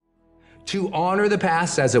To honor the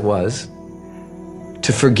past as it was,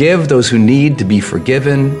 to forgive those who need to be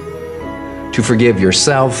forgiven, to forgive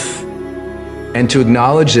yourself, and to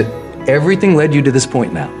acknowledge that everything led you to this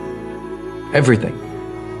point now. Everything.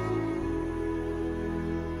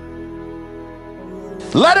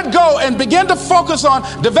 Let it go and begin to focus on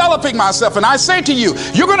developing myself. And I say to you,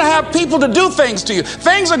 you're going to have people to do things to you.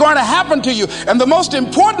 Things are going to happen to you. And the most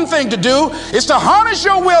important thing to do is to harness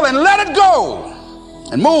your will and let it go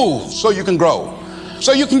and move so you can grow,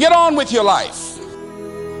 so you can get on with your life.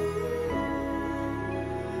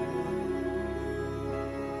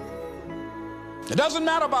 It doesn't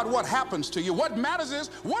matter about what happens to you. What matters is,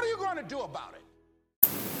 what are you going to do about it?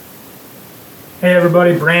 Hey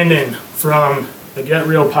everybody, Brandon from the Get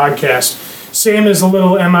Real podcast. Sam is a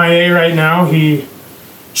little MIA right now. He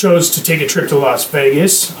chose to take a trip to Las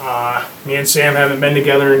Vegas. Me and Sam haven't been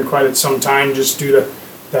together in quite some time just due to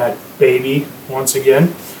that baby once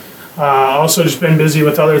again. Also just been busy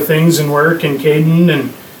with other things and work and Caden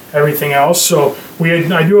and everything else. So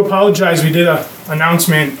I do apologize. We did an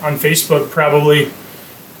announcement on Facebook probably,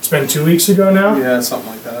 it's been 2 weeks ago now. Yeah, something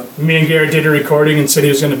like that. Me and Garrett did a recording and said he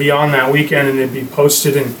was going to be on that weekend and it'd be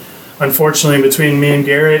posted. And unfortunately, between me and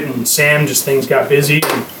Garrett and Sam, just things got busy.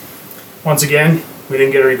 And once again, we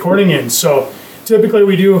didn't get a recording in. So typically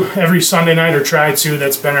we do every Sunday night, or try to.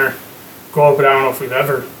 That's been our goal, but I don't know if we've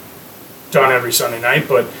ever done every Sunday night.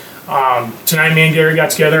 But tonight, me and Garrett got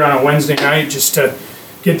together on a Wednesday night just to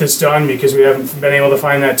get this done because we haven't been able to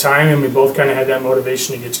find that time, and we both kind of had that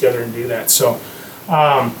motivation to get together and do that. So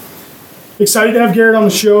excited to have Garrett on the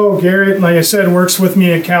show. Garrett, like I said, works with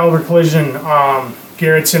me at Caliber Collision.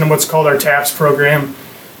 Garrett's in what's called our TAPS program.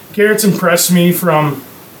 Garrett's impressed me from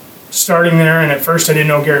starting there, and at first I didn't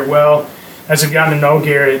know Garrett well. As I've gotten to know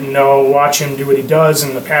Garrett and watch him do what he does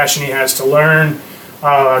and the passion he has to learn,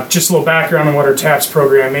 just a little background on what our TAPS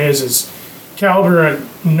program is Caliber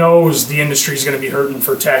knows the industry is going to be hurting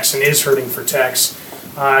for techs and is hurting for techs,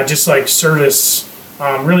 just like service,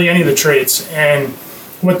 really any of the trades. And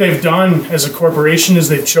what they've done as a corporation is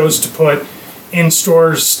they've chose to put in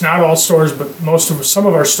stores, not all stores, but some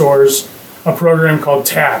of our stores, a program called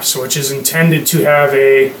TAPS, which is intended to have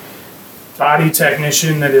a body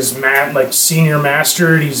technician that is senior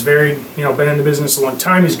mastered. He's very, been in the business a long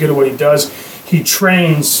time. He's good at what he does. He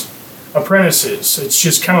trains apprentices. It's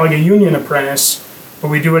just kind of like a union apprentice, but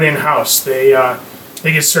we do it in-house. They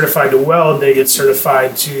get certified to weld. They get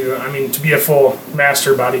certified to be a full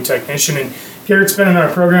master body technician. And Garrett's been in our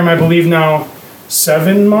program, I believe now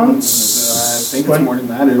 7 months. I think it's more than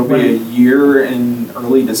that. It'll be a year in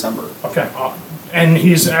early December. Okay. And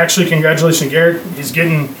he's actually, congratulations, Garrett. He's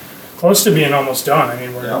getting close to being almost done.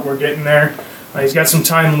 We're getting there. He's got some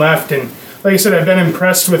time left. And like I said, I've been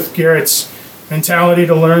impressed with Garrett's mentality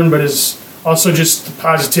to learn, but is also just the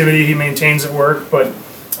positivity he maintains at work. But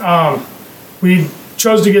we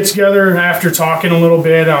chose to get together after talking a little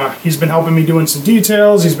bit. He's been helping me doing some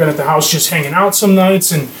details. He's been at the house just hanging out some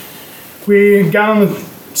nights, and we got on the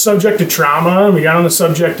subject of trauma, and we got on the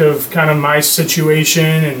subject of kind of my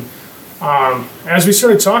situation. And as we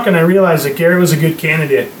started talking, I realized that Garrett was a good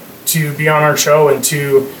candidate to be on our show and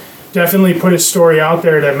to definitely put his story out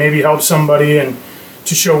there to maybe help somebody and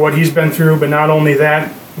to show what he's been through, but not only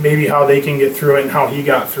that, maybe how they can get through it and how he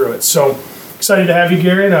got through it. So excited to have you,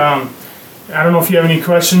 Garrett. I don't know if you have any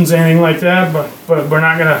questions, anything like that, but what we're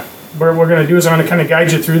gonna do is I'm gonna kind of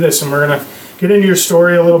guide you through this, and we're gonna get into your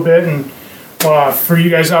story a little bit. And for you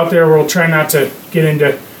guys out there, we'll try not to get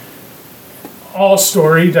into all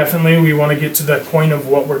story. Definitely, we want to get to the point of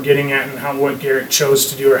what we're getting at and what Garrett chose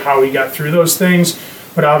to do or how he got through those things.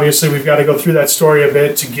 But obviously, we've got to go through that story a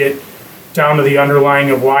bit to get down to the underlying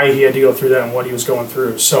of why he had to go through that and what he was going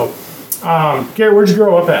through. So, Garrett, where'd you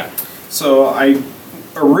grow up at? So I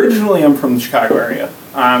originally am from the Chicago area.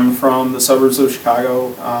 I'm from the suburbs of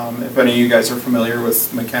Chicago. If any of you guys are familiar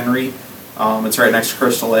with McHenry, it's right next to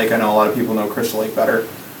Crystal Lake. I know a lot of people know Crystal Lake better.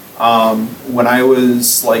 When I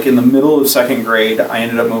was in the middle of second grade, I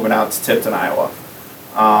ended up moving out to Tipton, Iowa.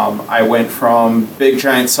 I went from big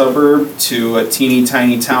giant suburb to a teeny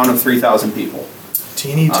tiny town of 3,000 people.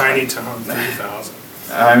 Teeny tiny town, 3,000.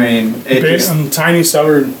 Tiny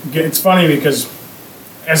suburb. It's funny because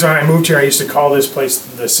as when I moved here, I used to call this place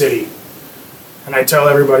the city. And I tell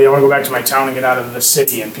everybody I want to go back to my town and get out of the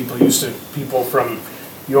city. And people from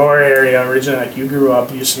your area originally, like you grew up,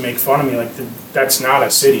 used to make fun of me like that's not a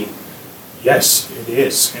city. Yes, it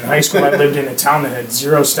is. In high school, I lived in a town that had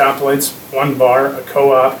 0 stoplights, 1 bar, a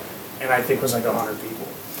co-op, and I think was 100 people.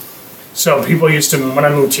 So people used to, when I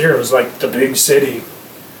moved here, it was like the big city.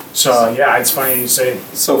 So yeah, it's funny you say.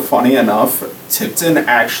 So funny enough, Tipton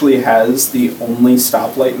actually has the only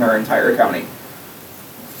stoplight in our entire county.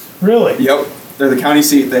 Really? Yep, they're the county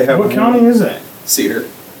seat. They have. What county is that? Cedar.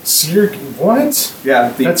 Cedar? What? Yeah,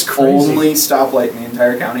 the That's crazy. only stoplight in the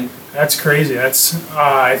entire county. That's crazy. That's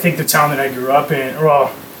I think the town that I grew up in,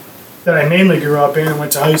 well, that I mainly grew up in and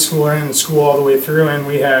went to high school and in school all the way through, and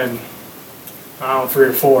we had 3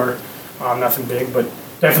 or 4, nothing big, but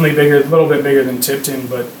definitely bigger, a little bit bigger than Tipton.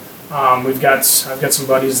 But I've got some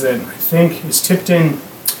buddies that I think is Tipton.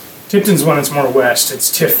 Tipton's one that's more west. It's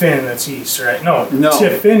Tiffin that's east, right? No.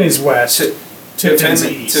 Tiffin is west. Tipton's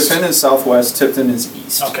east. Tiffin is southwest. Tipton is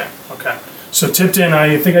east. Okay. So Tipton,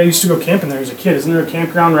 I think I used to go camping there as a kid. Isn't there a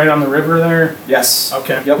campground right on the river there? Yes.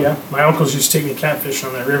 Okay. Yep. Yeah. My uncles used to take me catfishing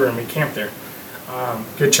on that river, and we camped there.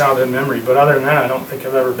 Good childhood memory. But other than that, I don't think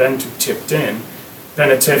I've ever been to Tipton. Been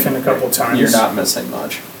to Tiffin a couple times. You're not missing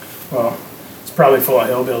much. Well, it's probably full of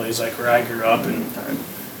hillbillies like where I grew up, and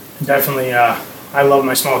definitely, I love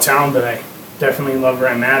my small town, but I definitely love where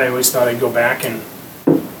I'm at. I always thought I'd go back, and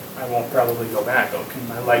I won't probably go back.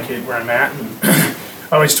 I like it where I'm at, and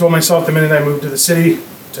I always told myself the minute I moved to the city,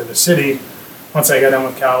 once I got done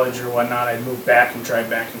with college or whatnot, I'd move back and drive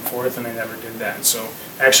back and forth, and I never did that. So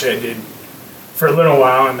actually I did for a little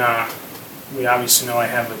while, and we obviously know I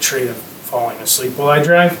have a trait of falling asleep while I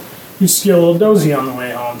drive. Used to get a little dozy on the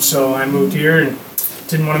way home, so I moved here and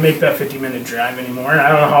didn't want to make that 50-minute drive anymore. I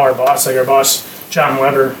don't know how our boss, John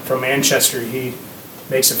Weber from Manchester, he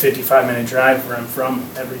makes a 55-minute drive where I'm from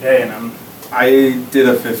every day, and I did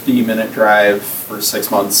a 50-minute drive for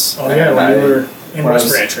 6 months. Oh yeah, when you were in West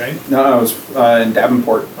Branch, right? No, I was in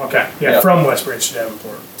Davenport. Okay, yeah, yep. From West Branch to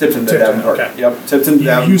Davenport. Tipton to Davenport. Okay. Yep, Tipton to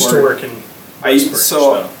Davenport. You used to work in West Branch.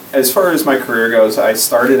 So as far as my career goes, I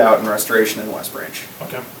started out in restoration in West Branch.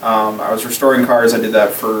 Okay. I was restoring cars. I did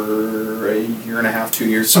that for a year and a half, 2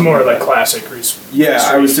 years. Some more like classic Yeah,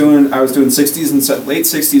 I was doing 60s and late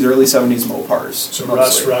 60s, early 70s Mopars. So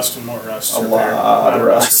rust and more rust. A lot of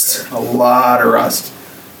rust.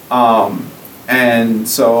 And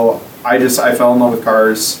so I fell in love with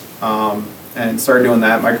cars and started doing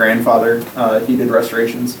that. My grandfather, he did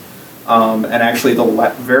restorations. And actually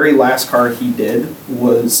the very last car he did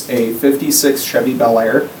was a 56 Chevy Bel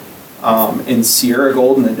Air in Sierra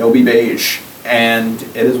Gold and Adobe Beige. And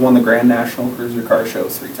it has won the Grand National Cruiser Car Show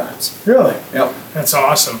 3 times. Really? Yep. That's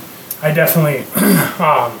awesome. I definitely,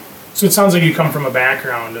 so it sounds like you come from a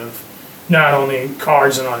background of not only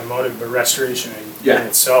cars and automotive, but restoration in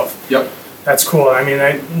itself. Yep. That's cool. I mean,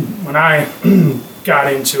 when I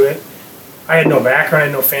got into it, I had no background, I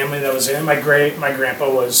had no family that was in it. My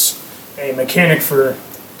grandpa was a mechanic for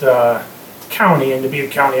the county in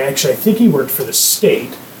Dubuque County. Actually, I think he worked for the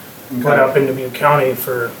state, but up in Dubuque County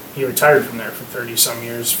he retired from there for 30-some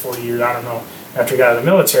years, 40 years, I don't know, after he got out of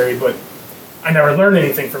the military, but I never learned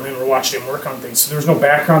anything from him or watched him work on things, so there was no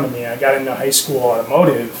background to me. I got into high school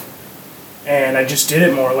automotive, and I just did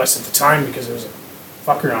it more or less at the time because it was a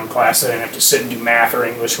fuck-around class that I didn't have to sit and do math or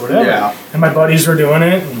English or whatever. Yeah. And my buddies were doing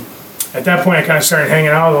it, and at that point I kind of started hanging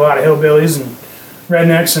out with a lot of hillbillies and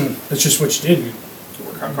rednecks, and that's just what you did. You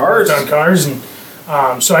work on cars. Worked on cars, and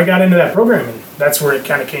so I got into that program, and that's where it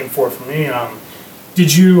kind of came forth for me.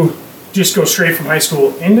 Did you just go straight from high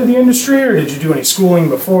school into the industry, or did you do any schooling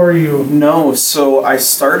before you? No, so I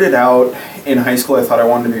started out in high school. I thought I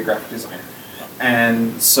wanted to be a graphic designer,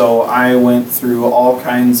 and so I went through all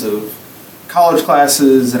kinds of college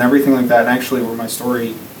classes and everything like that. And actually, where my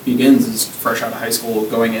story begins is fresh out of high school,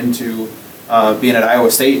 going into being at Iowa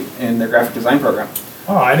State in their graphic design program.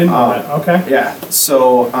 Oh, I didn't know that. Okay. Yeah,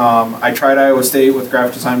 so I tried Iowa State with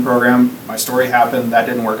graphic design program. My story happened. That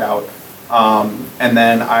didn't work out. And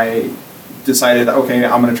then I decided, okay,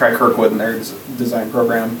 I'm going to try Kirkwood in their design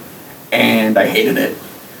program, and I hated it.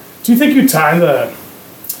 Do you think you tie the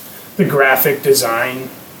graphic design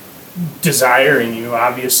desire in you?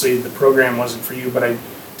 Obviously, the program wasn't for you, but I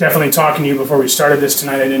definitely, talking to you before we started this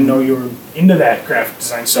tonight, I didn't know you were into that graphic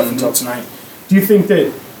design stuff until tonight. Do you think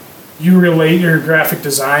that you relate your graphic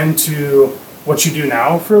design to what you do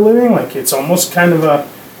now for a living? Like, it's almost kind of a...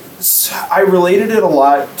 I related it a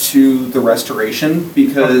lot to the restoration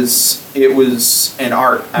because it was an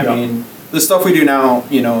art. I mean, the stuff we do now,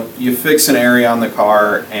 you fix an area on the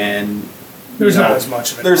car and... There's not as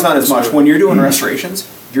much of it. There's not as much. When you're doing restorations,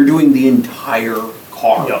 you're doing the entire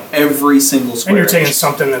car. Every single square. And you're taking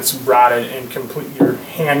something that's rotted and you're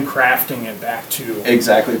handcrafting it back to...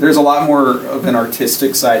 Exactly. There's a lot more of an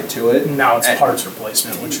artistic side to it. Now it's parts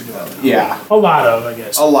replacement, what you're doing. Yeah. A lot of, I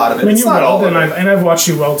guess. A lot of it. I mean, you weld, and I've watched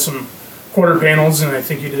you weld some quarter panels, and I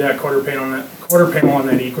think you did that quarter quarter panel on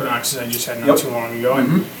that Equinox that I just had not too long ago,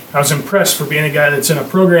 and I was impressed for being a guy that's in a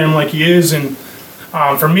program like he is. And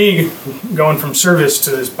for me, going from service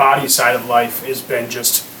to this body side of life has been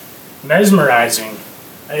just mesmerizing.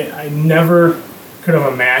 I never could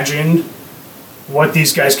have imagined what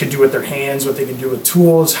these guys could do with their hands, what they could do with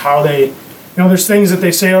tools, how they, there's things that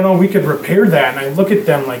they say, oh no, we could repair that. And I look at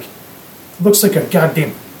them like, it looks like a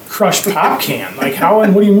goddamn crushed pop can. Like how,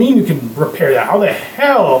 and what do you mean you can repair that? How the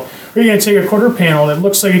hell are you going to take a quarter panel that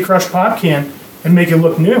looks like a crushed pop can and make it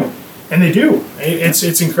look new? And they do.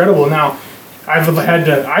 It's incredible. Now,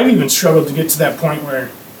 I've even struggled to get to that point where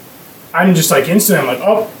I'm just like instant, I'm like,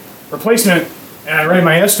 oh, replacement. And I write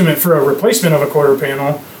my estimate for a replacement of a quarter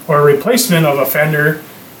panel or a replacement of a fender,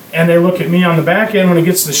 and they look at me on the back end when it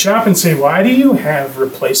gets to the shop and say, why do you have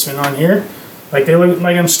replacement on here? Like they look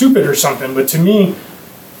like I'm stupid or something. But to me,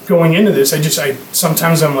 going into this,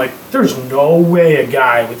 sometimes I'm like, there's no way a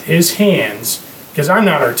guy with his hands, because I'm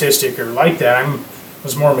not artistic or like that, I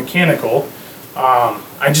was more mechanical.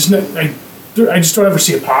 I just don't ever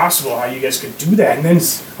see it possible how you guys could do that. And then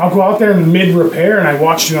I'll go out there in mid-repair, and I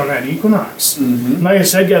watched you on that Equinox. Mm-hmm. Like I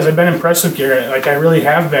said, guys, I've been impressed with Garrett. Like, I really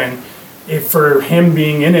have been. For him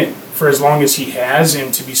being in it for as long as he has,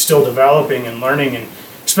 and to be still developing and learning, and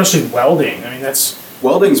especially welding. I mean,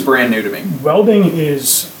 welding's brand new to me. Welding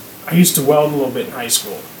is, I used to weld a little bit in high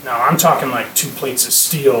school. Now, I'm talking like 2 plates of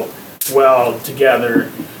steel weld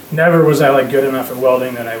together. Never was I like good enough at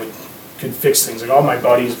welding that I could fix things. Like all my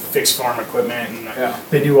buddies fix farm equipment, and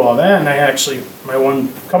they do all that. And I actually,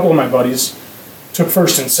 couple of my buddies took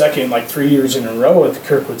first and second like 3 years in a row at the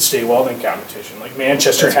Kirkwood State Welding Competition. Like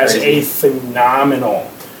Manchester has a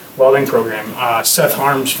phenomenal welding program. Seth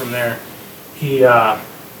Harms from there,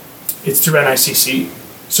 it's through NICC.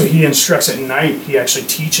 So he instructs at night. He actually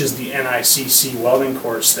teaches the NICC welding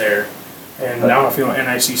course there. And I don't know if you know what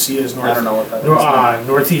NICC is. I don't know what that is.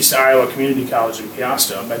 Northeast Iowa Community College in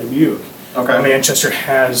Piasta by Dubuque. Okay. Manchester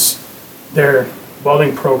has their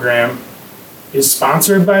welding program is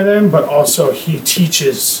sponsored by them, but also he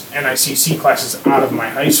teaches NICC classes out of my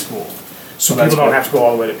high school. So people don't have to go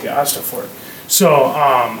all the way to Piasta for it. So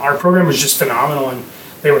our program was just phenomenal, and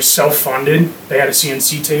they were self-funded. They had a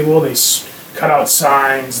CNC table. They cut out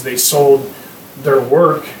signs. They sold their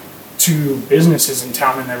work to businesses in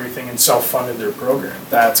town and everything, and self-funded their program.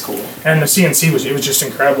 That's cool. And the CNC was just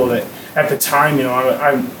incredible that at the time,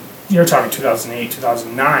 you're talking 2008,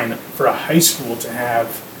 2009, for a high school to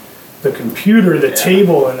have the computer, the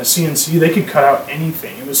table, and the CNC, they could cut out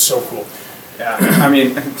anything. It was so cool. Yeah, I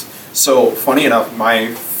mean, so funny enough,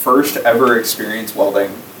 my first ever experience welding,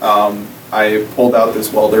 I pulled out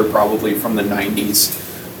this welder probably from the 90s.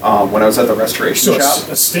 When I was at the restoration shop.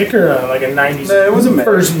 A stick or like a 90s? No, it was a MIG.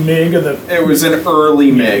 First MIG of the... It was an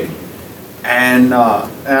early MIG. And I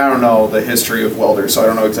don't know the history of welders, so I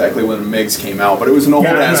don't know exactly when MIGs came out, but it was an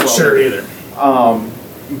old-ass welder. I'm not sure either.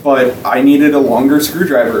 But I needed a longer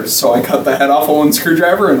screwdriver, so I cut the head off of one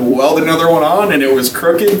screwdriver and welded another one on, and it was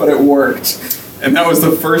crooked, but it worked. And that was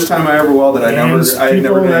the first time I ever welded. I never did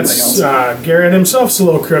anything else. Garrett himself's a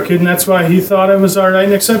little crooked, and that's why he thought it was all right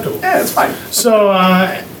and acceptable. Yeah, it's fine. So,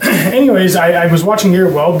 anyways, I was watching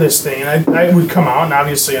Garrett weld this thing, and I would come out, and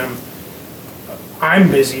obviously I'm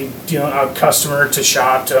busy dealing a customer to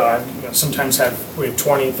shop to sometimes we have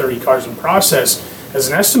 20, 30 cars in process as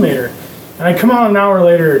an estimator, and I come out an hour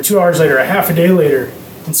later, or 2 hours later, a half a day later,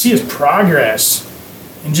 and see his progress.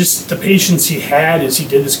 And just the patience he had as he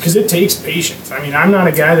did this, because it takes patience. I mean, I'm not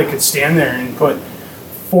a guy that could stand there and put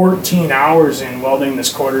 14 hours in welding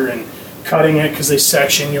this quarter and cutting it, because they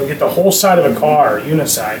section. You'll get the whole side of a car,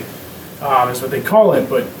 uniside, is what they call it.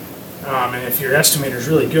 But and if your estimator is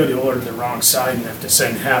really good, you'll order the wrong side and have to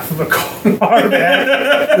send half of a car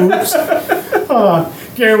back. Oops.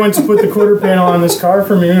 Garrett went to put the quarter panel on this car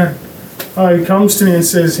for me. He comes to me and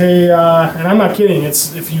says, hey, and I'm not kidding,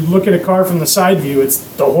 it's if you look at a car from the side view, it's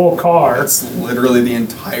the whole car. It's literally the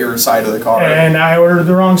entire side of the car. And I ordered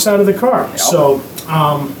the wrong side of the car. Yep. So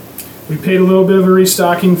we paid a little bit of a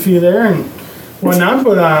restocking fee there and whatnot,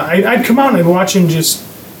 but I'd come out and I'd watch him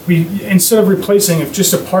instead of replacing, if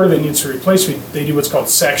just a part of it needs to replace, they do what's called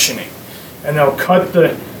sectioning. And they'll cut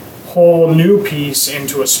the whole new piece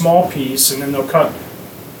into a small piece, and then they'll cut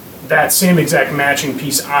that same exact matching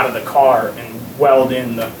piece out of the car and weld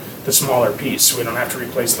in the smaller piece, so we don't have to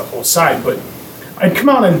replace the whole side. But I'd come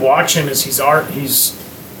out and watch him as he's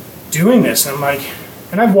doing this, and I'm like,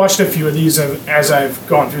 and I've watched a few of these as I've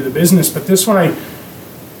gone through the business, but this one I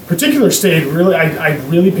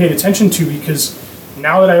really paid attention to, because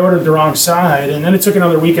now that I ordered the wrong side, and then it took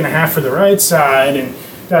another week and a half for the right side, and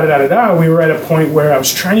we were at a point where I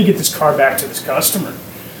was trying to get this car back to this customer.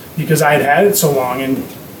 because I had it so long. And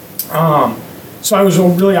so I was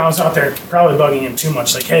out there probably bugging him too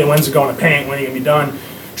much. Like, hey, when's it going to paint? When are you going to be done?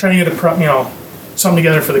 Trying to get something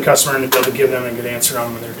together for the customer and to be able to give them a good answer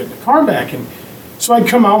on when they're getting the car back. And so I'd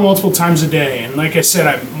come out multiple times a day. And like I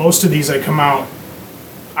said, most of these I come out,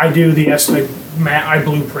 I do I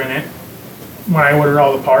blueprint it when I order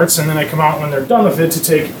all the parts, and then I come out when they're done with it to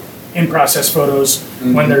take in-process photos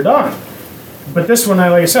when they're done. But this one,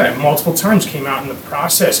 like I said, multiple times came out in the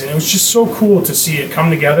process, and it was just so cool to see it come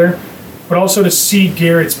together, but also to see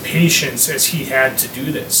Garrett's patience as he had to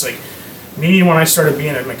do this. Like me, when I started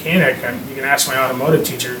being a mechanic, and you can ask my automotive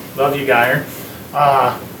teacher, love you, Geyer,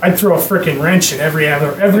 I'd throw a freaking wrench in every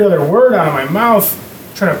other word out of my mouth,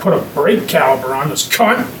 trying to put a brake caliper on this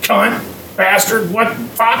cunt, bastard, what,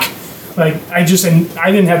 fuck? Like, I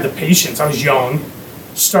didn't have the patience. I was young,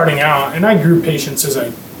 starting out, and I grew patience as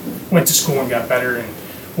I went to school and got better and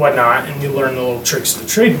whatnot, and you learn the little tricks of the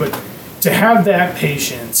trade. But to have that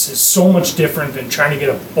patience is so much different than trying to get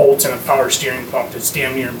a bolt in a power steering pump that's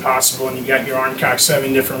damn near impossible, and you got your arm cocked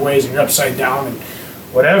 7 different ways, and you're upside down and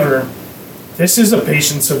whatever. This is a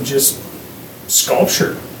patience of just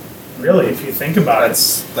sculpture, really, if you think about it.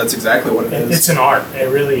 That's exactly what it is. It's an art. It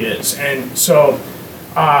really is. And so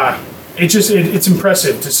it's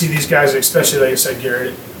impressive to see these guys, especially, like I said,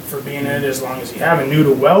 Garrett, for being in it as long as you have, and new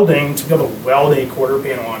to welding, to be able to weld a quarter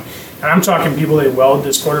panel on. And I'm talking people, they weld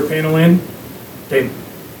this quarter panel in, they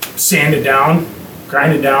sand it down,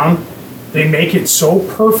 grind it down, they make it so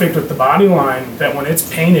perfect with the body line that when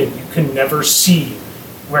it's painted, you can never see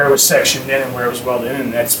where it was sectioned in and where it was welded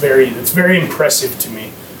in. That's very impressive to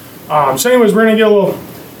me. So anyways, we're gonna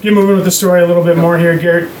get moving with the story a little bit more here,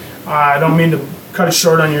 Garrett. I don't mean to cut it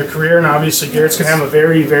short on your career, and obviously Garrett's gonna have a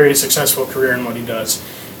very, very successful career in what he does.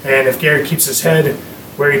 And if Garrett keeps his head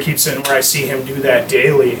where he keeps it and where I see him do that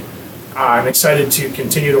daily, I'm excited to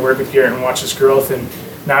continue to work with Garrett and watch his growth, and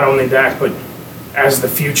not only that, but as the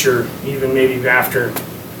future, even maybe after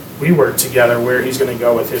we work together, where he's gonna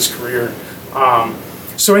go with his career.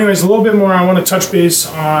 So anyways, a little bit more, I wanna touch base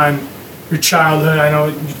on your childhood. I know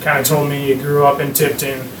you kind of told me you grew up in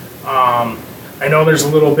Tipton. I know there's a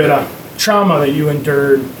little bit of trauma that you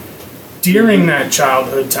endured during that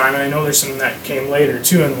childhood time, and I know there's something that came later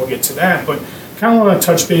too, and we'll get to that, but kind of want to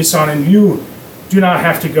touch base on, and you do not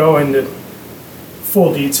have to go into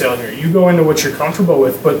full detail here. You go into what you're comfortable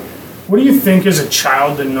with, but what do you think as a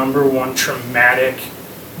child the number one traumatic,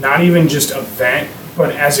 not even just event,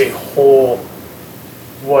 but as a whole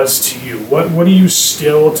was to you? What do you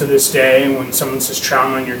still to this day, when someone says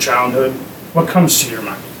trauma in your childhood, what comes to your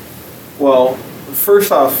mind? Well,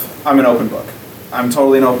 first off, I'm an open book. I'm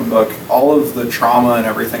totally an open book. All of the trauma and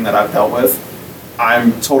everything that I've dealt with,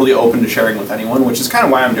 I'm totally open to sharing with anyone, which is kind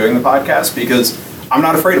of why I'm doing the podcast, because I'm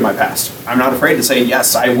not afraid of my past. I'm not afraid to say,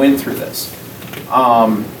 yes, I went through this.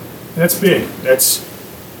 That's big.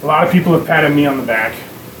 A lot of people have patted me on the back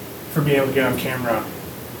for being able to get on camera,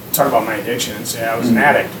 talk about my addiction, and say I was an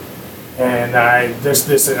addict. And I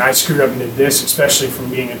screwed up and did this, especially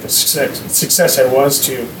from being at the success I was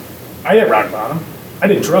to, I hit rock bottom. I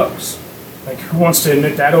did drugs. Like, who wants to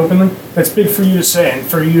admit that openly? That's big for you to say, and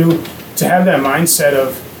for you to have that mindset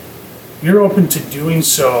of you're open to doing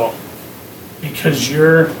so because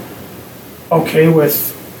you're okay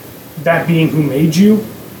with that being who made you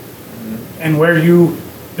and where you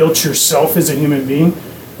built yourself as a human being,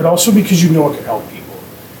 but also because you know it could help people.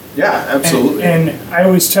 Yeah, absolutely. And I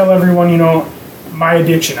always tell everyone, my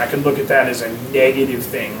addiction, I could look at that as a negative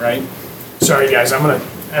thing, right? Sorry, guys,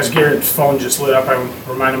 as Garrett's phone just lit up, I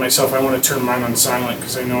reminded myself I want to turn mine on silent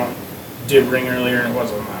because I know it did ring earlier and it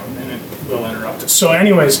wasn't loud, and it will interrupt us. So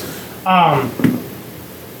anyways,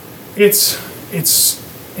 it's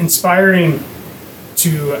inspiring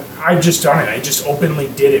I've just done it. I just openly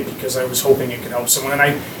did it because I was hoping it could help someone.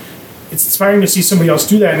 And it's inspiring to see somebody else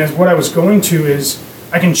do that. And as what I was going to is,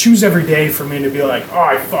 I can choose every day for me to be like, oh,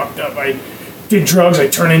 I fucked up. I did drugs. I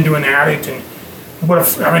turned into an addict. And what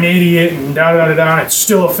if I'm an idiot and da-da-da-da. It's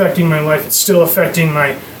still affecting my life. It's still affecting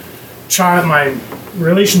my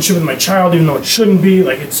relationship with my child, even though it shouldn't be.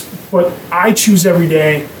 But I choose every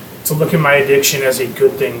day to look at my addiction as a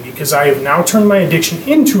good thing, because I have now turned my addiction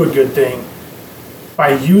into a good thing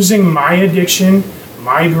by using my addiction,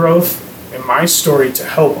 my growth, and my story to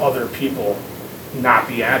help other people not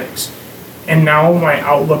be addicts. And now my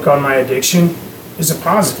outlook on my addiction is a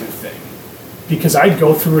positive thing, because I'd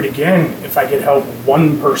go through it again if I could help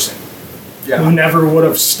one person who never would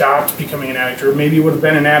have stopped becoming an addict, or maybe would have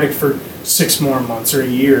been an addict for 6 more months or a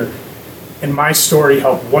year. And my story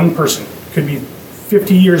helped one person. Could be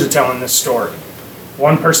 50 years of telling this story.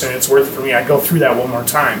 One person, it's worth it for me. I'd go through that one more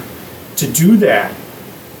time. To do that,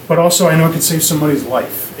 But also, I know it could save somebody's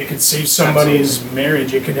life. It could save somebody's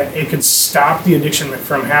marriage. It could stop the addiction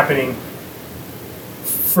from happening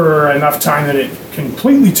for enough time that it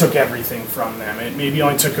completely took everything from them. It maybe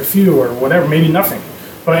only took a few or whatever, maybe nothing.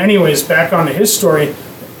 But anyways, back onto his story,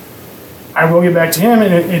 I will get back to him,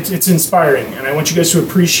 and it's inspiring. And I want you guys to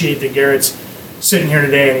appreciate that Garrett's sitting here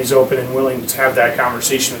today and he's open and willing to have that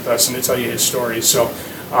conversation with us and to tell you his story. So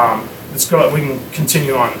let's go. We can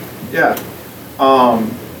continue on. Yeah.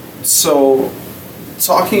 So,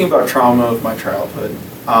 talking about trauma of my childhood,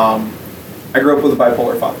 I grew up with a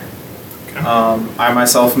bipolar father. Okay. I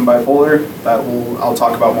myself am bipolar. I'll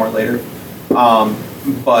talk about more later.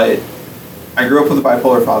 But I grew up with a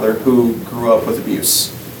bipolar father who grew up with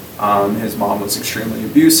abuse. His mom was extremely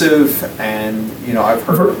abusive, and I've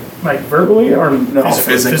heard like verbally or no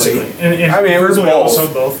physically. And I mean, it was both.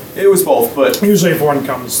 Also both. It was both, but usually if one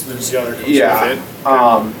comes, there's the other comes yeah.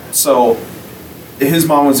 with it. So his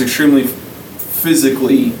mom was extremely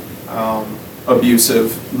physically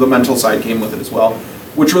abusive. The mental side came with it as well,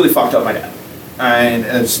 which really fucked up my dad. And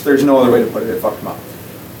there's no other way to put it. It fucked him up.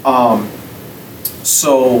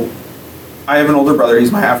 So I have an older brother.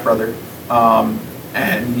 He's my half brother.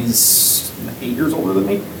 And he's 8 years older than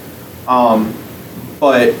me.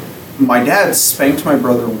 But my dad spanked my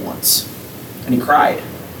brother once, and he cried.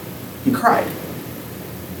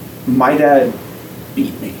 My dad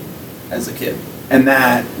beat me as a kid, and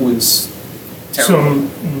that was terrible.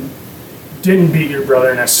 So, didn't beat your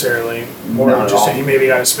brother necessarily, or Not at just all. said he maybe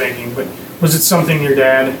got a spanking, but was it something your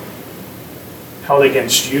dad held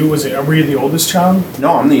against you? Were you the oldest child?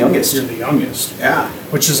 No, I'm the youngest. You're the youngest. Yeah.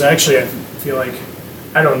 Which is actually, I feel like,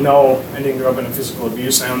 I don't know, I didn't grow up in a physical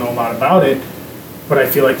abuse, and I don't know a lot about it, but I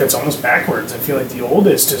feel like that's almost backwards. I feel like the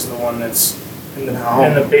oldest is the one that's,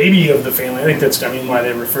 and the baby of the family. I think that's, why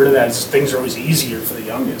they refer to that as things are always easier for the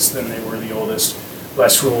youngest than they were the oldest.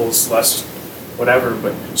 Less rules, less whatever,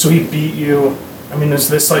 but, so he beat you. I mean, is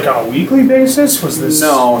this like on a weekly basis? Was this?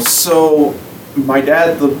 No, so my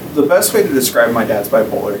dad, the best way to describe my dad's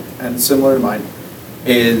bipolar, and similar to mine,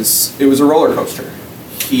 is it was a roller coaster.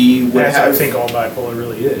 He would I think all bipolar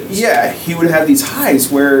really is. Yeah, he would have these highs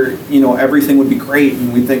where, everything would be great,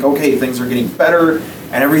 and we'd think, okay, things are getting better,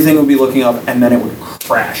 and everything would be looking up, and then it would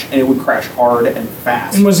crash, and it would crash hard and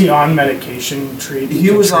fast. And was he on medication treatment?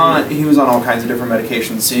 He was on all kinds of different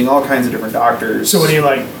medications, seeing all kinds of different doctors. So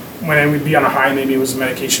when it would be on a high, maybe it was the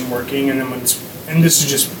medication working, and then and this is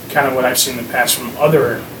just kind of what I've seen in the past from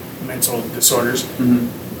other mental disorders,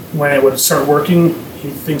 when it would start working, he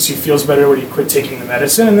thinks he feels better when he quit taking the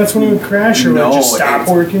medicine, and that's when he would crash, or would it just stop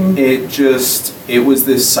working? It was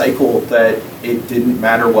this cycle that it didn't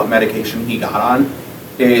matter what medication he got on.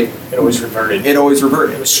 It always reverted. It always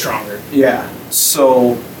reverted. It was stronger. Yeah.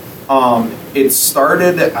 So, it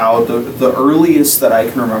started out, the earliest that I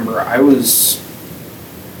can remember, I was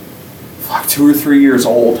 2 or 3 years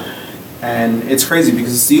old. And it's crazy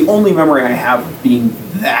because it's the only memory I have of being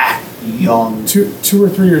that young. 2 or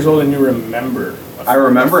 3 years old, and you remember. I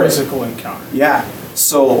remember physical encounter. Yeah.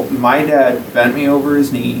 So my dad bent me over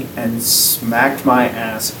his knee and smacked my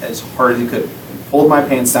ass as hard as he could. Pulled my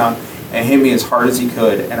pants down and hit me as hard as he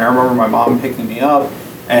could. And I remember my mom picking me up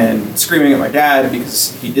and screaming at my dad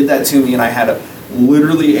because he did that to me, and I had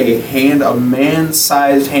literally a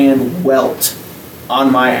man-sized hand welt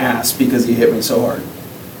on my ass because he hit me so hard.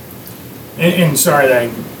 And sorry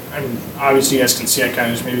that I'm obviously you guys can see I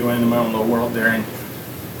kind of just maybe went into my own little world there, and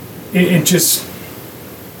it just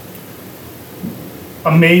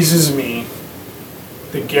amazes me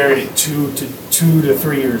that Garrett at 2 to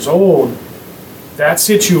 3 years old, that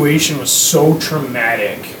situation was so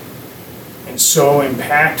traumatic and so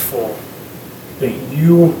impactful that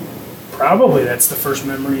you probably that's the first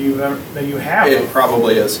memory that you have. It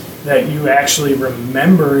probably is. That you actually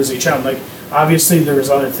remember as a child. Like obviously there's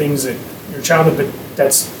other things that your childhood, but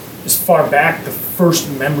that's as far back the first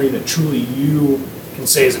memory that truly you can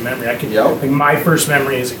say is a memory. Like my first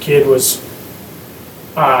memory as a kid was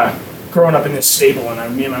growing up in this stable,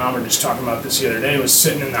 and me and my mom were just talking about this the other day. Was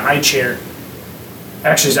sitting in the high chair.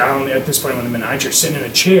 Actually, I don't at this point when I'm in the high chair, sitting in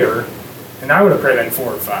a chair, and I would have probably been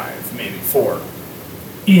 4 or 5, maybe 4,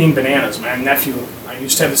 eating bananas. My nephew, I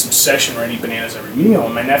used to have this obsession where I'd eat bananas every meal,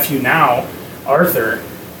 and my nephew now, Arthur,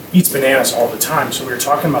 eats bananas all the time. So we were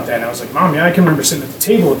talking about that, and I was like, Mom, yeah, I can remember sitting at the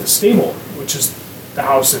table at the stable, which is the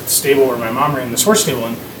house at the stable where my mom ran this horse stable.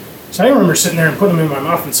 And so I remember sitting there and putting them in my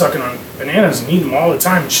mouth and sucking on bananas and eating them all the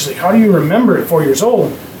time. And she's like, how do you remember at 4 years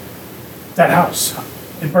old that house?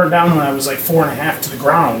 It burnt down when I was like 4 and a half to the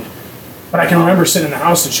ground. But I can remember sitting in the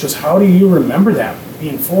house, and she goes, how do you remember that,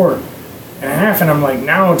 being 4 and a half? And I'm like,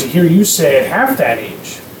 now to hear you say at half that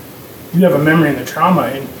age, you have a memory and the trauma.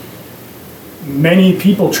 And many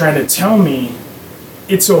people try to tell me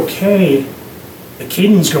it's okay that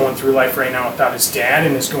Caden's going through life right now without his dad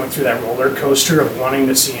and is going through that roller coaster of wanting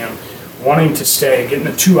to see him, wanting to stay, getting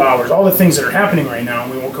the 2 hours, all the things that are happening right now.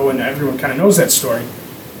 And we won't go into, everyone kind of knows that story.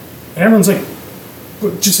 And everyone's like,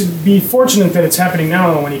 but just be fortunate that it's happening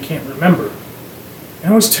now when he can't remember. And I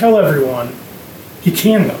always tell everyone, he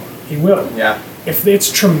can though, he will. Yeah. If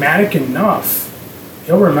it's traumatic enough,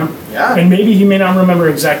 he'll remember. Yeah. And maybe he may not remember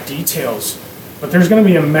exact details, but there's going to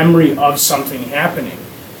be a memory of something happening.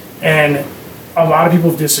 And a lot of people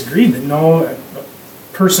have disagreed that no, a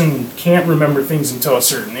person can't remember things until a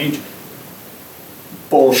certain age.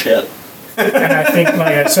 Bullshit. And I think,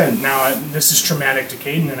 like I said, now this is traumatic to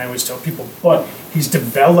Caden, and I always tell people, but he's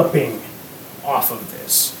developing off of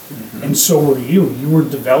this. Mm-hmm. And so were you. You were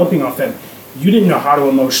developing off that. You didn't know how to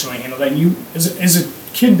emotionally handle that. You, as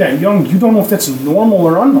a kid that young, you don't know if that's normal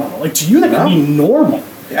or unnormal. Like, to you, that could be normal.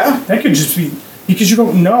 Yeah. That could just be, because you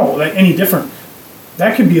don't know like any different.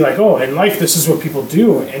 That could be like, oh, in life, this is what people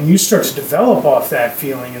do. And you start to develop off that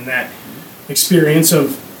feeling and that experience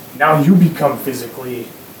of now you become physically,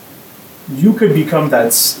 you could become.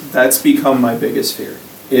 That's become my biggest fear,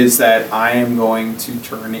 is that I am going to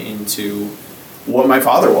turn into what my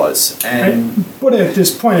father was. But at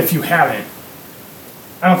this point, if you haven't,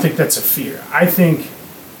 I don't think that's a fear. I think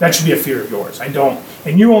that should be a fear of yours. I don't.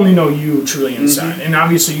 And you only know you truly inside. Mm-hmm. And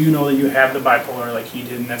obviously you know that you have the bipolar like he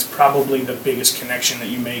did, and that's probably the biggest connection that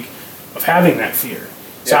you make of having that fear.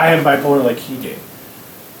 So I have bipolar like he did.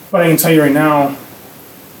 But I can tell you right now,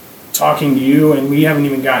 talking to you, and we haven't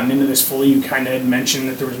even gotten into this fully, you kind of had mentioned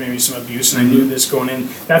that there was maybe some abuse, and I knew this going in.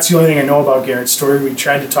 That's the only thing I know about Garrett's story. We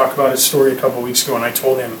tried to talk about his story a couple weeks ago, and I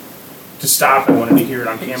told him to stop. I wanted to hear it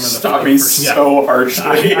on camera. Stop me so harshly.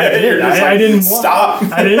 I did. I didn't want. Stop.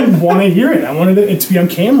 I didn't want to hear it. I wanted it to be on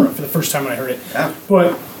camera for the first time when I heard it. Yeah.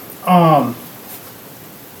 But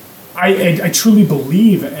I truly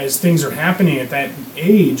believe as things are happening at that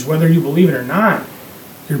age, whether you believe it or not,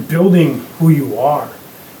 you're building who you are.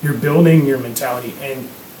 You're building your mentality, and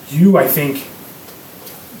you, I think,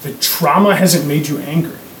 the trauma hasn't made you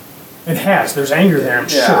angry. It has. There's anger there, I'm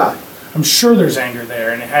sure. I'm sure there's anger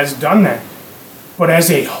there, and it has done that. But as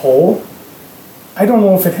a whole, I don't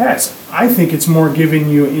know if it has. I think it's more giving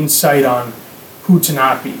you insight on who to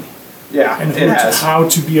not be. Yeah, and how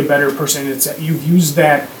to be a better person. It's you've used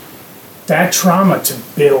that trauma to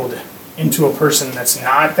build into a person that's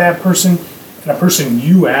not that person, and a person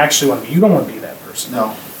you actually want to be. You don't want to be that person.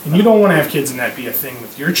 No. And you don't want to have kids and that be a thing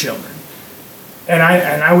with your children. And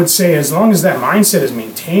I would say as long as that mindset is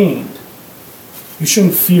maintained, you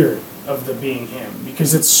shouldn't fear of the being him,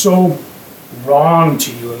 because it's so wrong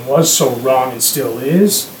to you and was so wrong and still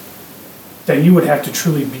is, that you would have to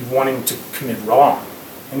truly be wanting to commit wrong.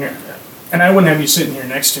 And I wouldn't have you sitting here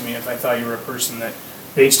next to me if I thought you were a person that,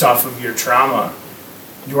 based off of your trauma,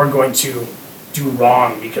 you are going to do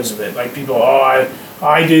wrong because of it. Like people,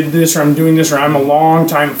 I did this, or I'm doing this, or I'm a long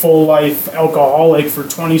time full life alcoholic for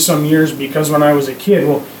 20 some years because when I was a kid.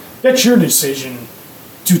 Well, that's your decision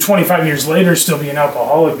to 25 years later still be an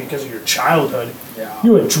alcoholic because of your childhood. Yeah.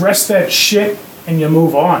 You address that shit and you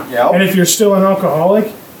move on. Yep. And if you're still an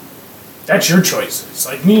alcoholic, that's your choice. It's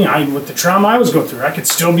like me, with the trauma I was going through, I could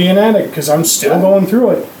still be an addict because I'm still going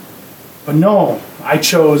through it. But no, I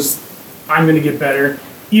chose, I'm going to get better,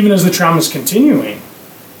 even as the trauma's continuing.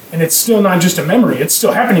 And it's still not just a memory, it's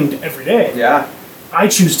still happening every day. Yeah. I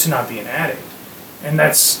choose to not be an addict. And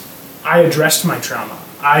I addressed my trauma.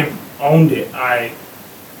 I owned it. I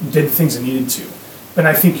did the things I needed to. And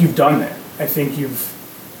I think you've done that. I think you've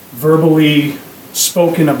verbally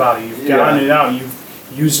spoken about it. You've gotten it out.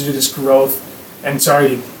 You've used it as growth. And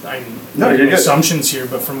sorry, I'm making assumptions here,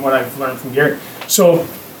 but from what I've learned from Garrett. So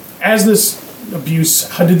as this abuse,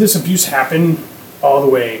 how did this abuse happen all the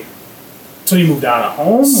way till you moved out of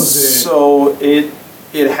home? Was it? So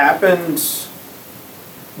it happened.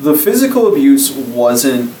 The physical abuse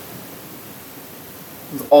wasn't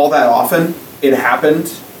all that often. It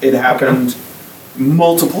happened. It happened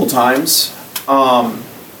multiple times.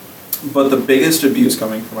 But the biggest abuse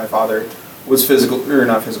coming from my father was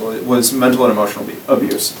not physical. It was mental and emotional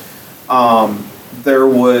abuse. There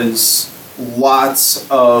was lots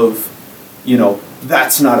of,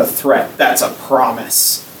 that's not a threat. That's a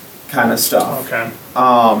promise kind of stuff. Okay.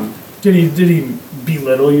 Did he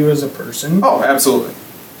belittle you as a person? Oh, absolutely.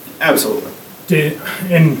 Absolutely.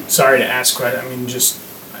 And sorry to ask, but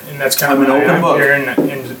and that's kind of an open book. Here,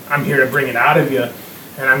 and I'm here to bring it out of you.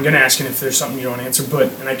 And I'm going to ask you if there's something you don't answer,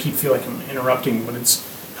 and I keep feeling like I'm interrupting, but it's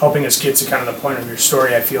helping us get to kind of the point of your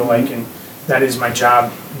story, I feel like, and that is my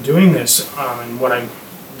job doing this, and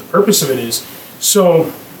the purpose of it is.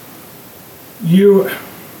 So,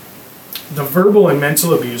 the verbal and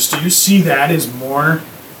mental abuse, do you see that as more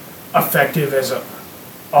effective as a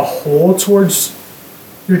whole towards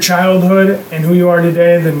your childhood and who you are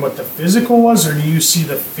today than what the physical was, or do you see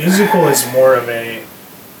the physical as more of a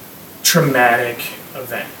traumatic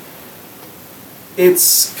event?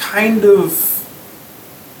 It's kind of...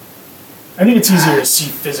 I think it's easier to see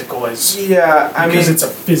physical as... Yeah, I mean... Because it's a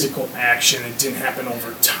physical action. It didn't happen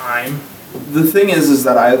over time. The thing is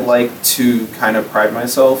that I like to kind of pride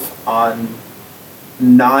myself on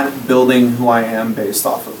not building who I am based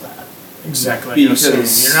off of that. Exactly.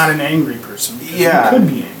 Because you're not an angry person. Yeah. You could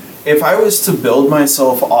be angry. If I was to build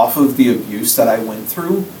myself off of the abuse that I went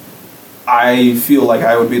through, I feel like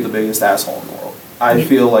I would be the biggest asshole in the world. I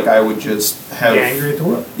feel like I would just have... Be angry at the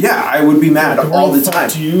world. Yeah, I would be mad all the time.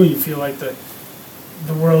 To you, you feel like the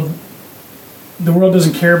world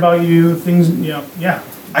doesn't care about you. Things, yeah.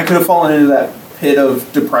 I could have fallen into that pit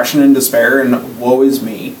of depression and despair and woe is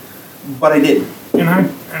me, but I didn't. And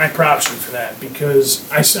I props you for that, because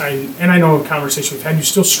I know a conversation we've had, you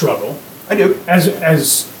still struggle. I do.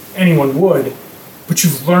 As anyone would, but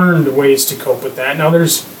you've learned ways to cope with that. Now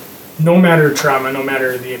there's, no matter trauma, no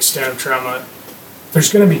matter the extent of trauma,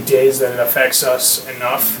 there's going to be days that it affects us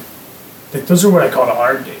enough that those are what I call the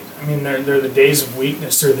hard days. I mean, they're the days of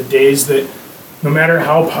weakness. They're the days that no matter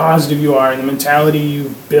how positive you are and the mentality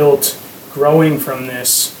you've built growing from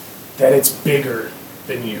this, that it's bigger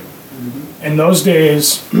than you. Mm-hmm. And those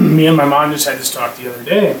days, me and my mom just had this talk the other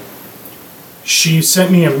day. She sent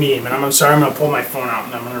me a meme, and I'm sorry, I'm going to pull my phone out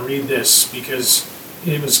and I'm going to read this because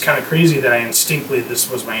it was kind of crazy that I instinctively, this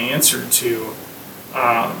was my answer to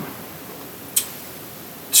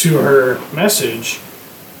her message.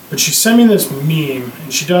 But she sent me this meme,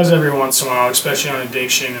 and she does every once in a while, especially on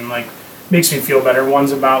addiction, and like makes me feel better.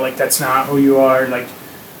 One's about like that's not who you are, like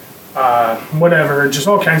whatever, just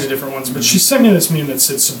all kinds of different ones. But she sent me this meme that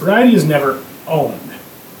said sobriety is never owned,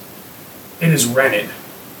 it is rented,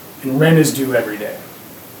 and rent is due every day.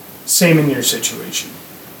 Same in your situation.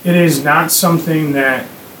 It is not something that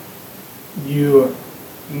you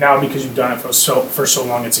now, because you've done it for so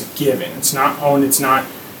long, it's a given. It's not owned.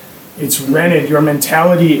 It's rented. Your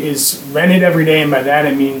mentality is rented every day, and by that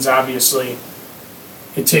it means obviously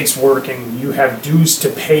it takes work, and you have dues to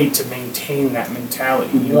pay to maintain that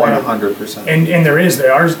mentality. 100%. And there is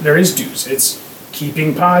dues. It's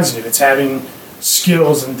keeping positive. It's having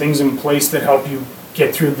skills and things in place that help you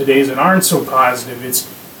get through the days that aren't so positive. It's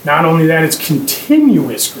not only that, it's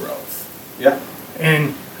continuous growth. Yeah.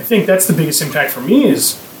 And I think that's the biggest impact for me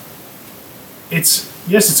is it's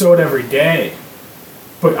owed every day.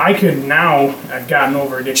 But I could now, I've gotten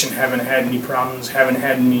over addiction, haven't had any problems, haven't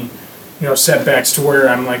had any, setbacks to where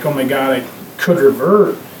I'm like, oh my God, I could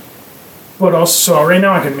revert. But also, right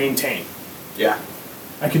now I can maintain. Yeah.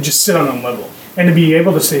 I could just sit on a level. And to be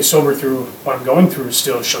able to stay sober through what I'm going through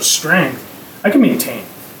still shows strength. I can maintain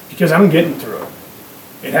because I'm getting through it.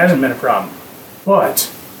 It hasn't been a problem.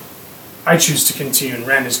 But I choose to continue, and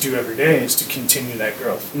rent is due every day, is to continue that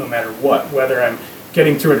growth no matter what. Whether I'm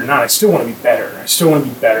getting through it or not, I still want to be better.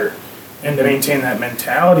 And to maintain that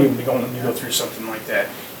mentality when you go through something like that,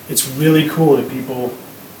 it's really cool that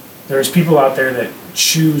there's people out there that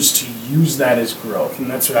choose to use that as growth. And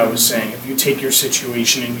that's what I was saying. If you take your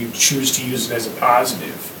situation and you choose to use it as a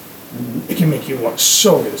positive, it can make you look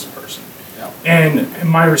so good as a person. Yeah. And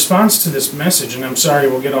my response to this message, and I'm sorry,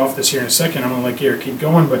 we'll get off this here in a second, I'm going to let Garrett keep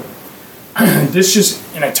going, but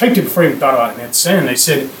and I typed it before I even thought about it, and hit send. I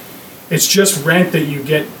said, it's just rent that you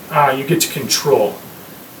get to control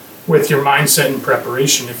with your mindset and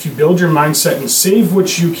preparation. If you build your mindset and save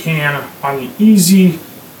what you can on the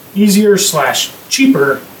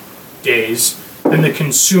easier/cheaper days, then the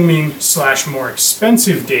consuming/more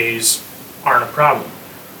expensive days aren't a problem.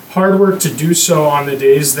 Hard work to do so on the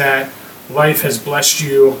days that life has blessed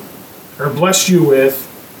you with.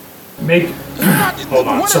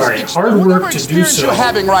 Hard work to do so you're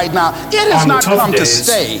having right now, it has not come to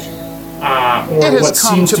stay. Or what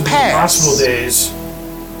seems to be impossible days.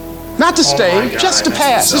 Not to stay, just to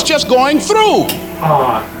pass. It's just going through.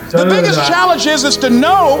 The biggest challenge is to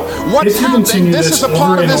know what's happening. This is a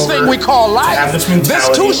part of this thing we call life. This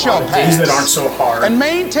too shall pass. Days that aren't so hard. And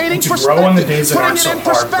maintaining to perspective. Grow on the days that aren't so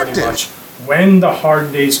hard, pretty much. When the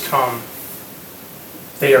hard days come,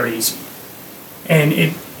 they are easy. And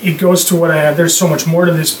it goes to there's so much more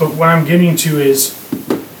to this, but what I'm getting to is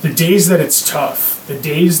the days that it's tough, the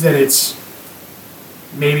days that it's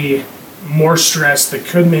maybe more stress that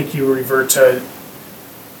could make you revert to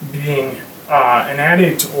being an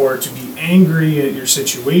addict, or to be angry at your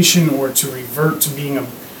situation, or to revert to being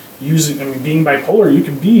being bipolar. You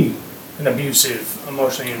can be an abusive,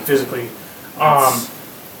 emotionally and physically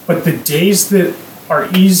But the days that are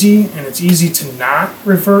easy and it's easy to not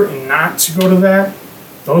revert and not to go to that,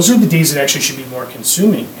 those are the days that actually should be more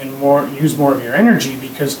consuming and use more of your energy,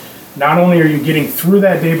 because not only are you getting through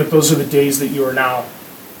that day, but those are the days that you are now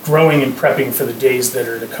growing and prepping for the days that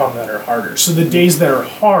are to come that are harder. So the days that are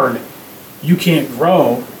hard, you can't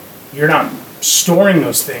grow. You're not storing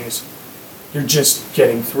those things. You're just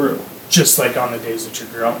getting through, just like on the days that you're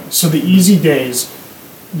growing. So the easy days,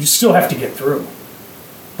 you still have to get through,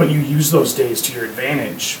 but you use those days to your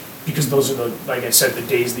advantage, because those are the, like I said, the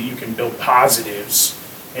days that you can build positives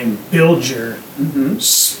and build your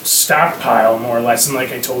stockpile more or less. And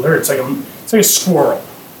like I told her, it's like a squirrel.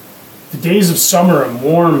 The days of summer and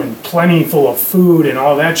warm and plentiful of food and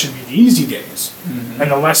all that should be the easy days, and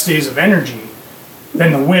the less days of energy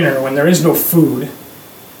than the winter when there is no food.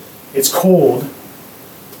 It's cold,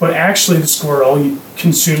 but actually the squirrel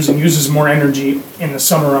consumes and uses more energy in the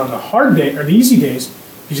summer on the hard day or the easy days,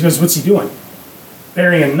 because what's he doing?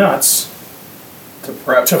 Burying nuts To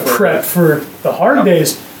prep for the hard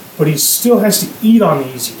days, but he still has to eat on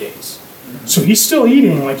the easy days. So he's still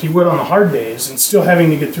eating like he would on the hard days and still having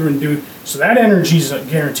to get through and do, so that energy is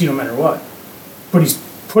guaranteed no matter what. But he's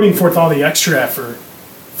putting forth all the extra effort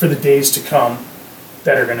for the days to come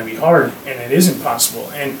that are going to be hard, and it isn't possible.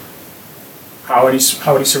 And how would he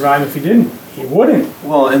survive if he didn't? He wouldn't.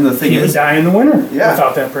 Well, and the thing He would is, die in the winter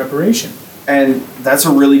without that preparation. and that's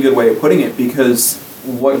a really good way of putting it, because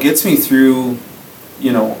what gets me through,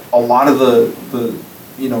 a lot of the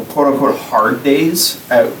quote unquote hard days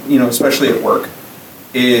at, especially at work,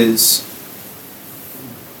 is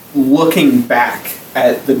looking back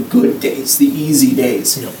at the good days, the easy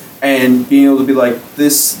days, and being able to be like,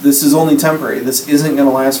 this is only temporary. This isn't going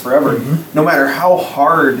to last forever. No matter how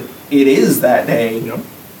hard it is that day,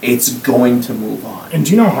 it's going to move on. And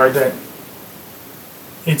do you know how hard that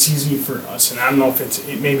it's easy for us, and I don't know if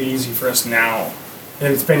it may be easy for us now,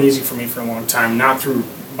 and it's been easy for me for a long time, not through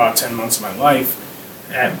about 10 months of my life,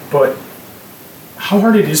 but how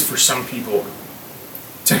hard it is for some people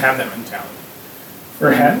to have that mentality.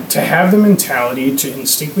 Or to have the mentality to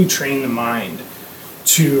instinctively train the mind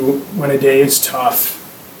to, when a day is tough,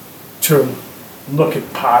 to look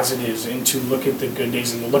at positives and to look at the good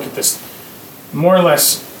days and to look at this, more or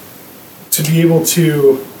less, to be able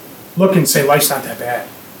to look and say, life's not that bad.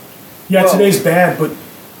 Yeah, today's bad, but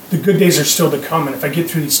the good days are still to come, and if I get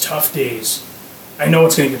through these tough days, I know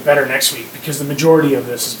it's going to get better next week, because the majority of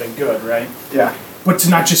this has been good, right? Yeah. But to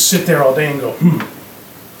not just sit there all day and go, and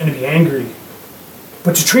to be angry,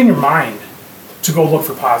 but to train your mind to go look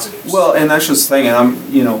for positives. Well, and that's just the thing, and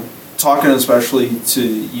I'm, talking especially to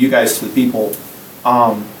you guys, to the people,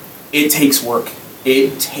 it takes work.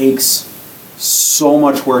 It takes so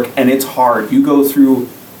much work, and it's hard. You go through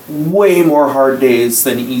way more hard days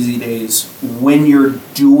than easy days when you're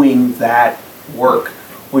doing that work.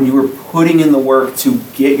 When you were putting in the work to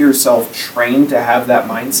get yourself trained to have that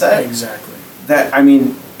mindset. Exactly.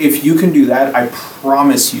 If you can do that, I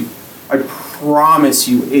promise you,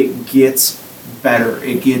 it gets better.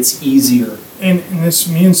 It gets easier. And this,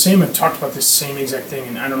 me and Sam have talked about this same exact thing,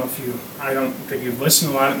 and I don't think you've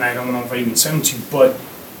listened a lot, and I don't know if I even sent it to you, but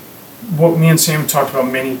what me and Sam have talked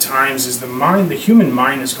about many times is the human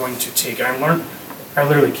mind is going to take, I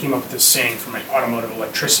literally came up with this saying from my automotive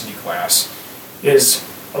electricity class, is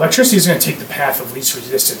electricity is going to take the path of least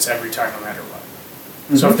resistance every time, no matter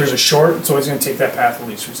what. So if there's a short, it's always going to take that path of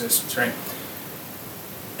least resistance, right?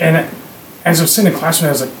 And as I was sitting in class, I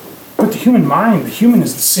was like, but the human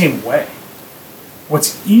is the same way.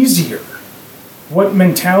 What's easier, what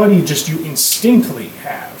mentality just you instinctively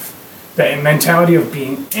have, that mentality of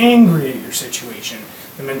being angry at your situation,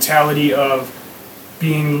 the mentality of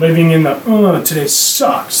living in the, today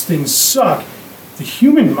sucks, things suck. The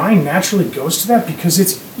human mind naturally goes to that because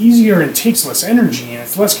it's easier and takes less energy and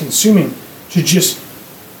it's less consuming to just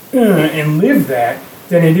and live that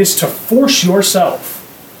than it is to force yourself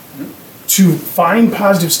to find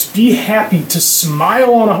positives, to be happy, to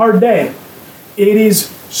smile on a hard day. It is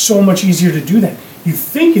so much easier to do that. You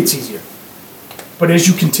think it's easier, but as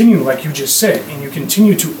you continue, like you just said, and you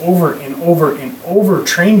continue to over and over and over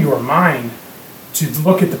train your mind to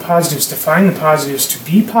look at the positives, to find the positives, to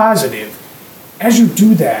be positive, as you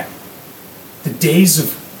do that, the days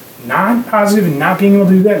of not positive and not being able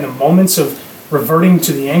to do that, and the moments of reverting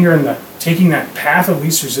to the anger and taking that path of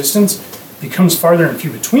least resistance becomes farther and few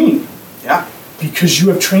between. Yeah. Because you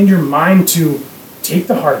have trained your mind to take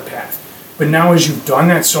the hard path. But now as you've done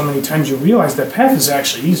that so many times, you realize that path is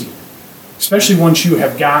actually easy. Especially once you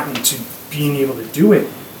have gotten to being able to do it,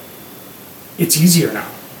 it's easier now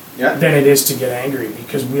than it is to get angry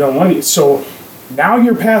because we don't want to. So Now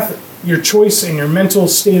your path, your choice, and your mental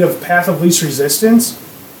state of path of least resistance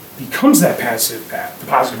becomes that passive path, the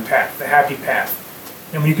positive path, the happy path.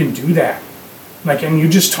 And when you can do that, like, and you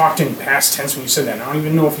just talked in past tense when you said that. And I don't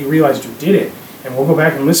even know if you realized you did it. And we'll go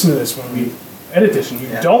back and listen to this when we edit this, and you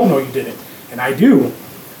don't know you did it. And I do.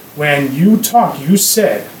 When you talk, you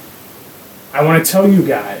said, I want to tell you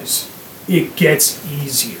guys, it gets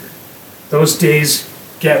easier. Those days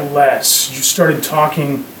get less. You started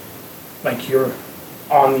talking like you're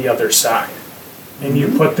on the other side. And you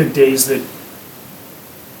put the days that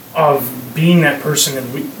of being that person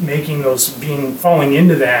and making those, falling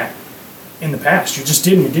into that in the past. You just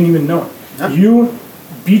didn't. You didn't even know it. Yeah. You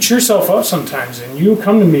beat yourself up sometimes, and you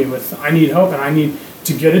come to me with, I need help, and I need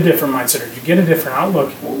to get a different mindset or to get a different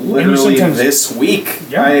outlook. Well, literally this week.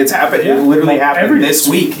 Yeah. It's happened. Yeah. It literally happened this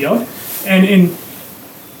week. Yep. And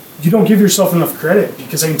you don't give yourself enough credit,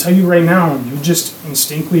 because I can tell you right now, you just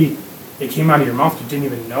instinctively, it came out of your mouth, you didn't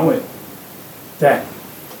even know it, that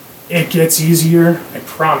it gets easier, I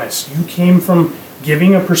promise. You came from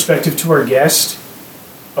giving a perspective to our guest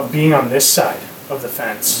of being on this side of the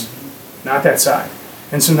fence, not that side.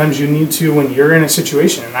 And sometimes you need to, when you're in a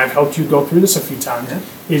situation, and I've helped you go through this a few times,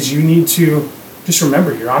 is you need to just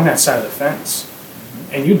remember you're on that side of the fence.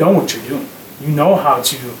 And you know what you're doing. You know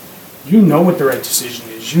you know what the right decision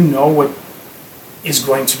is. You know what is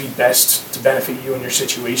going to be best to benefit you in your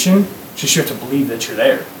situation. Just you have to believe that you're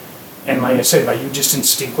there. And like I said, by you just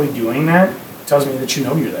instinctively doing that, it tells me that you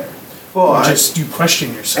know you're there. Well, you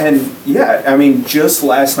question yourself. And yeah, I mean, just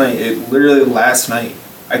last night,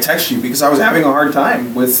 I texted you because I was having a hard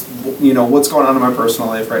time with, what's going on in my personal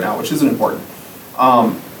life right now, which isn't important.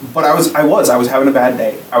 But I was having a bad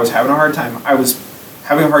day. I was having a hard time. I was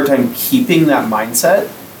having a hard time keeping that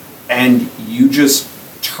mindset, and you just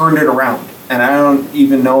turned it around. And I don't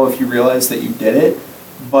even know if you realized that you did it,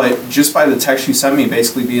 but just by the text you sent me,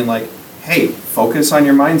 basically being like, hey, focus on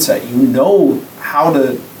your mindset. You know how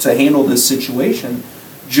to handle this situation.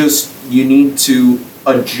 Just, you need to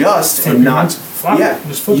adjust and not...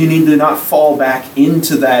 you need to not fall back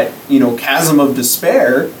into that, chasm of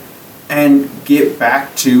despair and get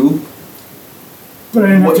back to. But I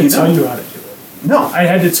didn't have to tell you how to do it. No. I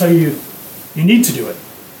had to tell you, you need to do it.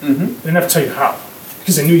 Mm-hmm. I didn't have to tell you how,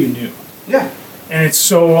 because I knew you knew. Yeah. And it's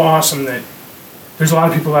so awesome that there's a lot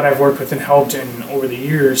of people that I've worked with and helped in over the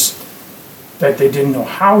years that they didn't know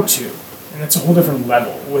how to. And that's a whole different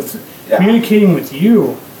level. With communicating with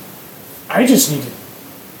you, I just need to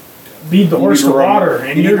lead the horse to water,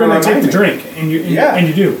 and you're going to take the drink, and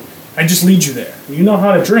you do. I just lead you there. You know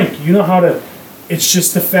how to drink. You know how to. It's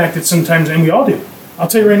just the fact that sometimes, and we all do. I'll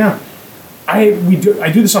tell you right now, I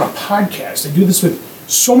do this on a podcast. I do this with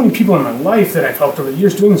so many people in my life that I've helped over the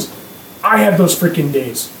years doing this. I have those freaking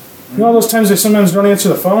days. You know all those times I sometimes don't answer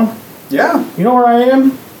the phone? Yeah. You know where I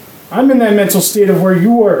am? I'm in that mental state of where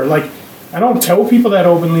you were. Like, I don't tell people that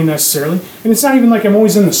openly necessarily. And it's not even like I'm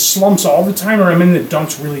always in the slumps all the time or I'm in the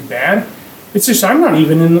dumps really bad. It's just I'm not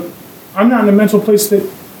in a mental place that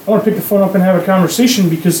I want to pick the phone up and have a conversation,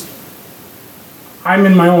 because I'm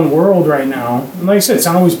in my own world right now. And like I said, it's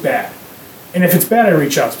not always bad. And if it's bad, I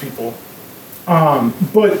reach out to people.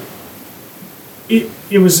 But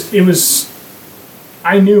it was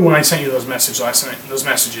I knew when I sent you those messages last night, and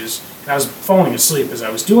I was falling asleep as I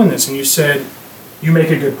was doing this, and you said, you make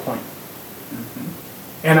a good point.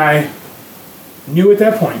 And I knew at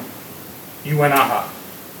that point, you went aha.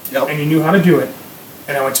 Yep. And you knew how to do it,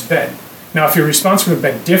 and I went to bed. Now, if your response would have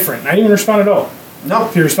been different, and I didn't even respond at all. No.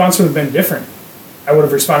 If your response would have been different, I would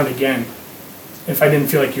have responded again if I didn't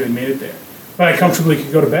feel like you had made it there. But I comfortably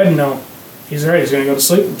could go to bed and know, he's all right, he's going to go to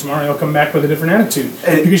sleep, and tomorrow he'll come back with a different attitude.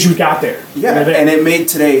 Because you got there. Yeah, there. And it made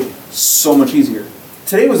today so much easier.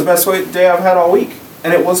 Today was the best day I've had all week.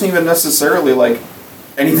 And it wasn't even necessarily like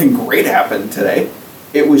anything great happened today.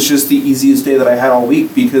 It was just the easiest day that I had all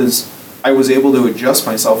week, because I was able to adjust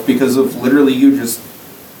myself because of literally you just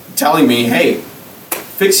telling me, hey,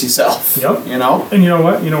 fix yourself. Yep. You know? And you know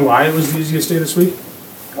what? You know why it was the easiest day this week?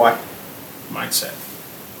 Why? Mindset.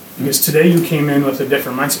 Because today you came in with a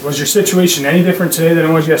different mindset. Was your situation any different today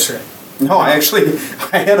than it was yesterday? No, I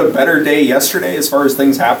had a better day yesterday as far as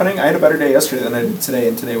things happening. I had a better day yesterday than I did today,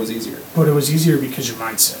 and today was easier. But it was easier because your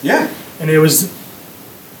mindset. Yeah. And it was,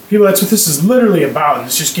 people, that's what this is literally about, and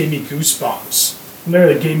this just gave me goosebumps.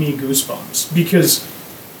 Literally gave me goosebumps. Because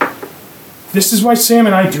this is why Sam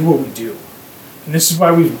and I do what we do. And this is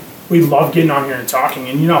why we love getting on here and talking.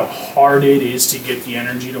 And you know how hard it is to get the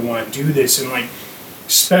energy to want to do this. And like,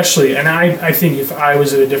 especially, and I think if I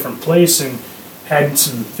was at a different place and had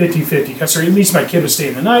some 50-50 cuts, or at least my kid was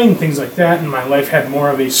staying the night and things like that, and my life had more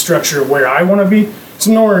of a structure of where I want to be. It's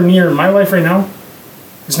nowhere near my life right now.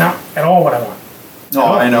 is not at all what I want. No,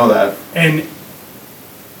 I know that. And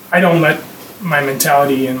I don't let my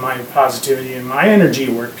mentality and my positivity and my energy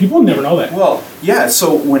work. People never know that. Well, yeah,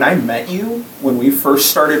 so when I met you, when we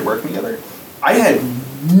first started working together, I had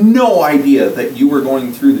no idea that you were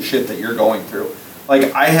going through the shit that you're going through.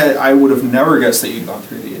 Like, I would have never guessed that you'd gone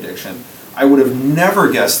through the addiction. I would have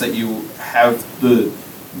never guessed that you have the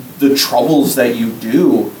troubles that you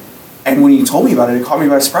do. And when you told me about it, it caught me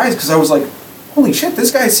by surprise, because I was like, holy shit,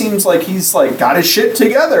 this guy seems like he's like got his shit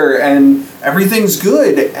together and everything's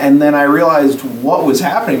good. And then I realized what was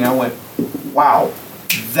happening. I went, wow,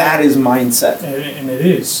 that is mindset. And it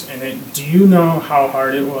is. And do you know how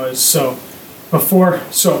hard it was? So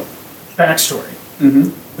backstory.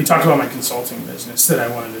 Mm-hmm. We talked about my consulting business that I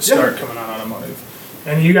wanted to start coming on automotive.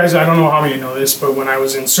 And you guys, I don't know how many know this, but when I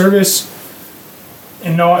was in service,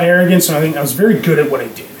 in no arrogance, and I think I was very good at what I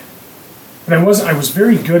did. But I was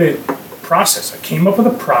very good at process. I came up with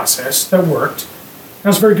a process that worked, and I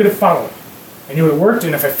was very good at following. I knew it worked,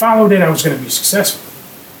 and if I followed it, I was going to be successful.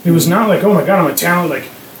 It was not like, oh my God, I'm a talent. Like,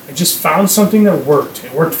 I just found something that worked.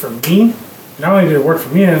 It worked for me. Not only did it work for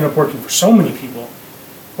me, it ended up working for so many people.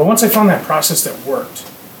 But once I found that process that worked,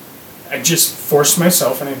 I just forced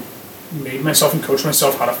myself, and I made myself and coached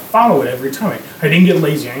myself how to follow it every time. I didn't get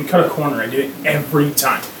lazy. I didn't cut a corner. I did it every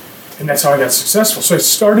time. And that's how I got successful. So I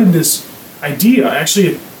started this idea.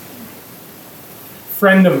 Actually, a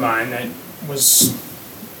friend of mine that was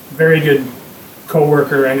a very good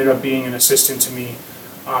co-worker ended up being an assistant to me.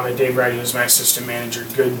 At Dave Wright, he was my assistant manager.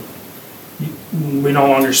 Good. We no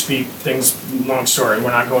longer speak. Things, long story.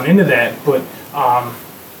 We're not going into that. But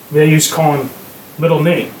they used to call him Little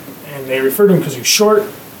Nate. And they referred to him because he was short,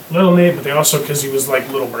 Little Nate, but they also because he was like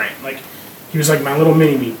Little Brain. Like, he was like my little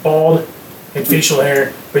mini-me, bald, had facial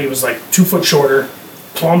hair, but he was like 2 foot shorter,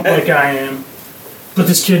 plump like I am. But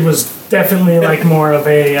this kid was definitely like more of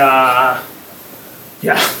a,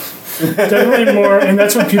 definitely more, and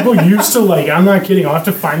that's what people used to like. I'm not kidding. I'll have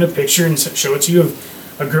to find a picture and show it to you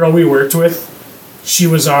of a girl we worked with. She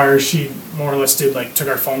more or less took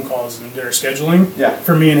our phone calls and did our scheduling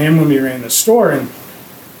for me and him when we ran the store. And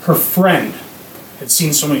her friend had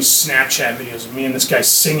seen so many Snapchat videos of me and this guy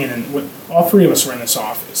singing, and all three of us were in this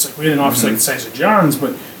office. Like, we had an office like the size of John's,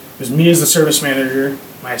 but it was me as the service manager,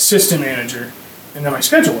 my assistant manager, and then my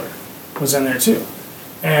scheduler was in there too.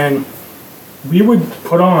 And we would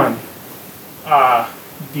put on A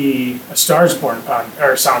Star Is Born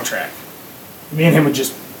soundtrack. Me and him would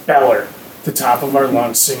just beller the top of our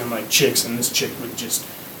lungs singing like chicks, and this chick would just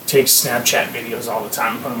take Snapchat videos all the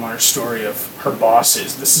time and put them on her story of her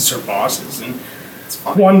bosses. This is her bosses. And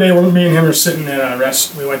one day when me and him were sitting at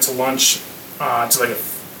a we went to lunch to like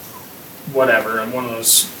one of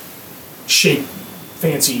those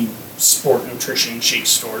fancy sport nutrition shake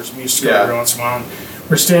stores. We used to go every once in a while. And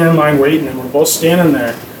we're standing in line waiting, and we're both standing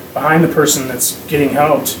there behind the person that's getting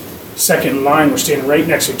helped. Second in line, we're standing right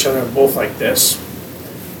next to each other, both like this.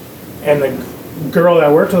 And the girl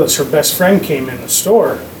that worked with us, her best friend, came in the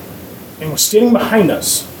store and was standing behind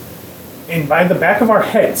us, and by the back of our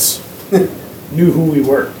heads knew who we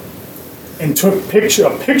were, and took a picture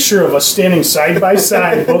of us standing side by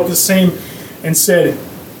side, both the same, and said,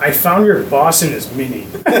 "I found your boss in his mini."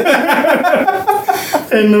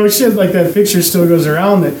 And no shit, like, that picture still goes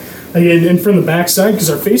around. That, like, and from the backside, because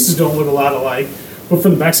our faces don't look a lot alike, but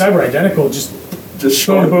from the backside we're identical. Just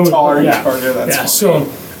short, taller, and shorter. That's funny. So,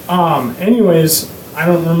 anyways, I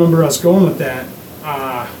don't remember us going with that.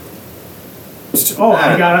 I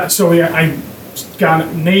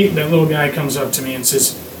got Nate, that little guy, comes up to me and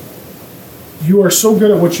says, "You are so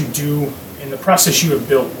good at what you do, and the process you have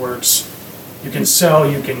built works. You can sell,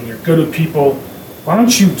 you're good with people. Why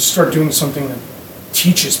don't you start doing something that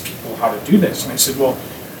teaches people how to do this?" And I said, well,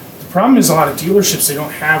 the problem is a lot of dealerships, they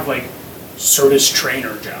don't have like service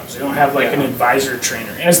trainer jobs. They don't have like an advisor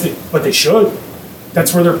trainer, but they should.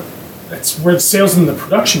 That's where the sales and the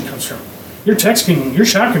production comes from. Your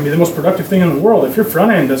shop can be the most productive thing in the world. If your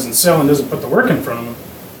front end doesn't sell and doesn't put the work in front of them,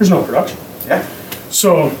 there's no production. Yeah.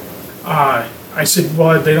 So I said,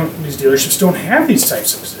 well, these dealerships don't have these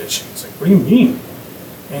types of positions. Like, what do you mean?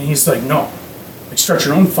 And he's like, no, like, start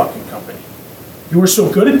your own fucking company. You were so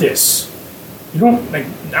good at this. You don't, like,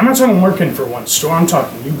 I'm not talking working for one store. I'm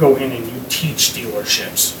talking you go in and you teach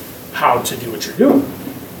dealerships how to do what you're doing.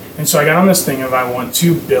 And so I got on this thing of I want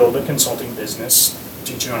to build a consulting business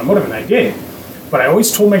teaching automotive, and I did. But I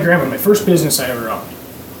always told my grandma, my first business I ever owned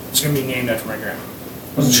was going to be named after my grandma.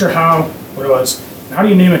 Wasn't sure what it was. How do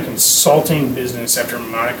you name a consulting business after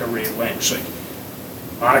Monica Ray Lynch? Like,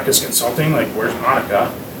 Monica's Consulting? Like, where's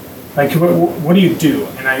Monica? Like, what do you do?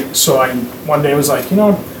 And I one day was like,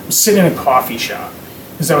 I'm sitting in a coffee shop.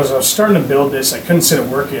 because I was starting to build this. I couldn't sit at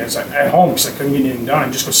work at home because I couldn't get anything done.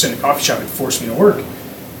 I'd just go sit in a coffee shop and force me to work.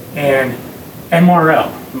 And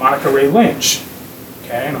MRL, Monica Ray Lynch,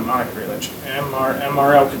 okay, and Monica Ray Lynch,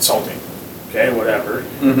 MRL Consulting, okay, whatever.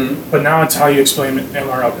 Mm-hmm. But now it's how you explain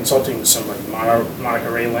MRL Consulting to somebody.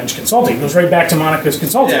 Monica Ray Lynch Consulting goes right back to Monica's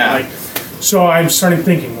Consulting. Yeah. Like, so I'm starting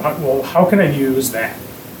thinking, well, how can I use that?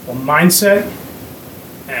 Well, mindset,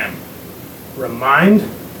 M. Remind,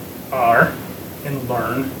 R, and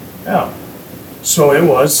learn, L. So it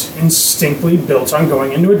was instinctively built on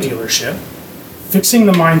going into a dealership, fixing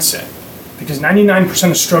the mindset. Because 99%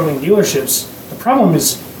 of struggling dealerships, the problem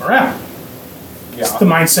is morale. Yeah. It's the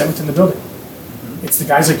mindset within the building. Mm-hmm. It's the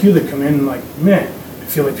guys like you that come in and like, man, I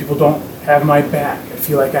feel like people don't have my back. I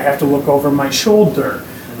feel like I have to look over my shoulder.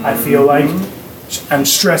 Mm-hmm. I feel like I'm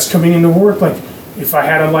stressed coming into work. Like, if I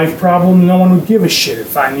had a life problem, no one would give a shit.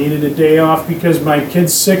 If I needed a day off because my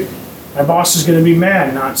kid's sick, my boss is going to be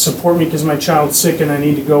mad, not support me because my child's sick and I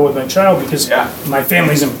need to go with my child because my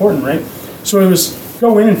family's important, right? So it was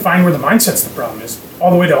go in and find where the mindset's the problem is,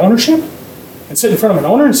 all the way to ownership, and sit in front of an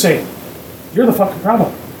owner and say, you're the fucking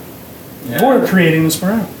problem. Yeah. You're creating this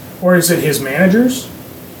morale. Or is it his managers?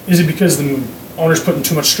 Is it because the owner's putting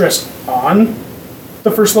too much stress on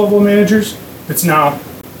the first level of managers that's now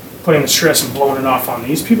putting the stress and blowing it off on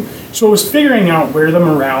these people? So it was figuring out where the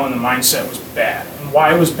morale and the mindset was bad and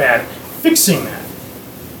why it was bad, fixing that.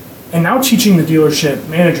 And now teaching the dealership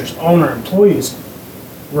managers, owner, employees,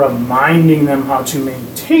 reminding them how to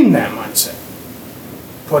maintain that mindset.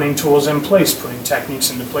 Putting tools in place, putting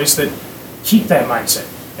techniques into place that keep that mindset.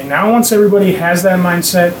 And now once everybody has that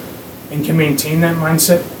mindset and can maintain that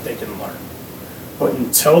mindset, they can learn. But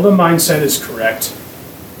until the mindset is correct,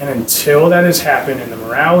 and until that has happened and the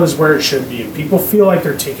morale is where it should be, and people feel like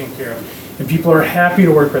they're taken care of, and people are happy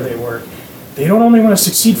to work where they work, they don't only want to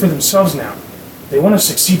succeed for themselves now, they want to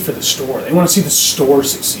succeed for the store. They want to see the store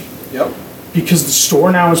succeed. Yep. Because the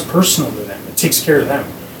store now is personal to them. It takes care of them.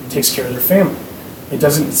 It takes care of their family.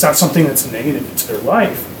 It's not something that's negative. It's their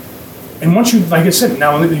life. And once you, like I said,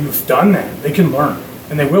 now that you've done that, they can learn.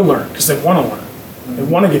 And they will learn because they want to learn. Mm-hmm. They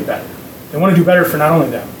want to get better. They want to do better for not only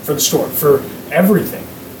them, for the store, for everything.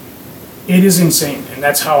 It is insane. And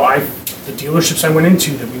that's how the dealerships I went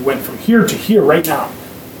into, that we went from here to here right now.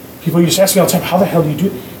 People used to ask me all the time, how the hell do you do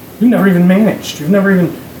it? You've never even managed. You've never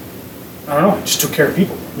even, I don't know, just took care of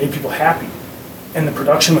people, made people happy. And the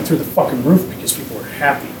production went through the fucking roof because people were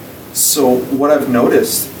happy. So what I've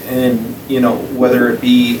noticed in, whether it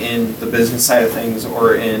be in the business side of things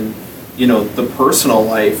or in, the personal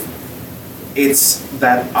life, it's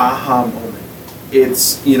that aha moment.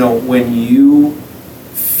 It's, when you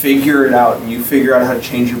figure it out and you figure out how to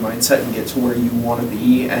change your mindset and get to where you want to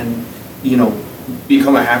be and,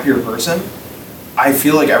 become a happier person. I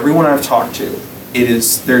feel like everyone I've talked to,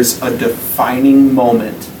 there's a defining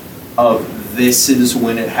moment of this is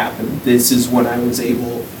when it happened. This is when I was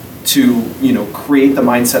able to, create the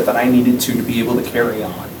mindset that I needed to be able to carry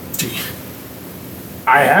on.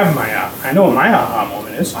 I know what my aha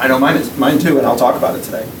moment is. I know mine too, and I'll talk about it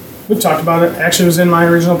today. We've talked about it. Actually, it was in my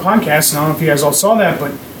original podcast, and I don't know if you guys all saw that,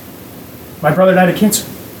 but my brother died of cancer.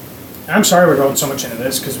 And I'm sorry we're going so much into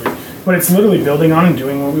this, but it's literally building on and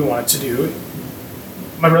doing what we want it to do.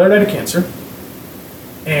 My brother died of cancer,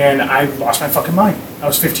 and I lost my fucking mind. I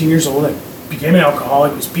was 15 years old. I became an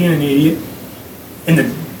alcoholic, was being an idiot. And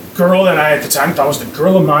the girl that I at the time thought was the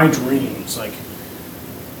girl of my dreams,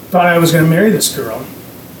 thought I was going to marry this girl.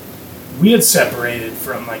 We had separated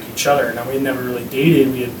from each other. Now we had never really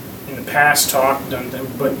dated. We had in the past talked, done things,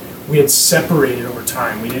 but we had separated over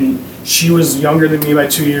time. She was younger than me by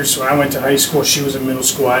 2 years, so when I went to high school, she was in middle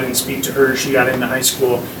school. I didn't speak to her. She got into high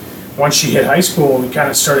school. Once she hit high school, we kind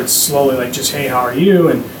of started slowly just, hey, how are you?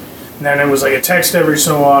 And then it was a text every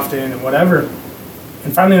so often and whatever.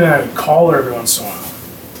 And finally then I would call her every once in a while.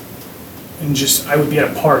 And I would be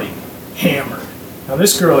at a party, hammered. Now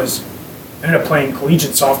this girl ended up playing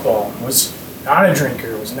collegiate softball, was not a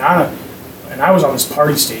drinker, and I was on this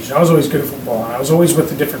party stage, and I was always good at football, and I was always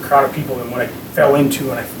with a different crowd of people than what I fell into,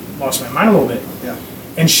 and I lost my mind a little bit. Yeah.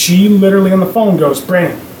 And she literally on the phone goes,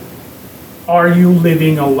 Brandon, are you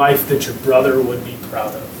living a life that your brother would be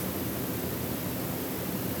proud of?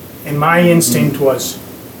 And my instinct was,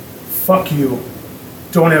 fuck you.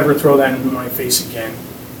 Don't ever throw that in my face again.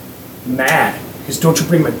 Mad. Because don't you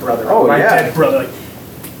bring my brother up. My dead brother.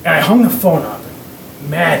 And I hung the phone up.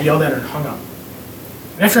 Mad, yelled at her and hung up.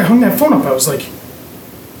 And after I hung that phone up, I was like,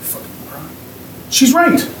 fucking moron. She's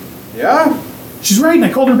right. Yeah. She's right. And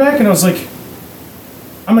I called her back and I was like,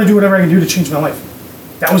 I'm going to do whatever I can do to change my life.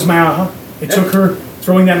 That was my aha. It took her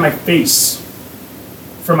throwing that in my face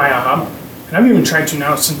for my aha moment. And I've even tried to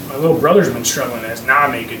now, since my little brother's been struggling, has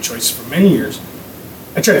not made good choices for many years.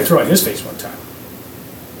 I tried to throw it in his face one time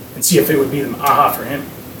and see if it would be the aha for him.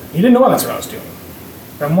 He didn't know that's what I was doing.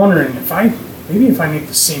 But I'm wondering if I make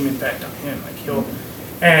the same impact on him, like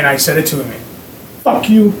and I said it to him, fuck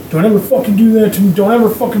you, don't ever fucking do that to me, don't ever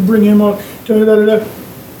fucking bring him up, da-da-da-da-da.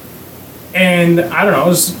 And I don't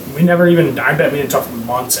know, I bet we didn't talk for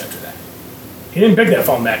months after that. He didn't pick that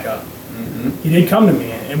phone back up. He did come to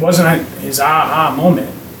me, and it wasn't his aha moment,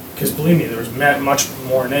 because believe me, there was much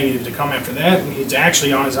more negative to come after that, and he's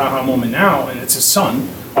actually on his aha moment now, and it's his son,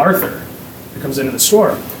 Arthur, who comes into the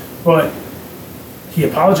store. But he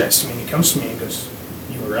apologized to me, and he comes to me and goes,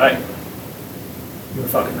 you were right. You were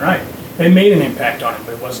fucking right. It made an impact on him,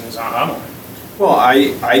 but it wasn't his aha moment. Well,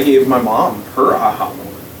 I gave my mom her aha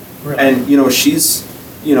moment. Really? And, she's,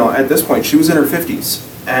 at this point, she was in her 50s.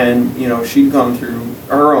 And, she'd gone through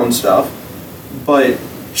her own stuff. But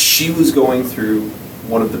she was going through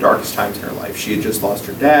one of the darkest times in her life. She had just lost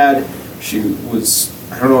her dad.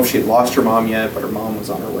 I don't know if she had lost her mom yet, but her mom was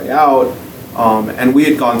on her way out. And we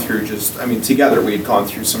had gone through together we had gone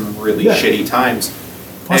through some really shitty times.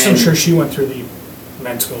 Plus, I'm sure she went through the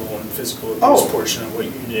mental and physical abuse portion of what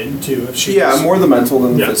you did, too. More the mental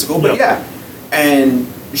than the physical, but And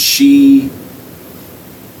she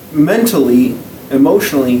mentally,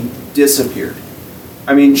 emotionally disappeared.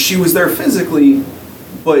 I mean, she was there physically,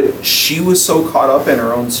 but she was so caught up in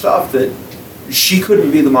her own stuff that she couldn't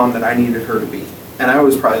be the mom that I needed her to be. And I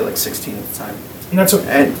was probably like 16 at the time. And that's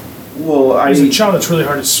okay. As a child, it's really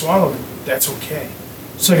hard to swallow, but that's okay.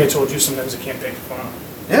 It's like I told you, sometimes I can't pick the phone up.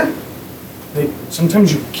 Yeah.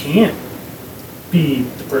 Sometimes you can't be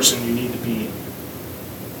the person you need to be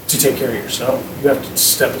to take care of yourself. You have to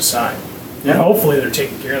step aside. Yeah. And hopefully they're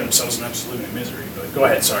taking care of themselves and not just living in misery. But go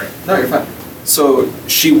ahead, sorry. No, you're fine. So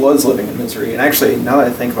she was living in misery. And actually, now that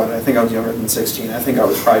I think about it, I think I was younger than 16. I think I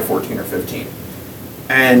was probably 14 or 15.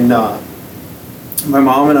 And my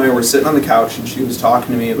mom and I were sitting on the couch, and she was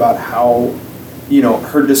talking to me about how,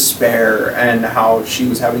 her despair and how she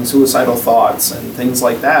was having suicidal thoughts and things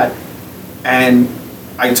like that. And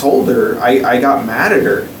I told her, I got mad at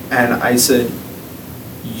her, and I said,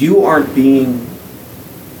 you aren't being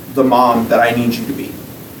the mom that I need you to be.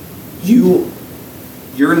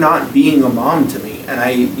 You're not being a mom to me. And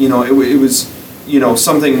it was,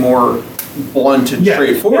 something more blunt and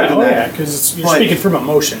straightforward than that. Yeah, because you're speaking from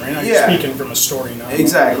emotion, right? You're speaking from a story now.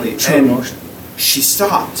 Exactly. True emotion. She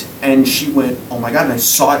stopped, and she went, oh my God, and I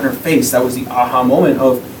saw it in her face. That was the aha moment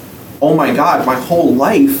of, oh my God, my whole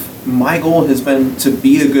life, my goal has been to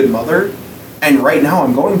be a good mother, and right now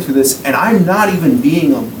I'm going through this, and I'm not even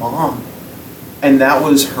being a mom. And that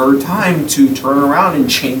was her time to turn around and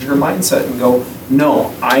change her mindset and go,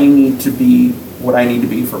 no, I need to be what I need to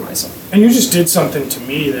be for myself. And you just did something to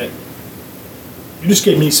me that, you just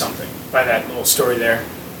gave me something by that little story there.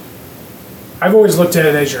 I've always looked at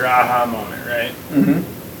it as your aha moment, right?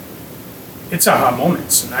 Mm-hmm. It's aha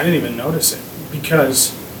moments, and I didn't even notice it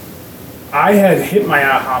because I had hit my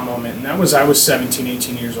aha moment, and I was 17,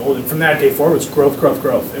 18 years old, and from that day forward, it was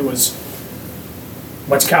growth. It was,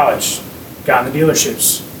 went to college, got in the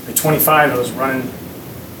dealerships. At 25, I was running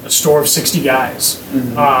a store of 60 guys.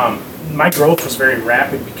 Mm-hmm. My growth was very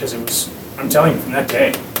rapid because it was, I'm telling you, from that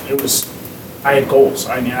day, I had goals.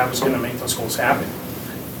 I knew I was going to make those goals happen.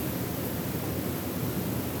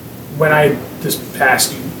 When I, this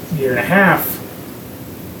past year and a half,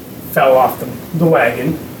 fell off the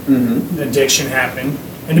wagon, mm-hmm. The addiction happened,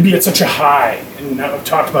 and to be at such a high, and I've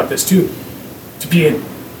talked about this too, to be at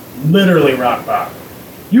literally rock bottom.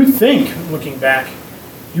 You'd think, looking back,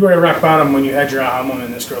 you were at rock bottom when you had your aha moment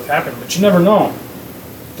and this growth happened, but you never know.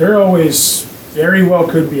 There always very well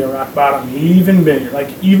could be a rock bottom, even bigger, like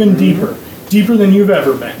even mm-hmm. deeper than you've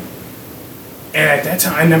ever been. And at that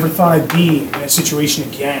time, I never thought I'd be in a situation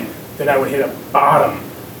again that I would hit a bottom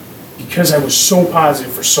because I was so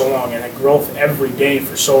positive for so long and had growth every day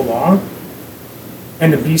for so long.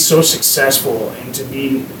 And to be so successful and to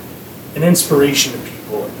be an inspiration to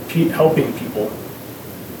people and helping people,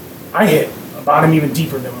 I hit a bottom even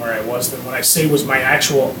deeper than where I was, than what I say was my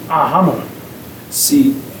actual aha moment.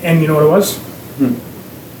 See. And you know what it was?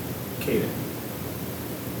 Caden.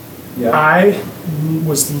 Yeah. I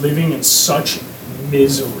was living in such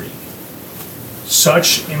misery,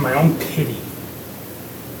 such in my own pity,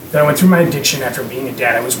 that I went through my addiction after being a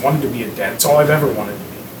dad. I always wanted to be a dad. It's all I've ever wanted to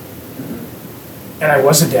be. Mm-hmm. And I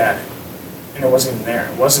was a dad, and I wasn't even there.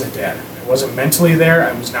 I wasn't a dad. I wasn't mentally there.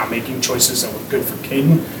 I was not making choices that were good for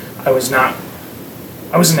Caden. I was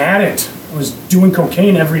an addict. I was doing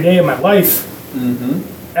cocaine every day of my life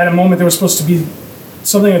at a moment that was supposed to be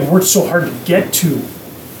something I'd worked so hard to get to.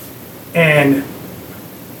 And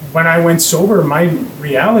when I went sober, my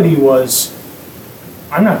reality was,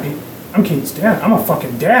 I'm Katie's dad. I'm a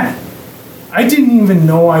fucking dad. I didn't even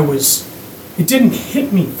know it didn't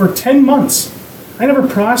hit me for 10 months. I never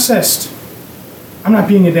processed, I'm not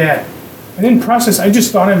being a dad. I didn't process, I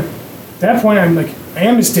just thought at that point, I'm like, I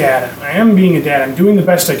am his dad. I am being a dad. I'm doing the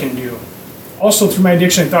best I can do. Also, through my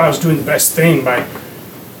addiction, I thought I was doing the best thing by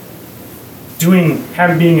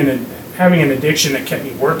having an addiction that kept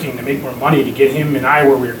me working to make more money to get him and I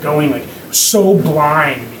where we were going. Like, I was so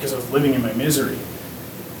blind because I was living in my misery.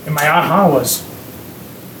 And my aha was,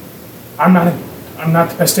 I'm not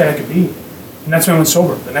the best dad I could be. And that's when I went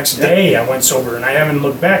sober. The next day I went sober, and I haven't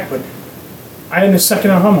looked back, but I had a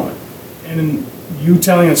second aha moment. And you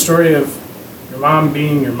telling a story of your mom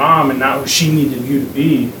being your mom and not who she needed you to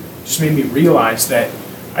be just made me realize that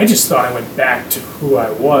I just thought I went back to who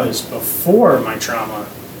I was before my trauma.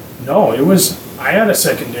 No, I had a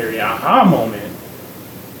secondary aha moment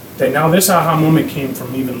that now this aha moment came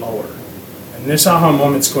from even lower. And this aha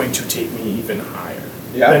moment's going to take me even higher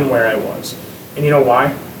than where I was. And you know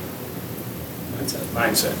why?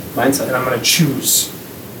 Mindset. And I'm going to choose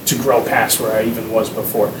to grow past where I even was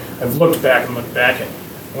before. I've looked back and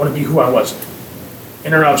I want to be who I was.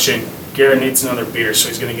 Interruption. Garrett needs another beer, so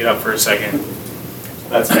he's going to get up for a second.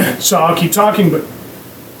 So I'll keep talking, but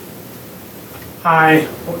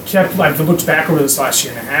I've looked back over this last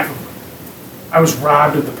year and a half. I was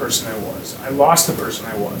robbed of the person I was. I lost the person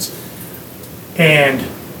I was. And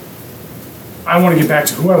I want to get back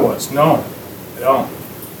to who I was. No, I don't.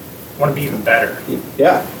 I want to be even better.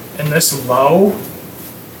 Yeah. And this low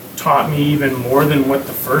taught me even more than what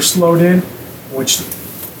the first low did, which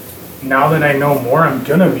now that I know more, I'm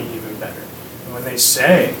going to be even better. And when they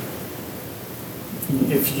say,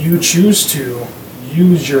 if you choose to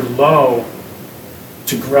use your low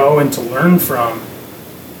to grow and to learn from,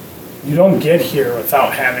 you don't get here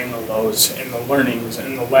without having the lows and the learnings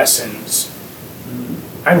and the lessons.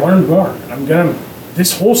 I learned more, and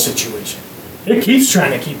this whole situation, it keeps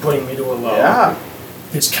trying to keep putting me to a low. Yeah.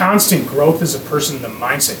 This constant growth as a person, the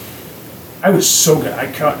mindset. I was so good.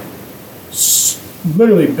 I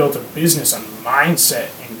literally built a business on mindset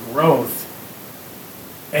and growth.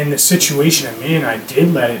 And the situation I'm in, I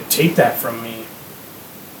did let it take that from me.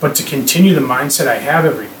 But to continue the mindset I have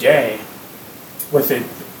every day, with it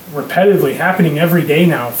repetitively happening every day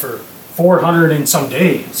now for 400 and some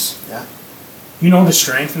days. Yeah. You know the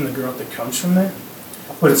strength and the growth that comes from that?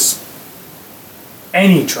 But it's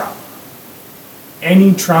any trauma.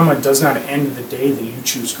 Any trauma does not end the day that you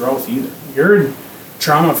choose growth either. Your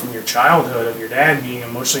trauma from your childhood of your dad being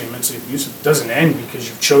emotionally and mentally abusive doesn't end because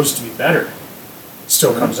you've chose to be better. It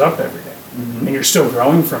still comes up every day. Mm-hmm. And you're still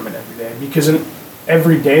growing from it every day because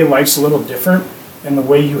every day life's a little different, and the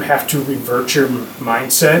way you have to revert your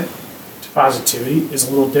mindset to positivity is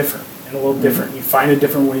a little different and a little different. You find a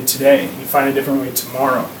different way today, you find a different way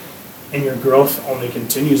tomorrow, and your growth only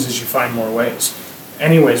continues as you find more ways.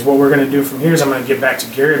 Anyways, what we're going to do from here is I'm going to get back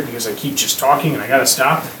to Garrett because I keep just talking and I got to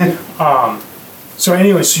stop. So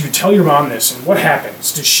you tell your mom this, and what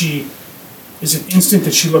happens? Is it instant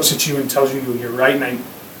that she looks at you and tells you you're right and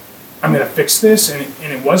I'm going to fix this,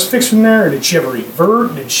 and it was fixed from there, or did she ever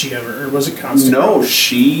revert? Or was it constant? No,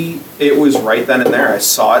 it was right then and there. I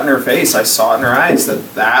saw it in her face. I saw it in her eyes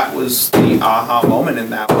that was the aha moment,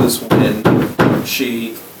 and that was when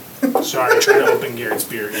she... Sorry, I tried to open Garrett's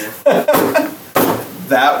beer here.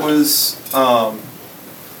 That was...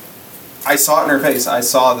 I saw it in her face. I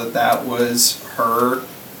saw that was her...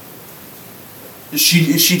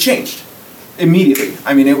 She changed immediately.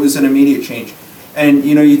 I mean, it was an immediate change. And,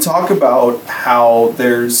 you talk about how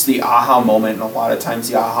there's the aha moment, and a lot of times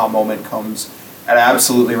the aha moment comes at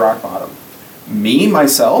absolutely rock bottom. Me,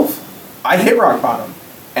 myself, I hit rock bottom,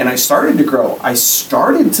 and I started to grow. I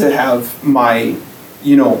started to have my,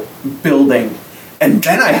 building, and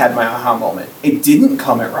then I had my aha moment. It didn't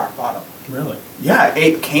come at rock bottom. Really? Yeah,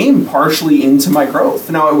 it came partially into my growth.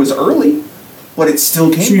 Now, it was early, but it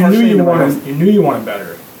still came partially into my growth. You knew you wanted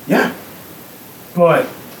better. Yeah.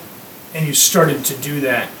 And you started to do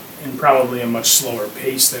that in probably a much slower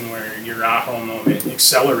pace than where your aha moment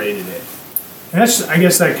accelerated it. And I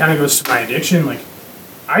guess that kind of goes to my addiction. Like,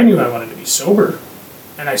 I knew I wanted to be sober,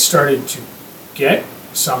 and I started to get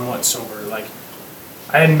somewhat sober. Like,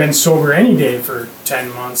 I hadn't been sober any day for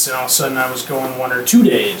 10 months, and all of a sudden I was going 1 or 2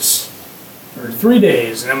 days, or 3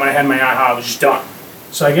 days, and then when I had my aha, I was just done.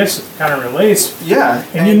 So I guess it kind of relates. Yeah.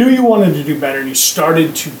 And you knew you wanted to do better, and you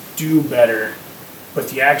started to do better. But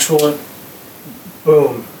the actual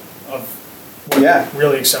boom of what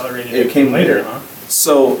really accelerated it came later, huh?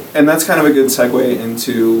 So, and that's kind of a good segue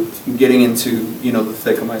into getting into, the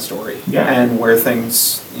thick of my story. Yeah. And where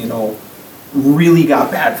things, really got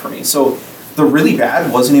bad for me. So the really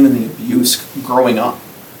bad wasn't even the abuse growing up.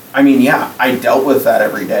 I mean, yeah, I dealt with that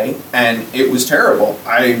every day, and it was terrible.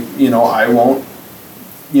 I won't,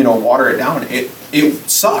 water it down. It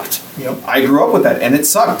sucked. Yep. I grew up with that, and it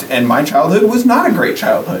sucked. And my childhood was not a great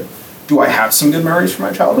childhood. Do I have some good memories from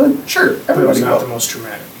my childhood? Sure, But it was everybody not will. the most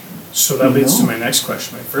traumatic. So that leads to my next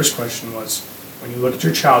question. My first question was, when you look at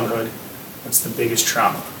your childhood, what's the biggest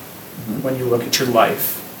trauma? Mm-hmm. When you look at your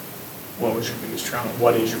life, what was your biggest trauma?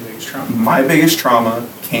 What is your biggest trauma? My biggest trauma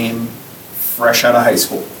came fresh out of high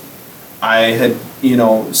school. I had,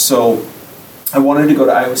 so I wanted to go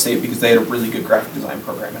to Iowa State because they had a really good graphic design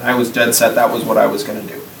program, and I was dead set that was what I was going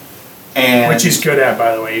to do. And Which he's good at,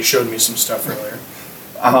 by the way. You showed me some stuff earlier.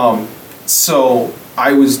 So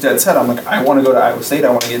I was dead set. I'm like, I want to go to Iowa State.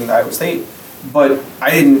 I want to get into Iowa State. But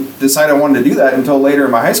I didn't decide I wanted to do that until later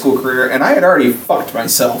in my high school career, and I had already fucked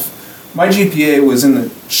myself. My GPA was in the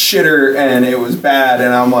shitter, and it was bad,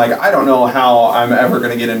 and I'm like, I don't know how I'm ever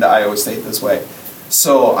going to get into Iowa State this way.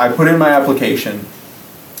 So I put in my application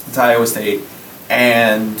to Iowa State,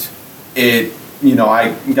 and I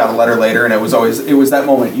got a letter later, and it was that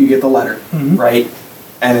moment. You get the letter, right?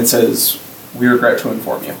 And it says, "We regret to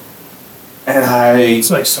inform you." And It's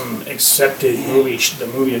like some accepted movie, the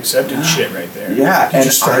movie accepted shit right there. Yeah, You and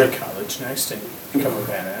just started college next and become a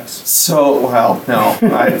badass. So, well, no,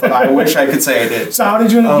 I wish I could say I did. So how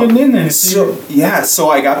did you end up getting in then? So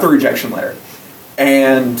I got the rejection letter,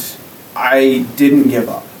 and I didn't give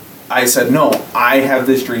up. I said, no, I have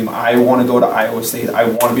this dream. I want to go to Iowa State. I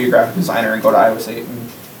want to be a graphic designer and go to Iowa State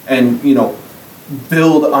and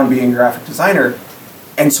build on being a graphic designer.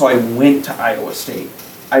 And so I went to Iowa State.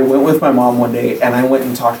 I went with my mom one day, and I went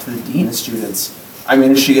and talked to the dean of students. I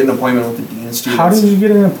managed to get an appointment with the dean of students. How did you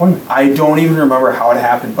get an appointment? I don't even remember how it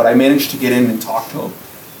happened, but I managed to get in and talk to him.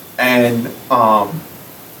 And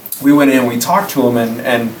we went in and we talked to him,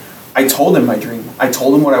 and I told him my dream. I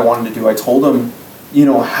told him what I wanted to do. I told him,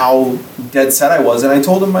 how dead set I was, and I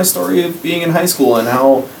told him my story of being in high school and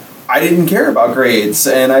how I didn't care about grades,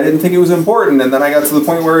 and I didn't think it was important, and then I got to the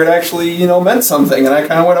point where it actually, meant something, and I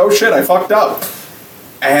kind of went, oh shit, I fucked up.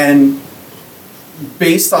 And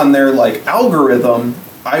based on their, algorithm,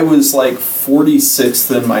 I was,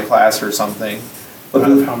 46th in my class or something. But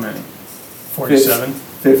Out of how many? 47?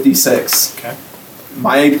 56. Okay.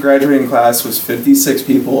 My graduating class was 56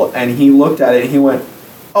 people, and he looked at it and he went,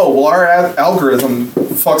 oh, well, our algorithm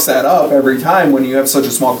fucks that up every time when you have such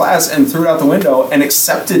a small class, and threw it out the window and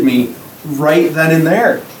accepted me right then and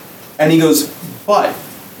there. And he goes, but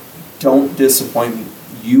don't disappoint me.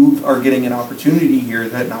 You are getting an opportunity here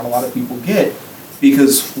that not a lot of people get,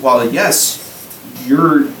 because while, yes,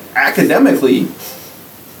 you're academically,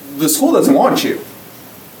 the school doesn't want you.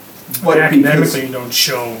 But academically, you don't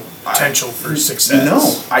show potential for success.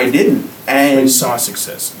 No, I didn't. And you saw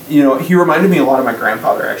success. He reminded me a lot of my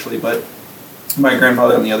grandfather, actually, but my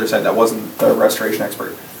grandfather on the other side, that wasn't the restoration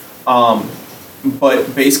expert.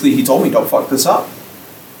 But basically, he told me, don't fuck this up.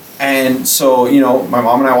 And so, my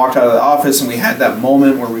mom and I walked out of the office, and we had that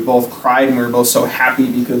moment where we both cried, and we were both so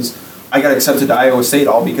happy because I got accepted to Iowa State,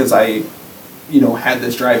 all because I, had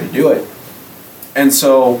this drive to do it. And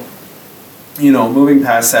so, moving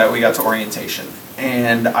past that, we got to orientation.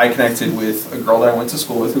 And I connected with a girl that I went to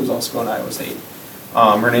school with who was also going to Iowa State.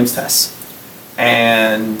 Her name's Tess.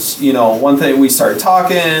 And, one thing, we started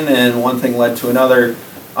talking, and one thing led to another.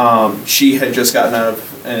 She had just gotten out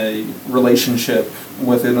of a relationship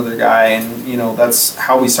with another guy, and that's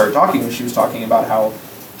how we started talking. She was talking about how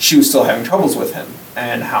she was still having troubles with him,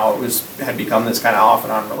 and how it had become this kind of off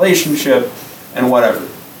and on relationship and whatever.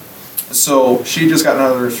 So she just got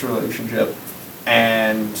out of this relationship,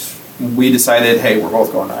 and we decided, hey, we're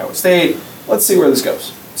both going to Iowa State, let's see where this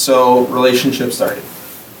goes. So relationship started.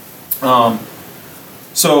 Man,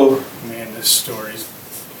 this story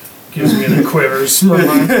gives me the quivers.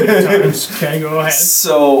 Reminds me of times. Okay, go ahead.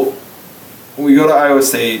 So we go to Iowa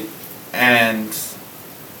State, and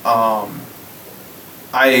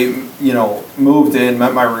I, moved in,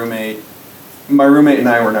 met my roommate. My roommate and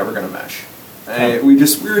I were never going to mesh. We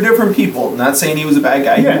were different people. Not saying he was a bad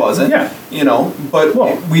guy, he wasn't. Yeah. But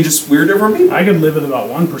we were different people. I could live with about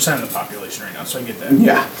 1% of the population right now, so I get that.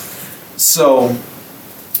 Yeah. So,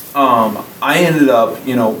 I ended up,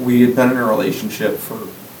 we had been in a relationship for,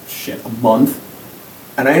 a month.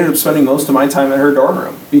 And I ended up spending most of my time in her dorm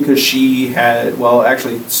room because she had,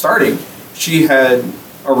 she had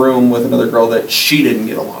a room with another girl that she didn't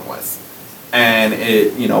get along with. And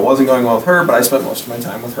it, wasn't going well with her, but I spent most of my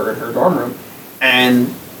time with her in her dorm room.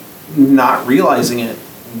 And not realizing it,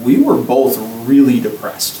 we were both really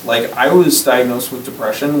depressed. Like, I was diagnosed with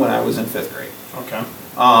depression when I was in 5th grade. Okay.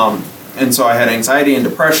 And so I had anxiety and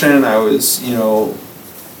depression. I was,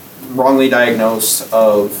 wrongly diagnosed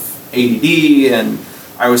of ADD, and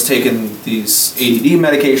I was taking these ADD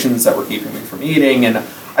medications that were keeping me from eating, and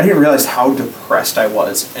I didn't realize how depressed I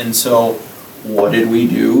was. And so what did we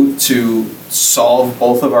do to solve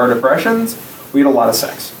both of our depressions? We had a lot of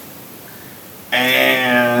sex.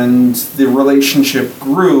 And the relationship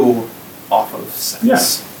grew off of sex.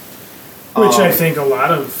 Yes. Which I think a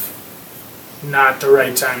lot of not the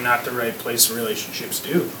right time, not the right place relationships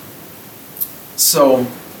do. So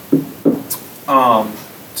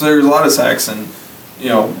there's a lot of sex and,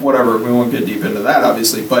 whatever. We won't get deep into that,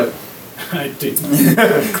 obviously, but... I did.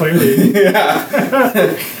 Clearly.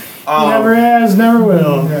 Yeah. Never has, never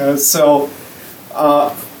will. Yeah, so,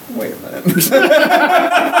 wait a minute.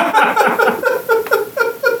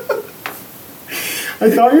 I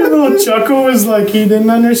thought your little chuckle was like he didn't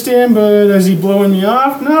understand, but is he blowing me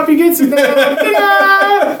off? Nope, he gets it now.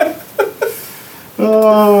 Yeah!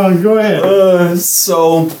 Oh, go ahead.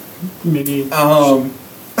 Mini.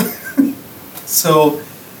 So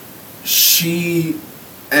she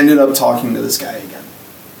ended up talking to this guy again.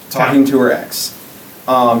 Talking to her ex.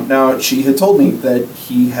 Now, she had told me that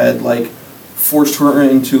he had, forced her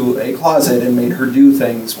into a closet and made her do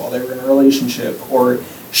things while they were in a relationship, or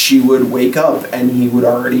she would wake up and he would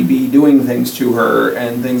already be doing things to her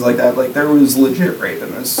and things like that. Like, there was legit rape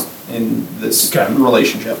in this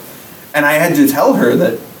relationship. And I had to tell her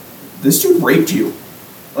that this dude raped you.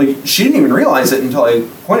 Like, she didn't even realize it until I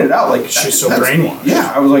pointed out, she's so brainwashed.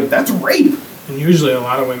 Yeah, I was like, that's rape. And usually a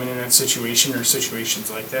lot of women in that situation or situations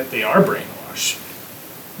like that, they are brainwashed.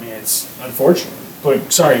 I mean, it's unfortunate.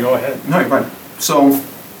 But, sorry, go ahead. No, you're fine. So,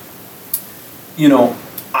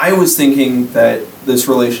 I was thinking that this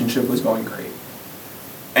relationship was going great.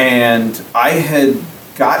 And I had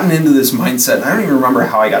gotten into this mindset, and I don't even remember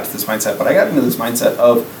how I got to this mindset, but I got into this mindset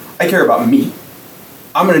of, I care about me.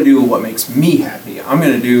 I'm going to do what makes me happy. I'm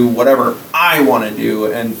going to do whatever I want to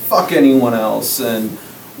do and fuck anyone else and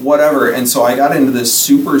whatever. And so I got into this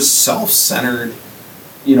super self-centered,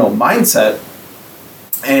 mindset.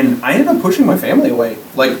 And I ended up pushing my family away,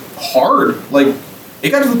 hard.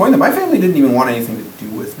 It got to the point that my family didn't even want anything to do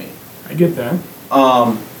with me. I get that.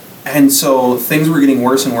 And so things were getting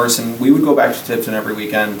worse and worse, and we would go back to Tipton every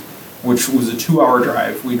weekend, which was a 2-hour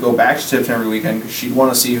drive. We'd go back to Tipton every weekend because she'd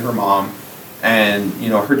want to see her mom. And,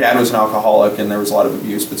 her dad was an alcoholic, and there was a lot of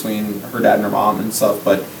abuse between her dad and her mom and stuff.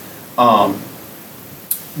 But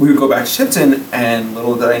we would go back to Tipton, and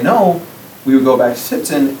little did I know, we would go back to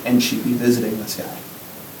Tipton, and she'd be visiting this guy.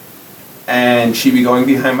 And she'd be going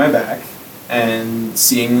behind my back and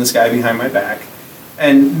seeing this guy behind my back.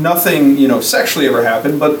 And nothing, sexually ever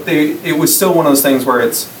happened, but it was still one of those things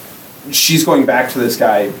where she's going back to this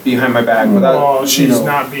guy behind my back without... Well, she's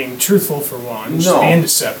not being truthful, for one. She's No. being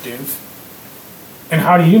deceptive. And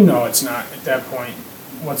how do you know it's not, at that point,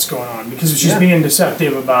 what's going on? Because if she's being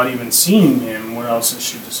deceptive about even seeing him, what else is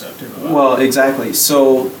she deceptive about? Well, exactly.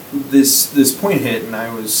 So this point hit, and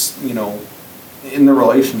I was, in the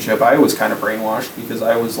relationship, I was kind of brainwashed because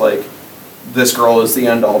I was like, this girl is the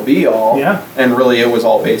end-all, be-all. Yeah. And really it was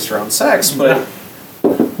all based around sex, but... Yeah.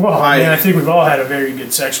 Well, I think we've all had a very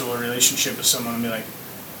good sexual relationship with someone and be like,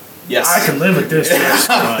 yes, I can live with this for the rest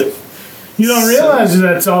of my life. You don't realize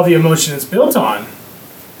that's all the emotion it's built on.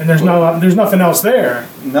 And there's nothing else there.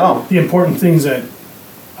 No. The important things that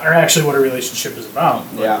are actually what a relationship is about.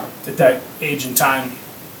 Yeah. At that age and time,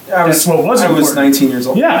 I that's what was important. I was 19 years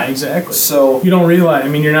old. Yeah, exactly. So you don't realize. I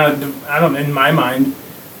mean, you're not. In my mind,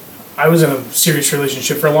 I was in a serious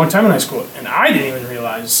relationship for a long time in high school, and I didn't even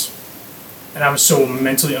realize. And I was so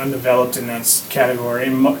mentally undeveloped in that category,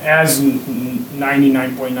 and as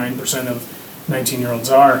 99.9% of 19-year-olds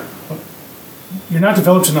are. You're not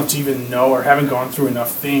developed enough to even know, or haven't gone through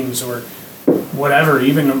enough things, or whatever.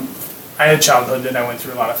 Even I had a childhood that I went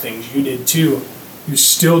through a lot of things. You did too. You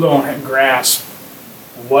still don't grasp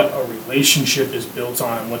what a relationship is built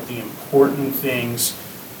on and what the important things.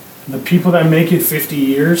 The people that make it 50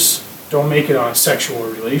 years don't make it on a sexual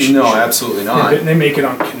relationship. No, absolutely not. They make it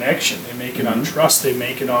on connection. They make it on trust. They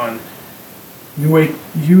make it on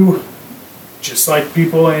you. Just like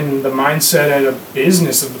people in the mindset at a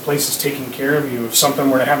business of the place is taking care of you, if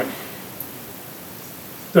something were to happen,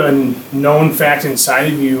 the known fact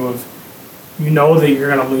inside of you of, that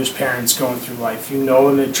you're going to lose parents going through life.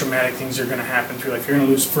 That traumatic things are going to happen through life. You're going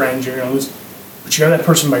to lose friends. You're going to lose, but you have that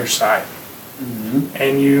person by your side. Mm-hmm.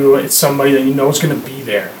 And it's somebody that is going to be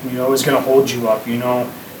there. Is going to hold you up.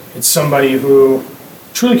 It's somebody who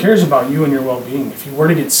truly cares about you and your well-being, if you were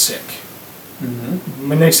to get sick,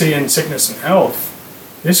 when they say in sickness and health,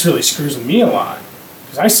 this really screws with me a lot.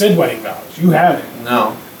 Because I said wedding vows. You haven't.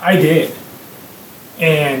 No. I did.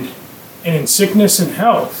 And in sickness and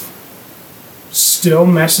health, still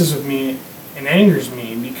messes with me and angers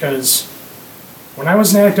me, because when I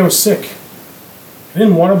was an addict, I was sick. I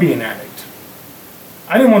didn't want to be an addict.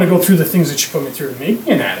 I didn't want to go through the things that you put me through to make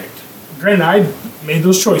me an addict. Granted, I made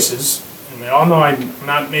those choices, and we all know I'm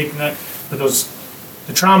not making that, but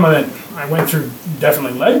the trauma that I went through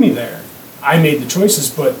definitely led me there. I made the choices,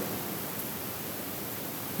 but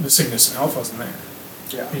the sickness and health wasn't there.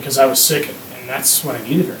 Yeah. Because I was sick, and that's when I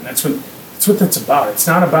needed her, and that's what that's about. It's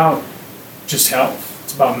not about just health.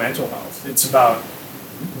 It's about mental health. It's about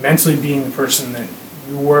mentally being the person that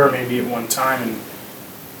you were maybe at one time, and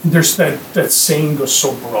there's that saying goes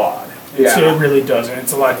so broad. It really does, and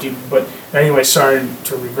it's a lot deeper. But anyway, sorry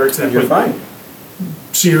to revert to that. You're fine.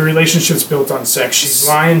 So your relationship's built on sex. She's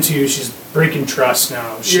lying to you. She's breaking trust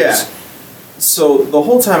now. So the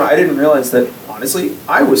whole time I didn't realize that, honestly,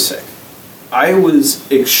 I was sick. I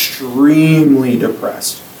was extremely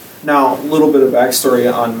depressed. Now, a little bit of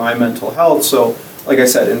backstory on my mental health. So, like I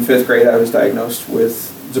said, in 5th grade, I was diagnosed with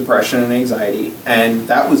depression and anxiety, and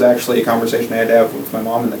that was actually a conversation I had to have with my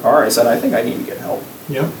mom in the car. I said, I think I need to get help.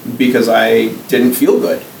 Yeah. Because I didn't feel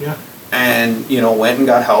good. Yeah. And, went and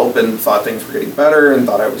got help and thought things were getting better and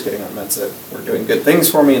thought I was getting on meds that were doing good things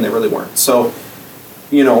for me, and they really weren't. So,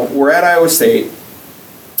 we're at Iowa State,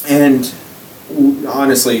 and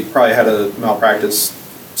honestly, probably had a malpractice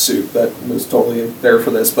suit that was totally there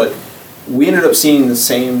for this, but we ended up seeing the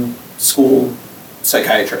same school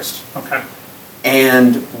psychiatrist. Okay.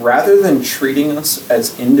 And rather than treating us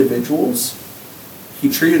as individuals, he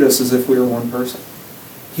treated us as if we were one person.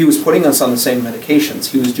 He was putting us on the same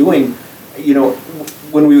medications. He was doing,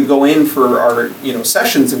 when we would go in for our,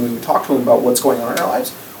 sessions and we would talk to him about what's going on in our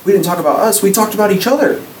lives, we didn't talk about us, we talked about each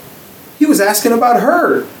other. He was asking about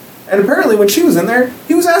her. And apparently when she was in there,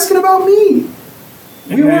 he was asking about me.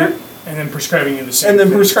 And then prescribing you the same And then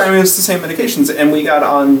prescribing us the same medications. And we got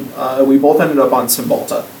on, we both ended up on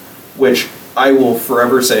Cymbalta, which I will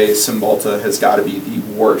forever say Cymbalta has got to be the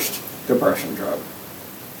worst depression drug.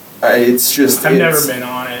 It's just... I've never been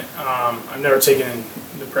on it. I've never taken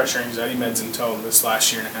depression or anxiety meds until this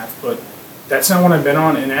last year and a half, but that's not what I've been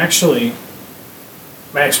on. And actually,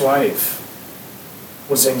 my ex-wife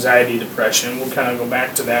was anxiety, depression. We'll kind of go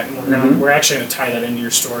back to that, and we're actually going to tie that into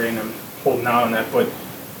your story, and I'm holding out on that. But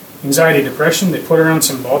anxiety, depression, they put her on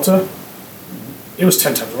Cymbalta. It was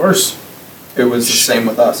 10 times worse. It was the same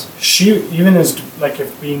with us. She, even as,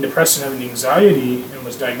 if being depressed and having anxiety and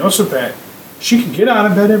was diagnosed with that, she could get out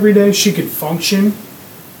of bed every day. She could function.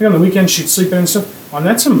 On the weekends, she'd sleep in and stuff. On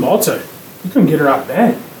that Cymbalta, you couldn't get her out of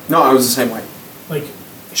bed. No, I was the same way.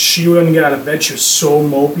 She wouldn't get out of bed. She was so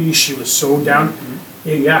mopey. She was so down.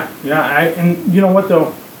 And you know what,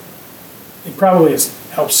 though? It probably has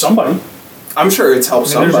helped somebody. I'm sure it's helped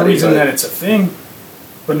somebody. There's a reason that it's a thing,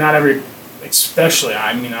 but not every, especially,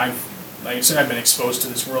 like I said, I've been exposed to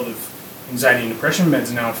this world of anxiety and depression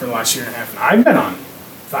meds now for the last year and a half, and I've been on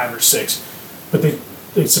 5 or 6. But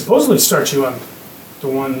they supposedly start you on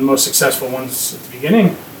the most successful ones at the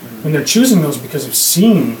beginning, and they're choosing those because they've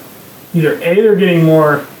seen either A, they're getting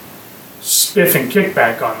more spiff and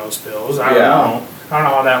kickback on those pills. I don't know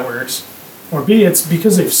how that works. Or B, it's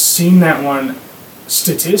because they've seen that one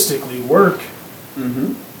statistically work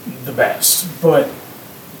the best. But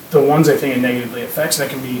the ones I think it negatively affects, that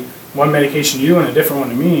can be one medication to you and a different one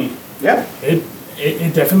to me. Yeah.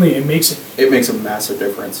 It definitely makes it. It makes a massive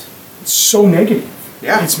difference. It's so negative.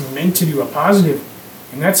 Yeah. It's meant to do a positive.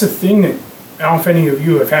 And that's the thing that, I don't know if any of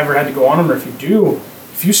you have ever had to go on them, or if you do,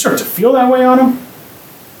 if you start to feel that way on them,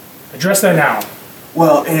 address that now.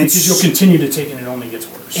 Well, and because you'll continue to take it and it only gets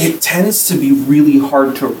worse. It tends to be really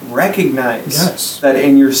hard to recognize that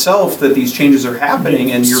in yourself that these changes are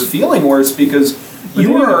happening and you're feeling worse because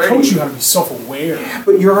you are already... coach you how to be self-aware.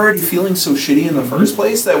 But you're already feeling so shitty in the first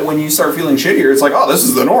place that when you start feeling shittier, it's like, oh, this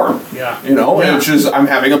is the norm. Yeah. And it's just, I'm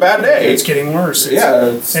having a bad day. It's getting worse.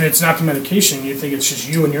 And it's not the medication. You think it's just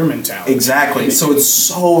you and your mentality. Exactly. So it's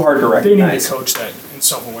so hard to recognize. They need to coach that in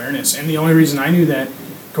self-awareness. And the only reason I knew that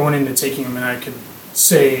going into taking them, and I could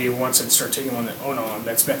say once I'd start taking one that, oh no,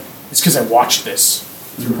 that's bad, it's because I watched this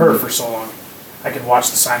through her for so long. I could watch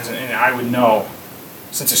the signs and I would know,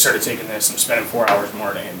 since I started taking this, I'm spending 4 hours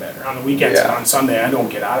more a day in bed. Or on the weekends and on Sunday, I don't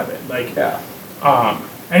get out of it.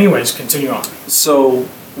 Anyways, continue on. So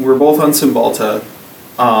we're both on Cymbalta,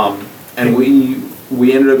 and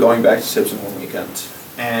we ended up going back to Tipton one weekend.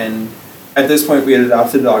 And at this point, we had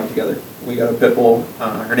adopted a dog together. We got a pit bull.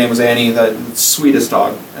 Her name was Annie, the sweetest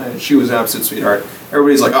dog. She was an absolute sweetheart.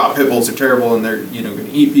 Everybody's like, oh, pit bulls are terrible and they're going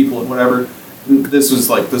to eat people and whatever. This was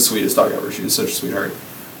like the sweetest dog ever. She was such a sweetheart.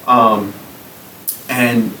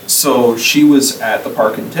 And so she was at the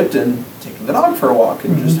park in Tipton taking the dog for a walk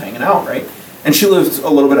and just hanging out, right? And she lived a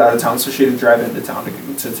little bit out of town, so she had to drive into town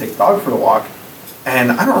to take the dog for the walk.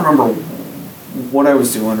 And I don't remember what I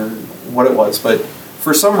was doing or what it was, but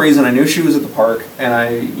for some reason I knew she was at the park, and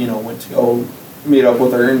I, went to go meet up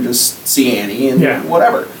with her and just see Annie and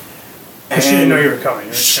whatever. And she didn't know you were coming.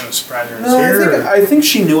 You were just kind of surprised her. No, I think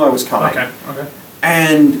she knew I was coming. Okay.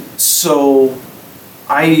 And so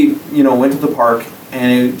I, went to the park,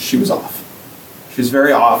 and she was off. She was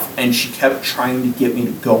very off, and she kept trying to get me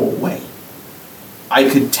to go away. I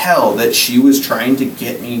could tell that she was trying to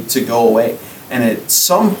get me to go away. And at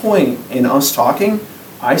some point in us talking,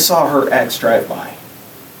 I saw her ex drive by.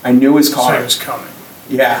 I knew his car. So he was coming.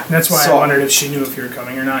 Yeah. That's why I wondered if she knew if you were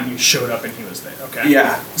coming or not, and you showed up and he was there. Okay.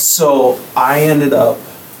 Yeah. So I ended up,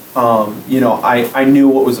 I knew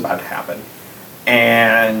what was about to happen.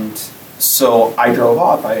 And so I drove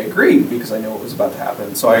off. I agreed because I knew what was about to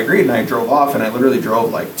happen. So I agreed and I drove off, and I literally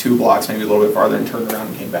drove like 2 blocks, maybe a little bit farther, and turned around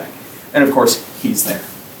and came back. And of course, he's there.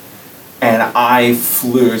 And I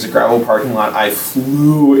flew, it was a gravel parking lot, I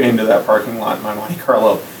flew into that parking lot in my Monte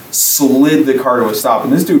Carlo, slid the car to a stop,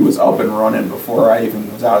 and this dude was up and running before I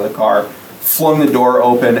even was out of the car, flung the door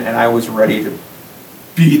open, and I was ready to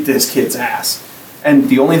beat this kid's ass. And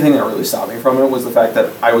the only thing that really stopped me from it was the fact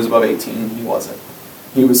that I was above 18 and he wasn't.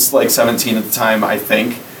 He was like 17 at the time, I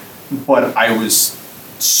think, but I was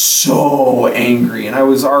so angry, and I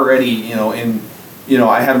was already,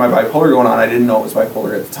 I had my bipolar going on. I didn't know it was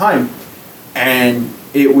bipolar at the time. And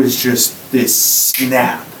it was just this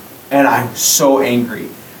snap. And I was so angry.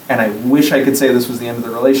 And I wish I could say this was the end of the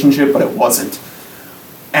relationship, but it wasn't.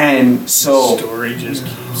 And so... The story just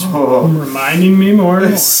keeps reminding me more and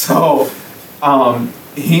more. So,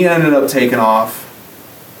 he ended up taking off.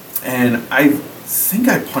 And I think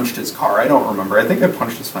I punched his car. I don't remember. I think I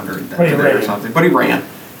punched his fender or something. But he ran.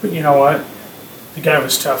 But you know what? The guy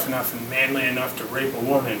was tough enough and manly enough to rape a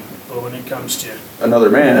woman, but when it comes to another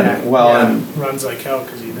man, and runs like hell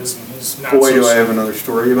because he doesn't. He's not. Boy, do I have another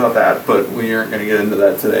story about that, but we aren't going to get into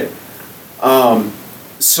that today.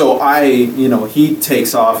 So he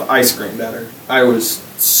takes off. I screamed at her. I was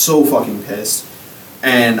so fucking pissed,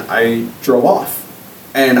 and I drove off.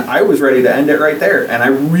 And I was ready to end it right there, and I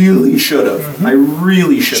really should have. Mm-hmm. I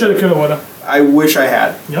really should have. Should have, could have, would have. I wish I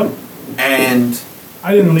had. Yep. And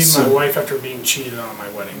I didn't leave my wife after being cheated on my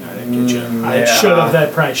wedding night. I get you. I should have.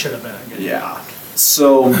 That probably should have been. I get you. Yeah.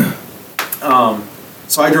 So,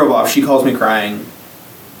 so I drove off. She calls me crying.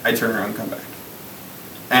 I turn around and come back.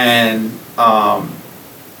 And,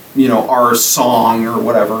 our song or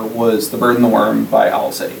whatever was "The Bird and the Worm" by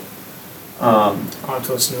Owl City. I'll have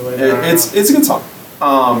to listen to it later. It's a good song.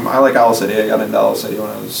 I like Owl City. I got into Owl City when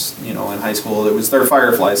I was, in high school. It was their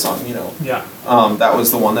Firefly song, Yeah. That was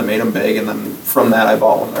the one that made them big, and then from that I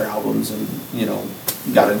bought one of their albums and,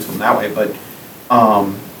 got into them that way. But,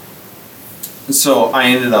 so I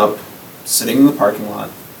ended up sitting in the parking lot,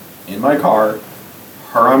 in my car,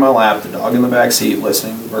 her on my lap, the dog in the back seat,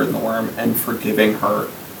 listening to The Bird and the Worm, and forgiving her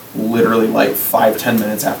literally like 5-10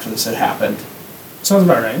 minutes after this had happened. Sounds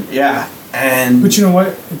about right. Yeah. But you know what?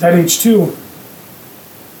 At that age, too,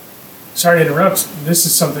 sorry to interrupt, this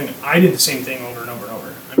is something, I did the same thing over and over and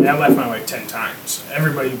over. I mean, I left my wife 10 times.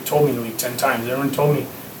 Everybody told me to leave 10 times. Everyone told me,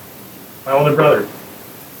 my older brother,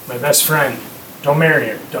 my best friend, don't marry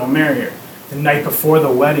her, don't marry her. The night before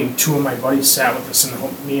the wedding, 2 of my buddies sat with us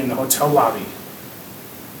me in the hotel lobby,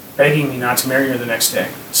 begging me not to marry her the next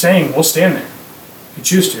day, saying, we'll stand there. You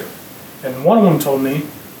choose to. And one of them told me,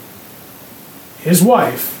 his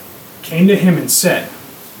wife came to him and said,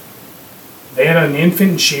 they had an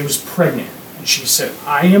infant and she was pregnant. And she said,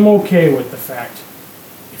 I am okay with the fact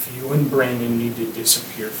if you and Brandon need to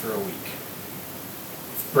disappear for a week.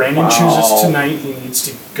 If Brandon chooses tonight he needs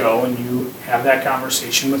to go and you have that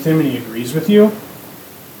conversation with him and he agrees with you,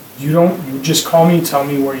 you just call me, tell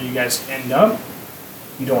me where you guys end up.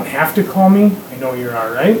 You don't have to call me. I know you're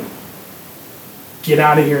all right. Get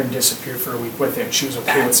out of here and disappear for a week with him. She was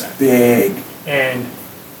okay with that. Big. And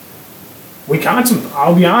we contemplate,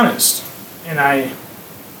 I'll be honest. And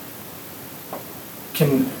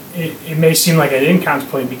it may seem like I didn't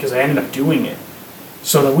contemplate because I ended up doing it.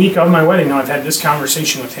 So the week of my wedding, now I've had this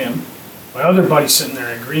conversation with him. My other buddy's sitting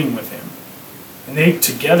there agreeing with him. And they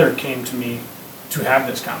together came to me to have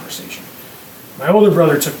this conversation. My older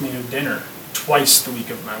brother took me to dinner twice the week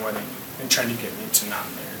of my wedding and tried to get me to not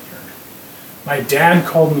marry her. My dad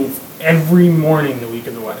called me every morning the week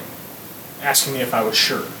of the wedding. asking me if I was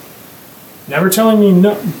sure. Never telling me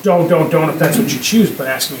no, don't if that's what you choose, but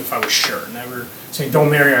asking me if I was sure. Never saying don't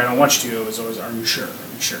marry her, I don't want you to. It was always, are you sure?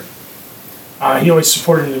 Are you sure? He always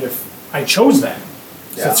supported it if I chose that.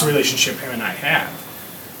 So that's the relationship him and I have.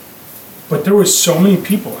 But there was so many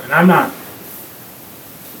people, and I'm not,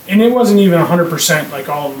 and it wasn't even 100% like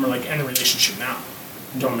all of them are like, end the relationship now.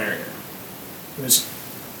 Don't marry her. It was,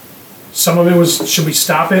 some of it was, should we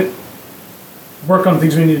stop it? Work on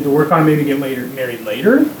things we needed to work on, maybe get married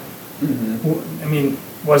later? I mean,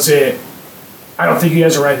 was it, I don't think you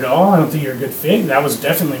guys are right at all, I don't think you're a good fit? That was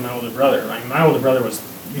definitely my older brother. Like, my older brother was,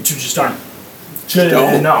 you two just aren't.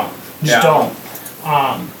 No, just don't.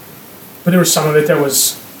 But there was some of it that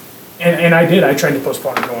was, and I tried to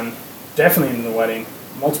postpone it going, definitely into the wedding,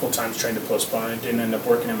 multiple times tried to postpone it. It didn't end up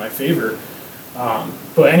working in my favor.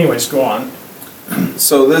 But anyways, go on.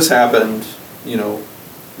 So this happened, you know.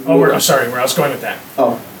 I'm sorry, where I was going with that.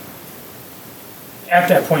 Oh. At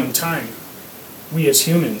that point in time, we as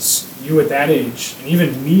humans, you at that age, and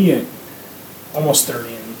even me at almost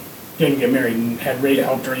 30 and didn't get married and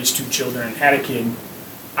helped raise 2 children and had a kid,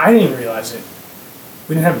 I didn't realize it.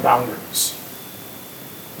 We didn't have boundaries.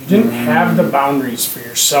 You didn't have the boundaries for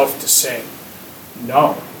yourself to say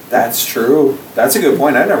no. That's true. That's a good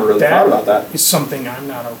point. I never really thought about that. Is something I'm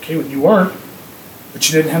not okay with. You weren't, but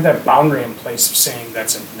you didn't have that boundary in place of saying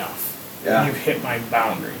that's enough. Yeah. You've hit my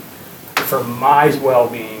boundary. For my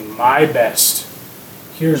well-being, my best,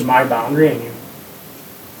 here's my boundary, and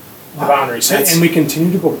the boundaries hit. And we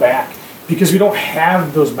continue to go back because we don't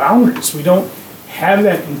have those boundaries. We don't have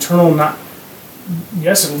that internal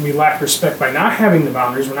yes, we lack respect by not having the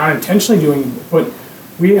boundaries. We're not intentionally doing it, but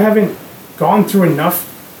we haven't gone through enough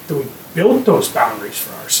that we built those boundaries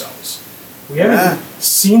for ourselves. We haven't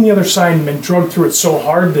seen the other side and been drugged through it so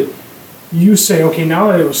hard that you say, okay, now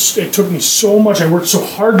that it took me so much, I worked so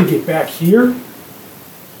hard to get back here,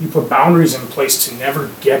 you put boundaries in place to never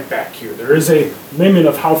get back here. There is a limit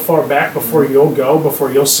of how far back before you'll go,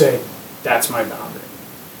 before you'll say, that's my boundary.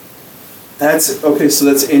 So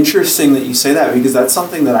that's interesting that you say that, because that's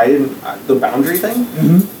something that I didn't, the boundary thing,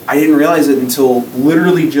 I didn't realize it until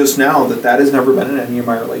literally just now that has never been in any of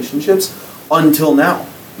my relationships until now.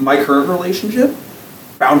 My current relationship,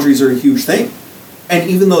 boundaries are a huge thing. And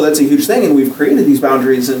even though that's a huge thing, and we've created these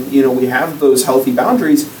boundaries, and we have those healthy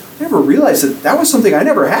boundaries, I never realized that was something I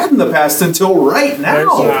never had in the past until right now.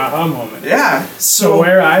 There's an aha moment. Yeah. So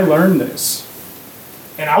where I learned this,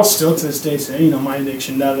 and I'll still to this day say, my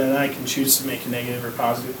addiction, that I can choose to make it negative or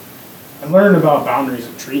positive. I learned about boundaries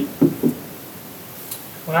in treatment.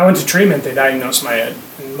 When I went to treatment, they diagnosed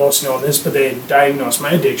and most know this, but they diagnosed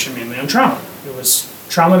my addiction mainly on trauma. It was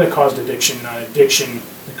trauma that caused addiction, not addiction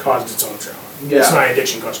that caused its own trauma. Yes, my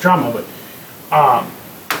addiction caused trauma, but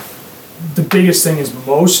the biggest thing is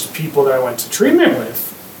most people that I went to treatment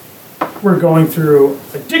with were going through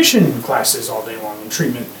addiction classes all day long and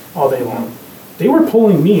treatment all day long. They were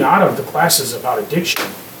pulling me out of the classes about addiction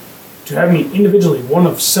to have me individually one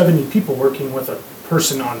of 70 people working with a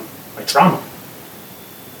person on my trauma.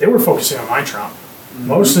 They were focusing on my trauma.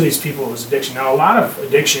 Most of these people, it was addiction. Now, a lot of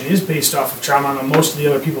addiction is based off of trauma. And most of the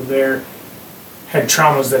other people there had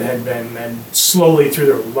traumas that had been then slowly through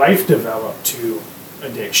their life developed to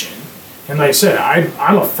addiction. And like I said,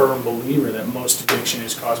 I'm a firm believer that most addiction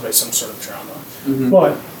is caused by some sort of trauma.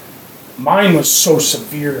 But mine was so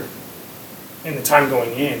severe in the time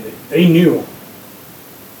going in that they knew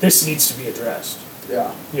this needs to be addressed.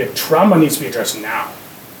 Yeah, trauma needs to be addressed now.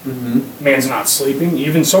 Man's not sleeping,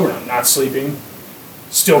 even sober, not sleeping.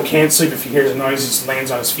 Still can't sleep. If he hears a noise, he just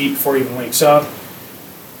lands on his feet before he even wakes up.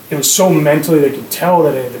 It was so mentally, they could tell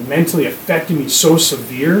that it had mentally affected me so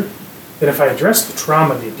severe that if I addressed the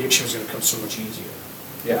trauma, the addiction was going to come so much easier.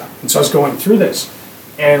 Yeah. And so I was going through this.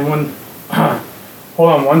 And hold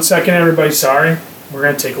on 1 second, everybody, sorry. We're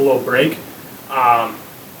going to take a little break. I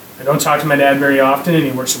don't talk to my dad very often, and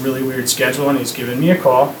he works a really weird schedule, and he's giving me a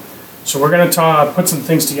call. So we're going to put some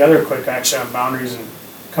things together quick, actually, on boundaries, and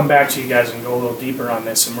come back to you guys and go a little deeper on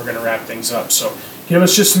this, and we're going to wrap things up. So give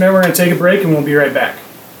us just a minute. We're going to take a break, and we'll be right back.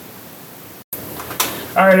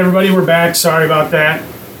 All right, everybody, we're back. Sorry about that.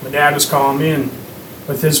 My dad was calling me, and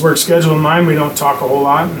with his work schedule in mind, we don't talk a whole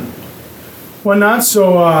lot and whatnot.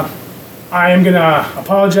 So I am going to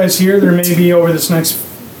apologize here. There may be over this next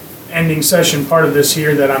ending session part of this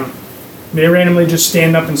here that I may randomly just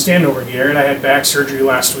stand up and stand over Garrett. I had back surgery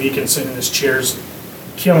last week, and sitting in this chair's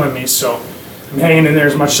killing me, so I'm hanging in there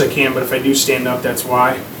as much as I can, but if I do stand up, that's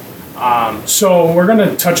why. So we're going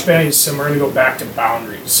to touch base, and we're going to go back to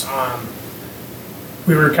boundaries.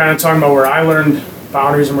 We were kind of talking about where I learned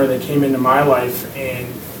boundaries and where they came into my life,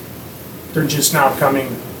 and they're just now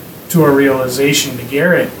coming to a realization to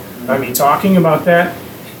Garrett by me talking about that.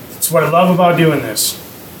 It's what I love about doing this.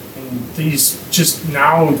 And these just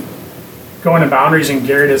now going to boundaries and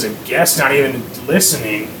Garrett as a guest, not even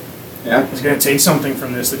listening, is going to take something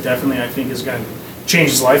from this that definitely I think is going to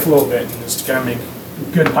change his life a little bit and is going to make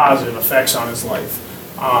good positive effects on his life.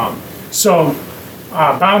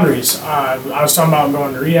 Boundaries. I was talking about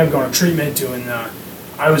going to rehab, going to treatment,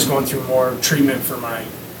 I was going through more treatment for my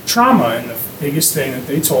trauma, and the biggest thing that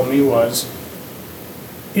they told me was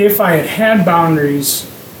if I had boundaries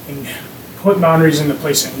and put boundaries into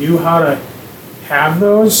place and knew how to have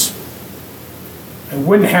those, I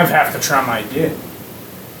wouldn't have half the trauma I did,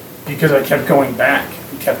 because I kept going back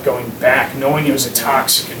and kept going back, knowing it was a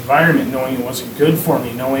toxic environment, knowing it wasn't good for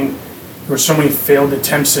me, knowing there were so many failed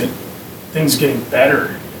attempts at things getting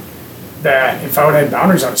better, that if I would have had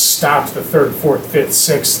boundaries, I would have stopped the third, fourth, fifth,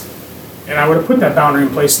 sixth, and I would have put that boundary in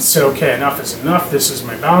place and said, okay, enough is enough, this is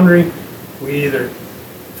my boundary, we either,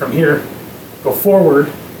 from here, go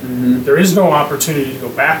forward, there is no opportunity to go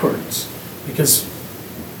backwards, because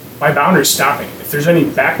my boundary is stopping. If there's any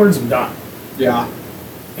backwards, I'm done. Yeah.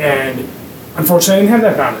 And unfortunately, I didn't have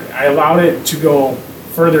that boundary. I allowed it to go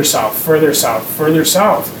further south, further south, further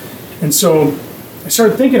south. And so I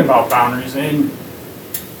started thinking about boundaries. And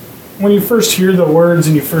when you first hear the words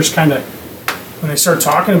and you first when they start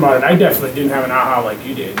talking about it, I definitely didn't have an aha like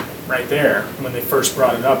you did right there when they first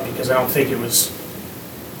brought it up, because I don't think it was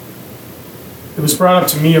brought up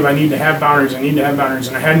to me of I need to have boundaries, and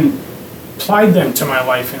I hadn't applied them to my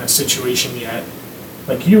life in a situation yet,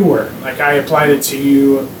 like you were. Like I applied it to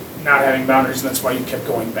you not having boundaries, and that's why you kept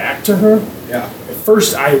going back to her. Yeah. At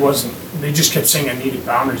first I wasn't. They just kept saying I needed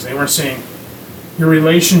boundaries. They weren't saying your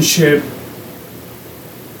relationship,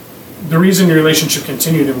 the reason your relationship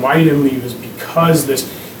continued and why you didn't leave is because this.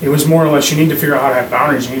 It was more or less you need to figure out how to have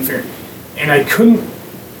boundaries. You need to figure, and I couldn't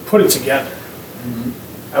put it together.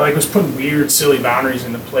 I was putting weird, silly boundaries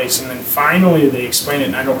into place, and then finally they explained it,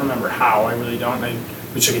 and I don't remember how. I really don't.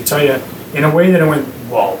 Which I can tell you in a way that I went,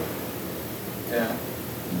 whoa. Yeah.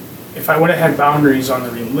 If I would have had boundaries on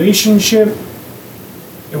the relationship,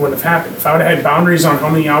 it wouldn't have happened. If I would have had boundaries on how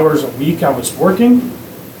many hours a week I was working,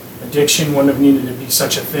 addiction wouldn't have needed to be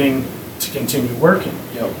such a thing to continue working.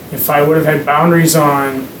 Yep. If I would have had boundaries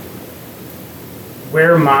on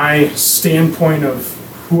where my standpoint of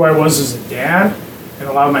who I was as a dad and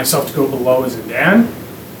allowed myself to go below as a dad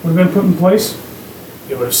would have been put in place,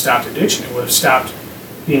 it would have stopped addiction. It would have stopped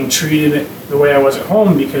being treated the way I was at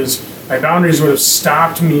home, because my boundaries would have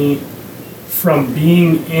stopped me from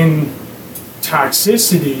being in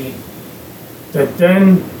toxicity that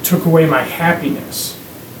then took away my happiness.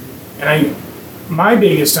 And my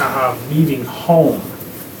biggest aha of leaving home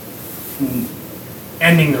and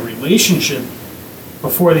ending the relationship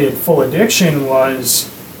before the full addiction was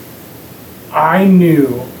I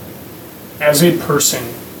knew as a person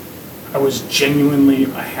I was genuinely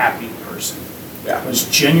a happy person. Yeah. I was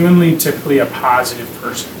genuinely typically a positive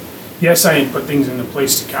person. Yes, I had put things into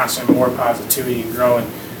place to constantly more positivity and grow,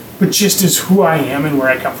 but just as who I am and where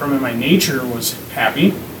I come from and my nature was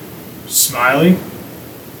happy, smiley,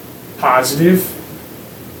 positive,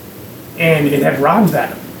 and it had robbed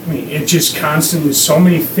that. I mean, it just constantly, so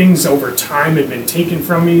many things over time had been taken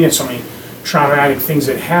from me, and so many traumatic things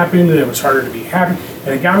had happened, that it was harder to be happy,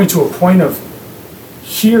 and it got me to a point of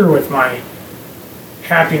here with my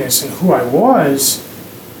happiness and who I was,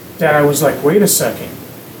 that I was like, wait a second,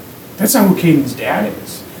 that's not who Caden's dad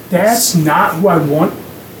is. That's not who I want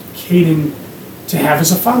Caden to have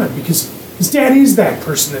as a father, because his dad is that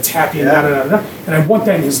person that's happy and da-da-da-da, and I want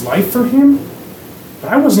that in his life for him, but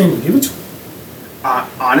I wasn't able to give it to him.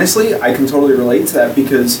 Honestly, I can totally relate to that,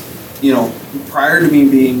 because, prior to me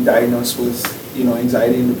being diagnosed with,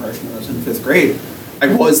 anxiety and depression when I was in 5th grade, I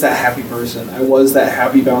was that happy person. I was that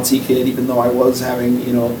happy, bouncy kid, even though I was having,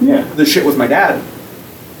 the shit with my dad.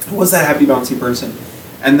 I was that happy, bouncy person.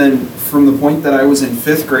 And then from the point that I was in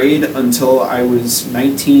 5th grade until I was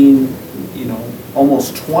 19,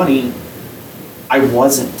 almost 20, I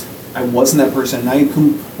wasn't that person. And I had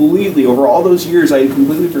completely, over all those years, I had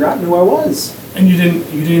completely forgotten who I was. And you didn't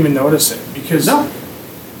even notice it, because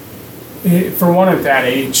for one at that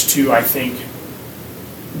age too, I think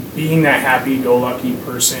being that happy-go-lucky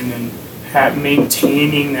person and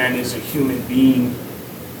maintaining that as a human being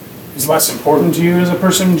is less important to you as a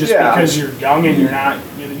person, just because you're young and you're not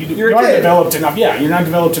developed enough. Yeah, you're not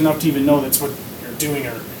developed enough to even know that's what you're doing,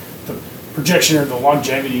 or the projection or the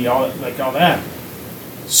longevity, all that.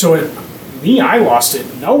 So I lost it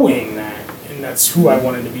knowing that, and that's who I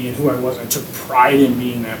wanted to be and who I was. I took pride in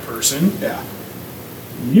being that person. Yeah.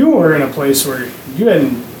 You were in a place where you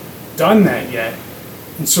hadn't done that yet,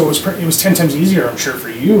 And so it was 10 times easier, I'm sure, for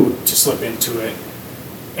you to slip into it.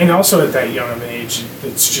 And also at that young of an age,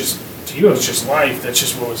 it's just, to you, it's just life. That's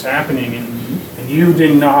just what was happening. And you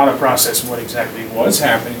didn't know how to process what exactly was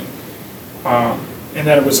happening. And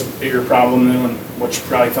that it was a bigger problem than what you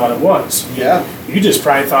probably thought it was. You just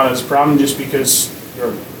probably thought it was a problem just because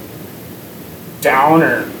you're down,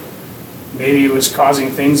 or maybe it was causing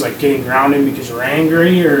things like getting grounded because you're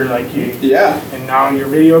angry, or like you. And now your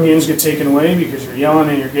video games get taken away because you're yelling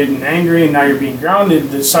and you're getting angry, and now you're being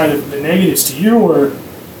grounded. The side of the negatives to you were,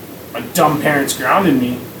 my dumb parents grounded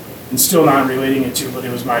me, and still not relating it to, but it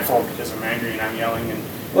was my fault because I'm angry and I'm yelling. And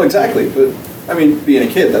well, exactly. But I mean, being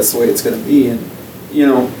a kid, that's the way it's going to be. And you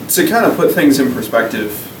know, to kind of put things in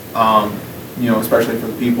perspective, you know, especially for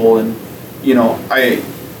the people, and you know,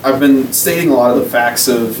 I've been stating a lot of the facts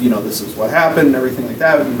of, you know, this is what happened and everything like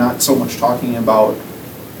that, and not so much talking about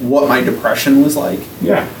what my depression was like.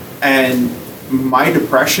 Yeah. And my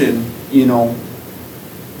depression, you know,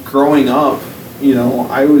 growing up, you know,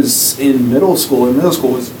 I was in middle school, and middle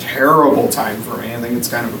school was a terrible time for me. I think it's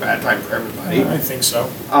kind of a bad time for everybody. I think so.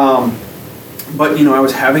 But, you know, I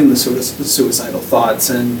was having the suicidal thoughts,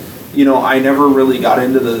 and, you know, I never really got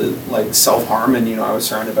into the, like, self-harm, and, you know, I was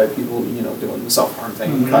surrounded by people, you know, doing the self-harm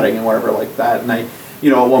thing, and cutting and whatever like that, and I, you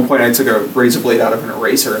know, at one point I took a razor blade out of an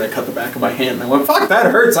eraser, and I cut the back of my hand, and I went, fuck, that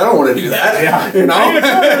hurts, I don't want to do that, you know?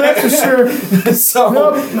 That's for sure. So,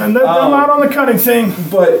 nope, I'm not on the cutting thing.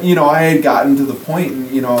 But, you know, I had gotten to the point, and,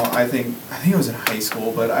 you know, I think it was in high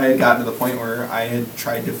school, but I had gotten to the point where I had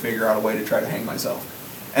tried to figure out a way to try to hang myself.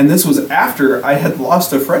 And this was after I had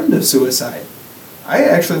lost a friend to suicide. I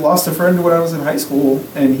actually lost a friend when I was in high school,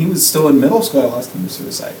 and he was still in middle school. I lost him to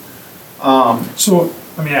suicide. So,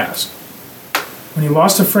 let me ask. When you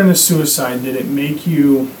lost a friend to suicide, did it make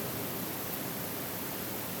you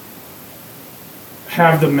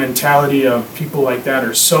have the mentality of people like that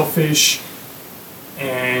are selfish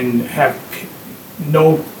and have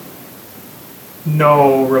no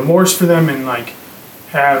remorse for them, and like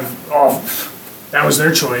have, that was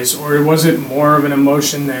their choice? Or was it more of an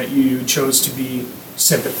emotion that you chose to be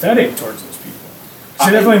sympathetic towards those people? Because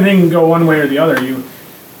I definitely think it can go one way or the other.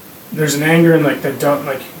 There's an anger and like that don't,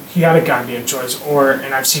 like, he had a goddamn choice,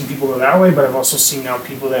 and I've seen people go that way, but I've also seen now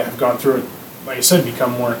people that have gone through it, like I said,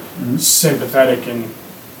 become more sympathetic. And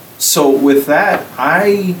so with that,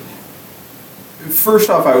 first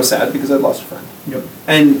off, I was sad because I'd lost a friend. Yep.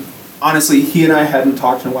 And honestly, he and I hadn't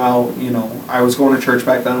talked in a while. You know, I was going to church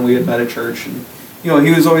back then. We had met at church, and you know,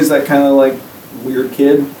 he was always that kind of like weird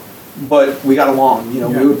kid, but we got along. You know,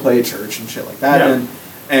 we would play at church and shit like that.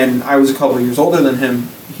 And I was a couple of years older than him.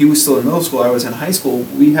 He was still in middle school. I was in high school.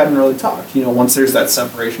 We hadn't really talked. You know, once there's that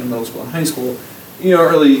separation of middle school and high school, you don't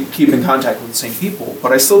really keep in contact with the same people.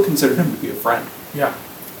 But I still considered him to be a friend. Yeah.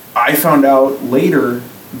 I found out later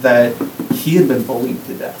that he had been bullied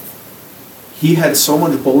to death. He had so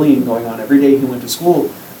much bullying going on every day he went to school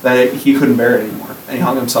that he couldn't bear it anymore. And he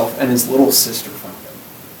hung himself, and his little sister found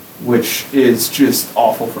him, which is just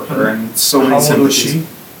awful for her. And so many sympathies. How old was she?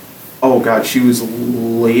 Oh, God, she was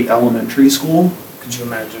late elementary school. Could you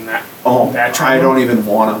imagine that? Oh, I don't even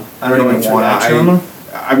want to.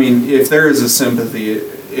 I mean, if there is a sympathy,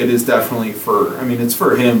 it is definitely it's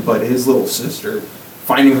for him, but his little sister,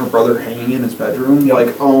 finding her brother hanging in his bedroom,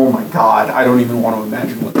 like, oh my God, I don't even want to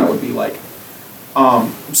imagine what that would be like.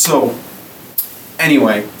 So,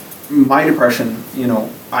 anyway, my depression, you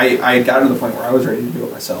know, I had gotten to the point where I was ready to do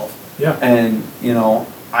it myself. Yeah. And, you know,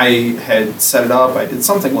 I had set it up. I did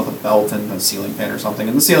something with a belt and a ceiling fan or something.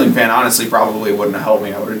 And the ceiling fan, honestly, probably wouldn't have helped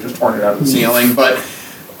me. I would have just torn it out of the ceiling. But,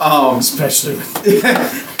 especially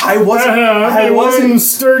I wasn't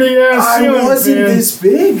sturdy ass ceiling fan. I wasn't this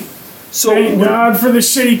big. So thank God for the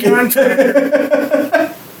shitty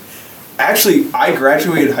contract. Actually, I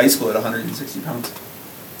graduated high school at 160 pounds.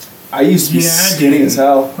 I used to be skinny as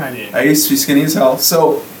hell. I did. I used to be skinny as hell.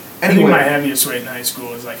 So, anyway. I think my heaviest weight in high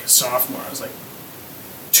school was like a sophomore. I was like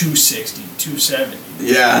 260, 270.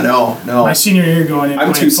 Yeah, no. My senior year going in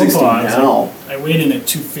I'm playing 260 football, now. I weighed in at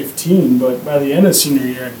 215, but by the end of senior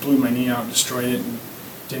year, I blew my knee out, destroyed it, and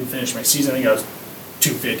didn't finish my season. I think I was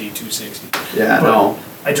 250, 260. Yeah, but no.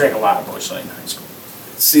 I drank a lot of Busch Light in high school.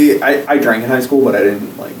 See, I drank in high school, but I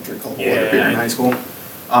didn't like drink a whole lot of beer in high school.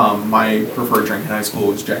 My preferred drink in high school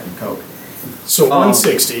was Jack and Coke. So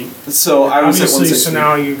 160. So I was at 160. So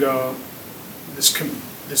now you go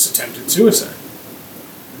this attempted suicide.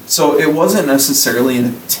 So it wasn't necessarily an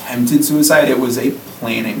attempted suicide; it was a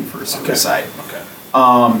planning for suicide. Okay.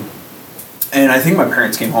 And I think my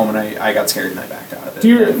parents came home, and I got scared and I backed out of it.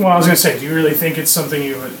 I was gonna say, do you really think it's something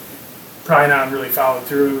you would probably not really follow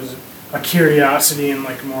through? It was a curiosity and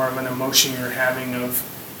like more of an emotion you were having of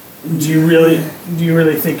Do you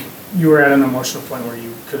really think you were at an emotional point where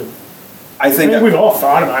you could have? I think we've all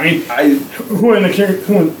thought about it. I mean, who in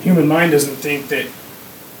the human mind doesn't think that?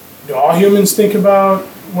 Do all humans think about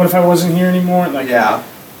what if I wasn't here anymore? Like, yeah.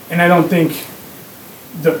 And I don't think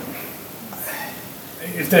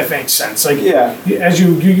if that makes sense. Like, yeah. As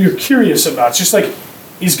you're curious about, it's just like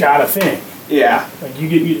he's got a thing. Yeah. Like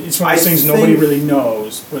it's one of those things nobody really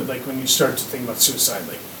knows. But like when you start to think about suicide,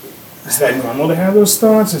 like, is that normal to have those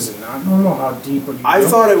thoughts? Is it not normal? How deep would you? I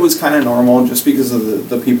thought it was kind of normal just because of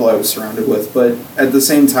the people I was surrounded with. But at the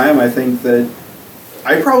same time, I think that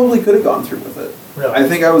I probably could have gone through with it. Really? I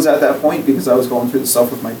think I was at that point because I was going through the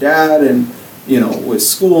stuff with my dad and, with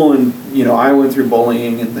school and, I went through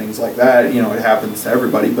bullying and things like that. It happens to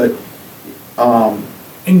everybody. But,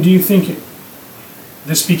 and do you think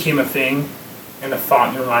this became a thing and a thought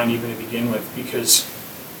in your mind even to begin with because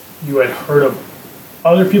you had heard of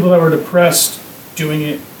other people that were depressed doing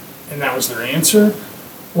it and that was their answer?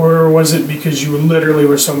 Or was it because you literally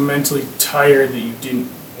were so mentally tired that you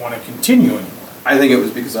didn't want to continue anymore? I think it was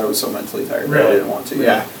because I was so mentally tired that I didn't want to. Really?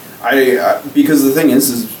 Yeah. Because the thing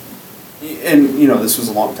is, and, this was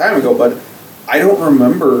a long time ago, but I don't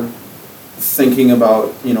remember thinking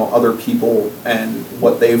about, other people and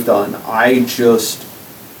what they've done. I just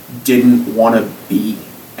didn't want to be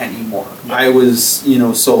anymore. Yep. I was,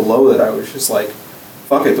 so low that I was just like,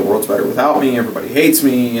 fuck it, the world's better without me, everybody hates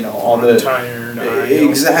me, I'm tired.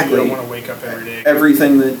 Exactly. I don't want to wake up every day.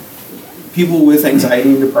 Everything that people with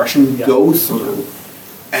anxiety and depression go through.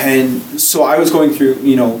 And so I was going through,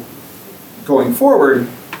 going forward,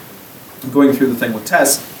 going through the thing with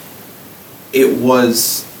Tess, it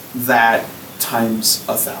was that times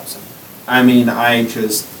 1,000. I mean, I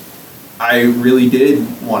really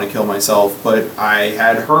did want to kill myself, but I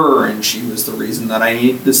had her, and she was the reason that I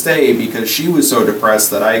needed to stay because she was so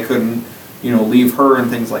depressed that I couldn't, leave her and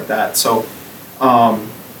things like that. So,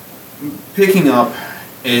 picking up,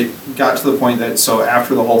 it got to the point that, so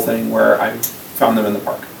after the whole thing where I found them in the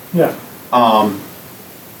park. Yeah.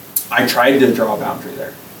 I tried to draw a boundary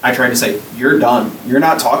there. I tried to say, you're done. You're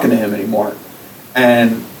not talking to him anymore.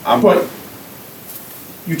 And But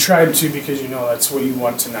you tried to because that's what you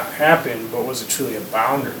want to not happen, but was it truly a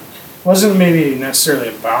boundary? It wasn't maybe necessarily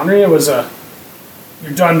a boundary, it was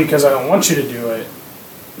you're done because I don't want you to do it,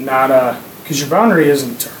 not because your boundary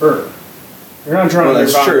isn't to her. You're not drawing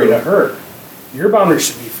your boundary to her. Your boundary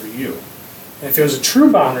should be for you. And if it was a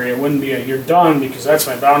true boundary, it wouldn't be you're done because that's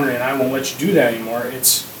my boundary and I won't let you do that anymore.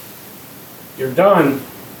 It's you're done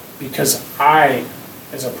because I,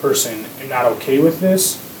 as a person, am not okay with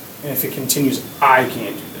this, and if it continues, I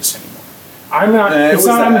can't do this anymore. I'm not. It's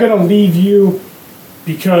not. I'm going to leave you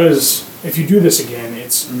because if you do this again,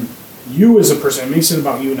 it's you as a person. It makes it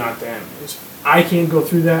about you, not them. I can't go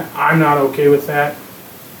through that. I'm not okay with that.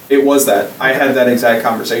 It was that. I had that exact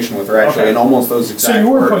conversation with her, actually, and almost those exact words. So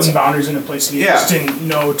you were putting boundaries into place, and you just didn't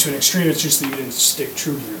know to an extreme. It's just that you didn't stick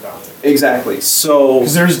true to your boundary. Exactly. So...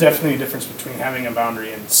 Because there's definitely a difference between having a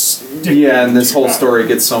boundary and sticking Yeah, and this whole story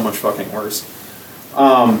gets so much fucking worse.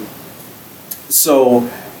 So,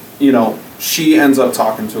 she ends up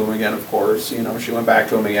talking to him again, of course. She went back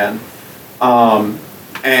to him again.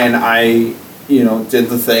 And I... did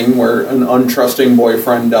the thing where an untrusting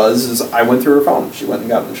boyfriend does, is I went through her phone. She went and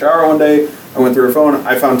got in the shower one day, I went through her phone,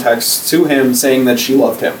 I found texts to him saying that she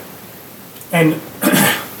loved him. And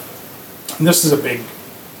this is a big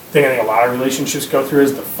thing I think a lot of relationships go through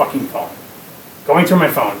is the fucking phone. Going through my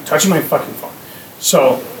phone, touching my fucking phone.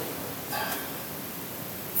 So,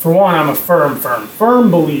 for one, I'm a firm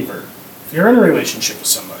believer. If you're in a relationship with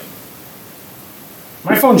somebody,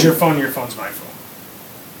 my phone's your phone my phone.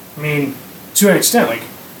 I mean... to an extent,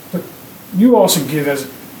 but you also give as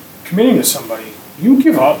committing to somebody, you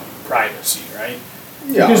give up privacy, right?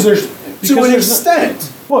 Yeah. Because to an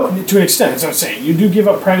extent. Well, to an extent, that's what I'm saying. You do give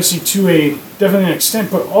up privacy to definitely an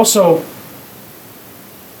extent, but also,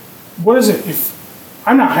 what is it if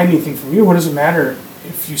I'm not hiding anything from you? What does it matter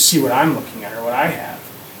if you see what I'm looking at or what I have?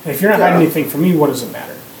 And if you're not hiding anything from me, what does it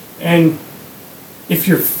matter? And if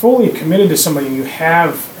you're fully committed to somebody and you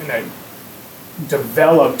have a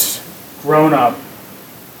developed, grown up,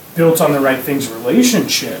 built on the right things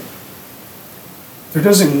relationship, there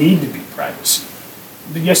doesn't need to be privacy.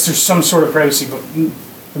 Yes, there's some sort of privacy, but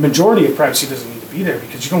the majority of privacy doesn't need to be there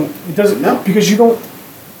because you're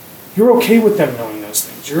okay with them knowing those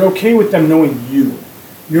things. You're okay with them knowing you.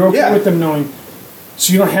 You're okay with them knowing,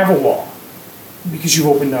 so you don't have a wall because you've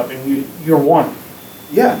opened up and you're one.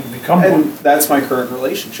 Yeah. You become one. And that's my current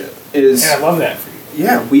relationship. And I love that for you.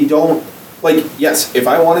 Yeah, we don't Like, yes, if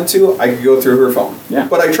I wanted to, I could go through her phone. Yeah.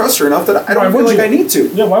 But I trust her enough that I don't feel like I need to.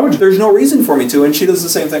 Yeah, why would you? There's no reason for me to, and she does the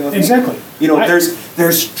same thing with me. Exactly. You know,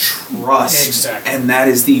 there's trust. Exactly. And that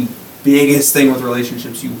is the biggest thing with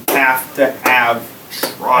relationships. You have to have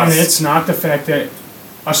trust. And it's not the fact that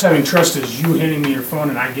us having trust is you handing me your phone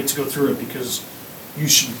and I get to go through it because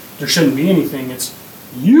there shouldn't be anything. It's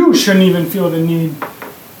you shouldn't even feel the need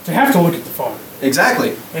to have to look at the phone.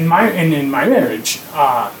 Exactly. In my marriage,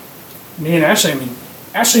 me and Ashley,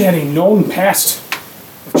 Ashley had a known past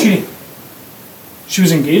of cheating. She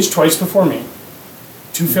was engaged twice before me,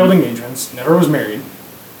 2 failed engagements, never was married.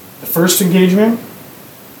 The first engagement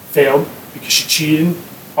failed because she cheated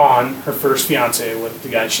on her first fiance with the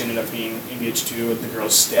guy she ended up being engaged to with the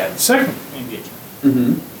girl's dad. The second engagement.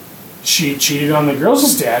 Mm-hmm. She cheated on the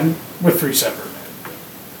girl's dad with 3 separate men.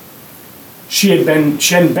 She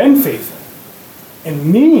hadn't been faithful. And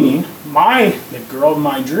me, the girl of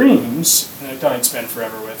my dreams, and I thought I'd spend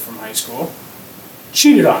forever with from high school,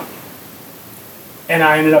 cheated on me. And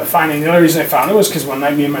I ended up finding, the only reason I found it was because one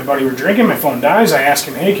night me and my buddy were drinking, my phone dies, I asked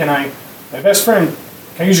him, hey, my best friend,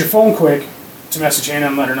 can I use your phone quick to message Hannah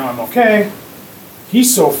and let her know I'm okay?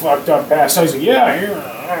 He's so fucked up past, I was like,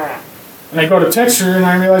 yeah. And I go to text her and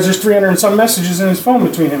I realize there's 300 and some messages in his phone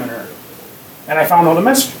between him and her. And I found all the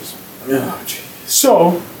messages. Oh, geez.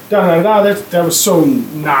 So, that was so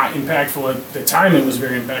not impactful. At the time it was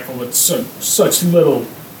very impactful, but such little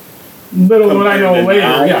what I know later.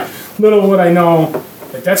 Now. Yeah, little what I know.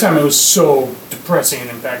 At that time it was so depressing and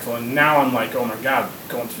impactful, and now I'm like, oh my God,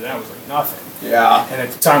 going through that was like nothing. Yeah. And at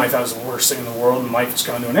the time I thought it was the worst thing in the world and life was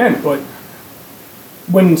coming to an end. But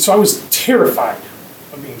I was terrified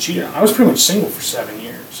of being cheated on. I was pretty much single for 7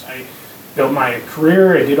 years. I built my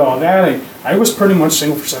career, I did all that. I was pretty much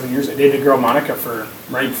single for 7 years. I dated a girl, Monica,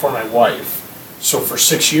 right before my wife. So for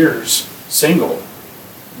 6 years, single.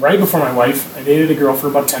 Right before my wife, I dated a girl for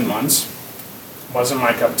about 10 months. Wasn't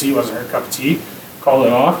my cup of tea, wasn't her cup of tea. Called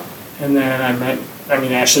it off. And then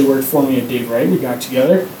Ashley worked for me at Dave Wright. We got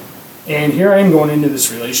together. And here I am going into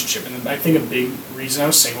this relationship. And I think a big reason I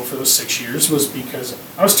was single for those 6 years was because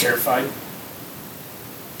I was terrified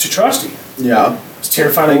to trust you. Yeah. I was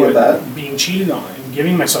terrified of being cheated on and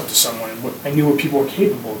giving myself to someone. And I knew what people were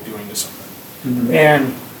capable of doing to someone. Mm-hmm.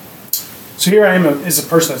 And so here I am as a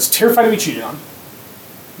person that's terrified to be cheated on.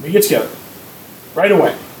 We get together. Right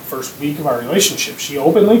away, first week of our relationship, she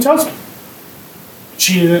openly tells me. I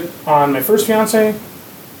cheated on my first fiance. I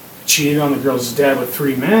cheated on the girl's dad with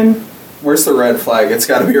 3 men. Where's the red flag? It's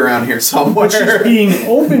got to be around here somewhere. But she's being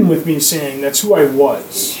open with me, saying that's who I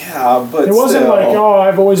was. Yeah, but it wasn't like, oh,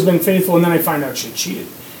 I've always been faithful, and then I find out she cheated.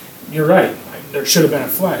 You're right. There should have been a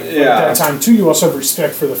flag. Yeah. But at that time, too, you also have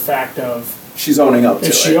respect for the fact of... She's owning up to it.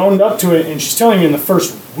 If she owned up to it, and she's telling you in the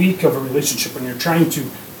first week of a relationship, when you're trying to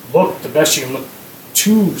look the best you can look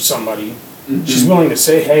to somebody, mm-hmm. She's willing to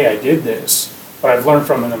say, hey, I did this, but I've learned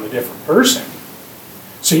from it, I'm a different person.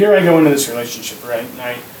 So here I go into this relationship, right?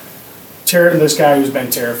 And this guy who's been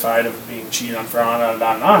terrified of being cheated on for on and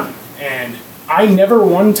on and on. And I never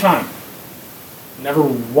one time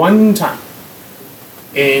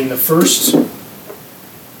in the first,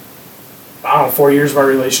 4 years of our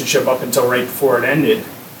relationship up until right before it ended,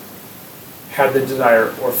 had the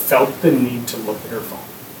desire or felt the need to look at her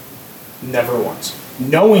phone. Never once.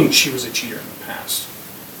 Knowing she was a cheater in the past.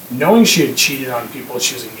 Knowing she had cheated on people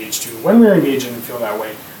she was engaged to. When we were engaged, I didn't feel that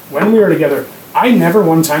way. When we were together, I never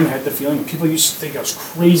one time had the feeling, people used to think I was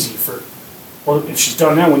crazy for, well, if she's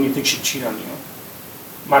done that, when you think she'd cheat on you.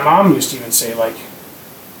 My mom used to even say, like,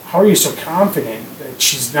 how are you so confident that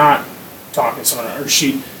she's not talking to someone, or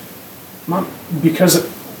Mom, because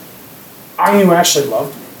I knew Ashley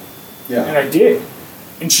loved me. Yeah. And I did.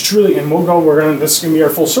 And she truly, and this is going to be our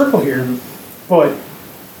full circle here, but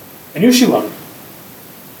I knew she loved me.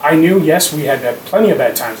 I knew, yes, we had plenty of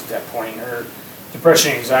bad times at that point. Her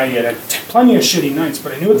depression, anxiety, had plenty of shitty nights,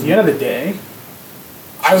 but I knew at the end of the day,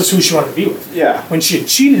 I was who she wanted to be with. Yeah. When she had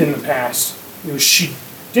cheated in the past, she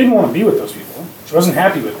didn't want to be with those people. She wasn't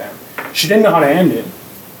happy with them. She didn't know how to end it.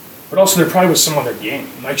 But also there probably was some other game.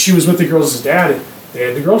 Like she was with the girls' dad, they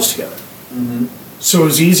had the girls together. Mm-hmm. So it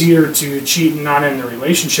was easier to cheat and not end the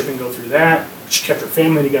relationship and go through that. She kept her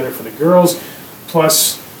family together for the girls.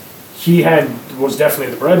 Plus, he was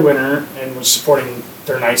definitely the breadwinner and was supporting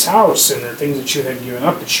their nice house and their things that she had given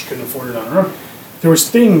up that she couldn't afford it on her own. There was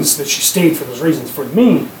things that she stayed for those reasons. For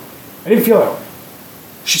me, I didn't feel that way.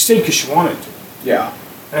 She stayed because she wanted to. Yeah.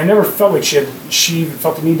 And I never felt like she even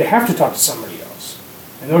felt the need to have to talk to somebody else.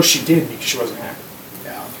 I know she did because she wasn't happy.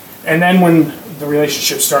 Yeah. And then when the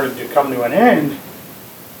relationship started to come to an end,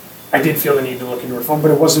 I did feel the need to look into her phone,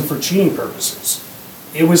 but it wasn't for cheating purposes.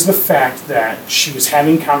 It was the fact that she was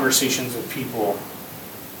having conversations with people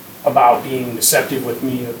about being deceptive with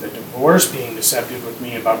me of the divorce, being deceptive with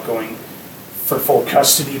me about going for full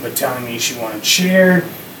custody, but telling me she wanted shared,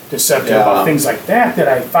 deceptive about things like that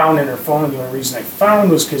I found in her phone. And the only reason I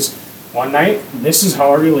found was because one night, this is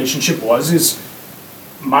how our relationship was, is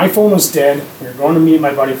my phone was dead. We were going to meet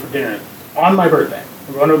my buddy for dinner on my birthday.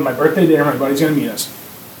 We're going to my birthday dinner. My buddy's going to meet us.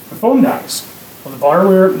 The phone dies. Well,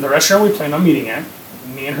 the restaurant we planned on meeting at,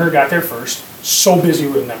 me and her got there first. So busy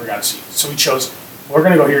we would have never got a seat. So we chose, we're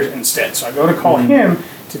going to go here instead. So I go to call him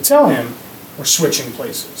to tell him we're switching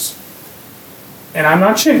places. And I'm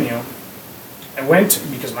not shitting you. I went,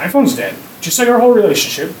 because my phone's dead, just like our whole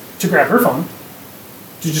relationship, to grab her phone,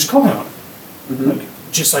 to just call him on it. Like,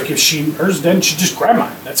 just like if hers dead, she'd just grab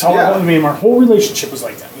mine. That's how I mean, our whole relationship was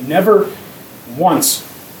like that. We never once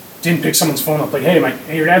didn't pick someone's phone up, like,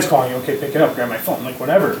 hey, your dad's calling you, okay, pick it up, grab my phone, like,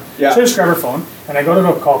 whatever. Yeah. So I just grab her phone, and I go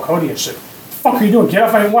to call Cody, and she's like, what the fuck are you doing? Get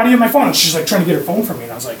off why do you have my phone? And she's like trying to get her phone from me,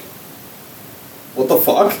 and I was like, what the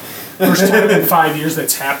fuck? First time in 5 years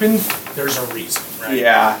that's happened, there's a reason, right?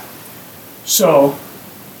 Yeah. So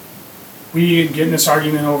we get in this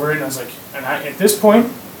argument over it, and I was like, at this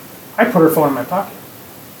point, I put her phone in my pocket.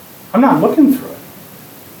 I'm not looking through it.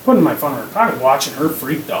 Putting my phone in her pocket, watching her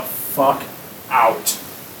freak the fuck out.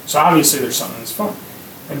 So obviously there's something in this phone.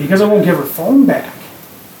 And because I won't give her phone back,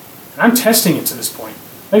 and I'm testing it to this point.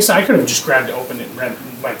 Like I said, I could have just grabbed it, opened it,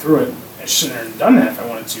 and went through it. I shouldn't have done that if I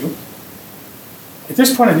wanted to. At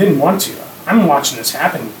this point, I didn't want to. I'm watching this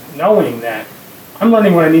happen, knowing that I'm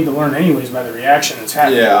learning what I need to learn anyways by the reaction that's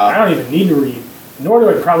happening. Yeah. I don't even need to read, nor do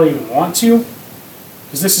I probably even want to,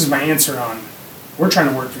 because this is my answer on, we're trying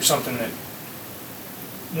to work through something that,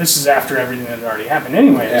 this is after everything that had already happened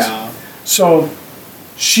anyways. Yeah. So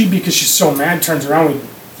she, because she's so mad, turns around,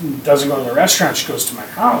 doesn't go to the restaurant, she goes to my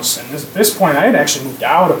house. And at this point, I had actually moved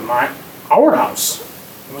out of our house.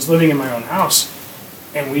 I was living in my own house.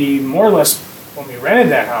 And we more or less, when we rented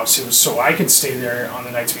that house, it was so I could stay there on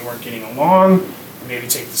the nights we weren't getting along, and maybe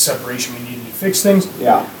take the separation we needed to fix things.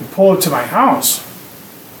 Yeah. We pull up to my house,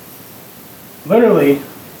 literally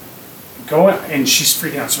go in, and she's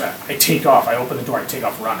freaking out so bad. I take off, I open the door, I take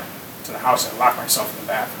off running to the house, and I lock myself in the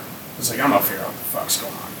bathroom. It's like, I'm gonna figure out what the fuck's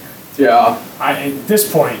going on here. Yeah. At this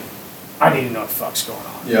point, I need to know what the fuck's going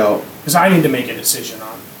on. Yeah. Because I need to make a decision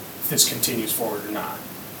on if this continues forward or not.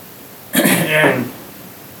 And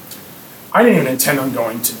I didn't even intend on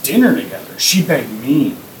going to dinner together. She begged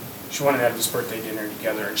me. She wanted to have this birthday dinner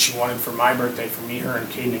together, and she wanted for my birthday, for me, her, and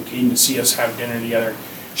Caden to see us have dinner together.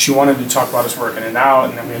 She wanted to talk about us working it out,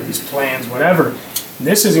 and then we had these plans, whatever. And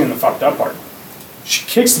this isn't even the fucked up part. She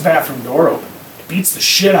kicks the bathroom door open, beats the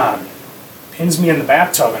shit out of me, pins me in the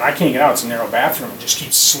bathtub, and I can't get out. It's a narrow bathroom. It just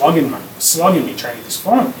keeps slugging me, trying to get this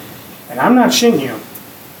phone. And I'm not shitting you.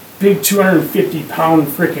 Big 250-pound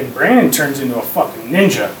freaking Brandon turns into a fucking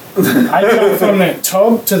ninja. I got from that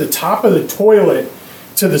tub to the top of the toilet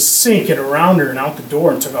to the sink and around her and out the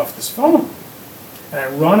door and took off this phone. And I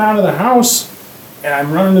run out of the house, and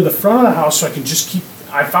I'm running to the front of the house so I can just keep.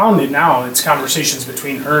 I found it now. It's conversations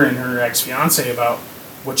between her and her ex-fiance about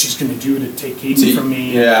what she's going to do to take Katie from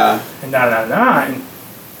me. Yeah. And da-da-da-da.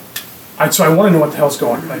 And so I want to know what the hell's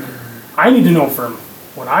going on. Like, I need to know from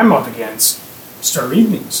what I'm up against, start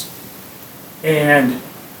evenings. And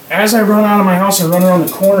as I run out of my house and run around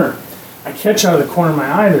the corner, I catch out of the corner of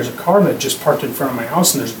my eye, there's a car that just parked in front of my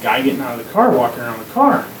house, and there's a guy getting out of the car, walking around the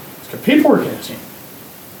car. He's got paperwork in his hand.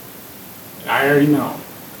 And I already know.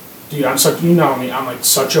 Dude, you know me, I'm like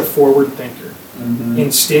such a forward thinker. Mm-hmm.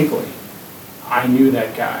 Instinctively, I knew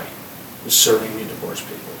that guy was serving me divorce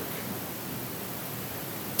paperwork.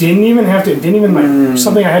 Didn't even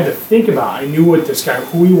something I had to think about. I knew what this guy,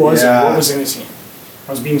 who he was, and what was in his hand.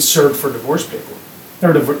 I was being served for divorce paperwork,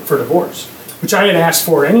 or for divorce, which I had asked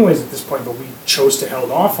for anyways at this point, but we chose to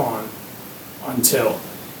held off on until.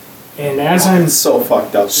 And as I'm so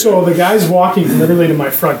fucked up. Dude. So the guy's walking literally to my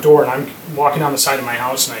front door, and I'm walking on the side of my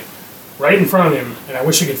house, and right in front of him, and I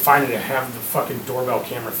wish I could find it and have the fucking doorbell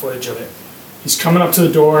camera footage of it. He's coming up to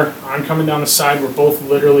the door, I'm coming down the side, we're both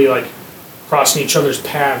literally like crossing each other's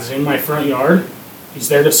paths in my front yard. He's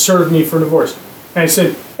there to serve me for divorce. And I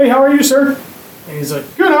said, hey, how are you, sir? And he's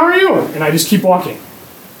like, good, how are you? And I just keep walking.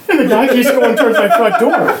 And the guy keeps going towards my front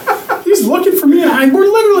door. He's looking for me, and we're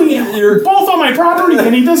literally both on my property,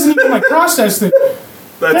 and he doesn't even like process that.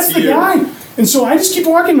 That's the guy. And so I just keep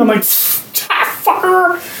walking, and I'm like,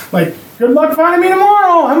 fucker. Like, good luck finding me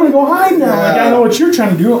tomorrow. I'm going to go hide now. Like, I know what you're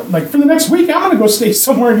trying to do. Like, for the next week, I'm going to go stay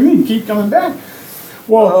somewhere, and you can keep coming back.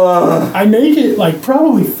 Well, I make it like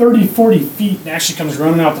probably 30, 40 feet, and Ashley comes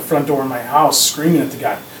running out the front door of my house screaming at the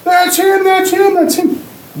guy. That's him, that's him, that's him.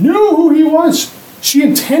 Knew who he was. She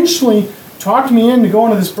intentionally talked me into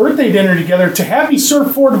going to this birthday dinner together to have me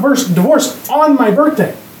serve for divorce on my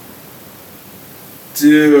birthday.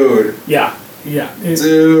 Dude. Yeah.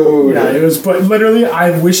 Dude. Yeah, it was, but literally,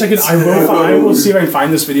 I wish I could, I will see if I can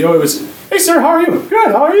find this video. It was, hey sir, how are you?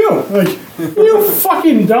 Good, how are you? Like, you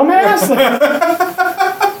fucking dumbass. Like,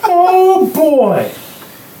 oh boy.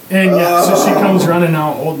 And yeah, so she comes running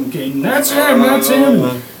out holding Caden. That's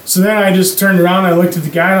him. So then I just turned around, I looked at the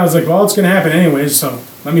guy, and I was like, well, it's going to happen anyways, so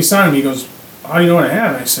let me sign him. He goes, how do you know what I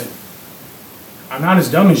have? And I said, I'm not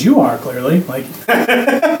as dumb as you are, clearly. Like,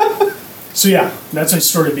 so yeah, that's how I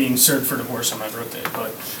started being served for divorce on my birthday.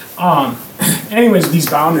 But anyways, these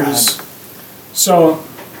boundaries. God. So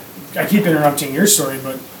I keep interrupting your story,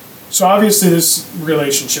 but so obviously this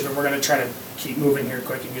relationship, and we're going to try to keep moving here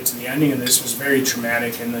quick and get to the ending of this, was very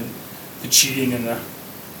traumatic, and the cheating and the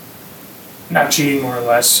not cheating, more or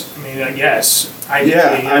less. I mean, I guess. I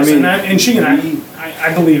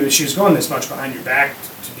believe if she was going this much behind your back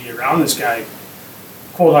to be around this guy,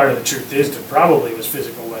 cold heart of the truth is that probably was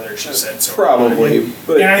physical, whether she said so. Probably.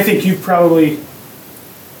 And I think you probably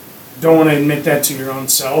don't want to admit that to your own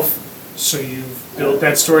self, so you've built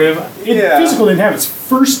that story of physical didn't happen. It's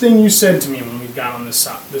first thing you said to me when we got on this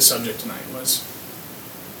subject tonight was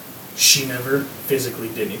she never physically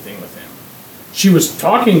did anything with him. She was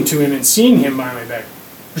talking to him and seeing him behind my back,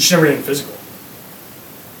 but she never did anything physical.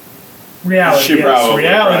 Reality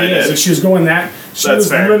is if she was going that, she was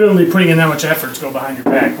literally putting in that much effort to go behind your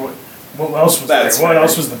back. What else was there? What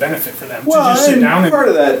else was the benefit for them? Well, to just sit down and part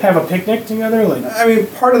of that, have a picnic together? Like, I mean,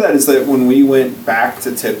 part of that is that when we went back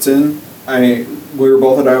to Tipton, we were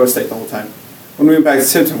both at Iowa State the whole time. When we went back to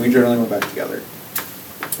Tipton, we generally went back together.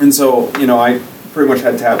 And so, I pretty much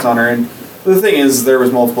had tabs on her. And the thing is, there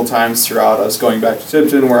was multiple times throughout us going back to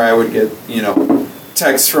Tipton where I would get,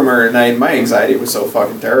 texts from her at night. My anxiety was so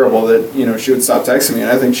fucking terrible that, she would stop texting me, and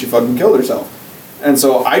I think she fucking killed herself. And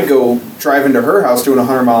so I'd go drive into her house doing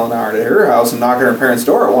 100 mile an hour to her house and knock on her parents'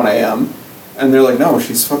 door at 1 a.m. And they're like, no,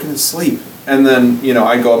 she's fucking asleep. And then,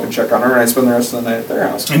 I'd go up and check on her, and I'd spend the rest of the night at their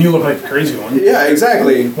house. And you look like the crazy one. Yeah,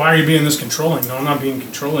 exactly. Why are you being this controlling? No, I'm not being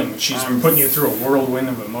controlling. She's putting you through a whirlwind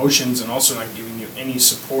of emotions and also not giving you any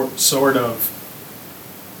support, sort of,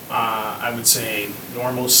 I would say,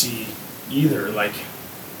 normalcy either. Like,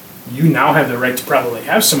 you now have the right to probably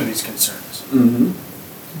have some of these concerns. Mm-hmm.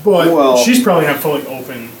 But she's probably not fully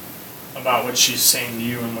open about what she's saying to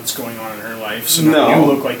you and what's going on in her life. So now you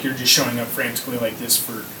look like you're just showing up frantically like this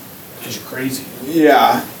because you're crazy.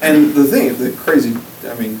 Yeah, and the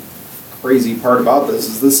crazy part about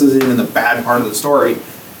this isn't even the bad part of the story.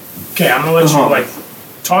 Okay, I'm gonna let you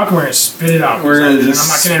talk. And we're gonna spit it out. We're gonna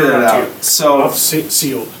just spit it out. So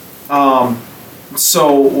sealed.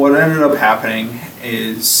 So what ended up happening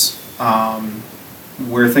is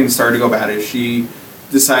where things started to go bad is she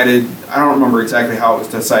decided, I don't remember exactly how it was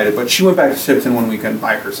decided, but she went back to Tipton one weekend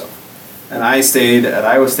by herself. And I stayed at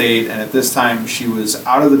Iowa State, and at this time she was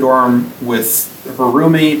out of the dorm with her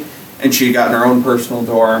roommate, and she had gotten her own personal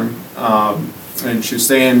dorm, and she was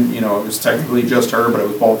staying, it was technically just her, but it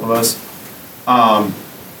was both of us.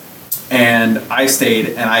 And I stayed,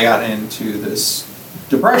 and I got into this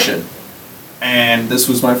depression. And this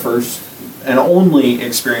was my first and only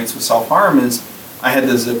experience with self-harm is I had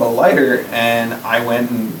the Zippo lighter, and I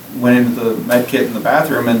went into the med kit in the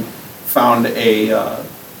bathroom and found a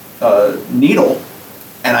needle,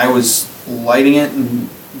 and I was lighting it and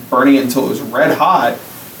burning it until it was red hot,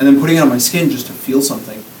 and then putting it on my skin just to feel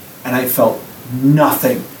something, and I felt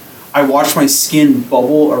nothing. I watched my skin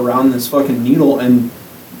bubble around this fucking needle, and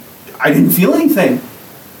I didn't feel anything.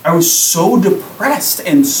 I was so depressed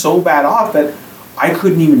and so bad off that I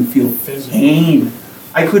couldn't even feel pain.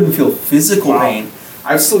 I couldn't feel physical pain.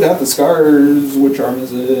 I've still got the scars. Which arm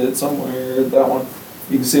is it? Somewhere. That one.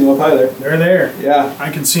 You can see them up high there. They're there. Yeah. I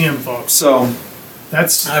can see them, folks. So,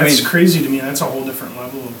 that's crazy to me. That's a whole different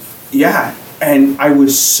level of... Yeah. And I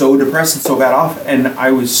was so depressed and so bad off. And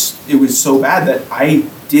it was so bad that I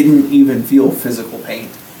didn't even feel physical pain.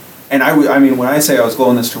 And I mean, when I say I was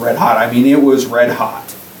glowing this to red hot, I mean, it was red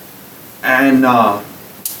hot. And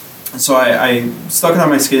so I stuck it on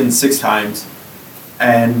my skin 6 times.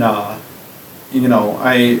 And, at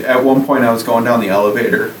one point I was going down the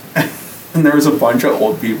elevator, and there was a bunch of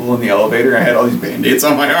old people in the elevator. I had all these Band-Aids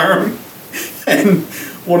on my arm. And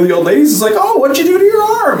one of the old ladies is like, oh, what'd you do to your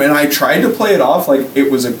arm? And I tried to play it off like it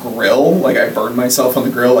was a grill, like I burned myself on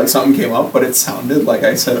the grill, like something came up, but it sounded like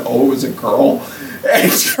I said, oh, it was a girl.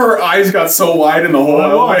 And her eyes got so wide and the whole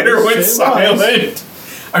elevator went silent.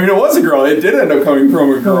 I mean, it was a girl. It did end up coming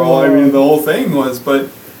from a girl. I mean, the whole thing was, but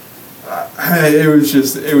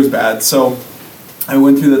it was bad. So I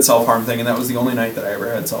went through that self-harm thing, and that was the only night that I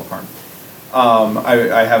ever had self-harm.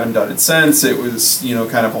 I haven't done it since. It was,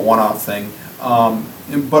 kind of a one-off thing.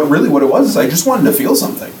 But really what it was is I just wanted to feel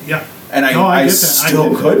something. Yeah. And I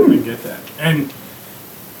still couldn't. I get that. And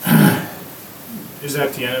is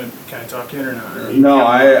that the end? Can I talk yet or not? Or no,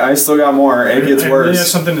 I still got more. It gets worse. I really have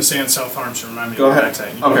something to say on self-harm, so remind me go of ahead.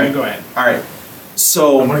 that. Okay. Go ahead. All right.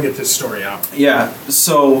 So I want to get this story out. Yeah.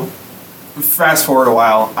 So fast forward a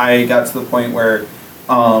while, I got to the point where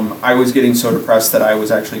I was getting so depressed that I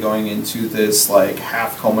was actually going into this like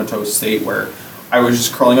half comatose state where I was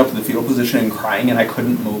just curling up in the fetal position and crying, and I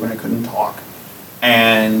couldn't move and I couldn't talk.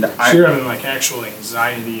 And you're having like actual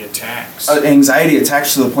anxiety attacks. Anxiety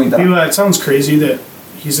attacks to the point that it sounds crazy that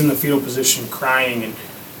he's in the fetal position crying and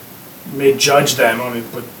may judge that moment,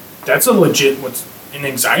 but that's a legit an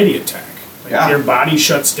anxiety attack. Like your body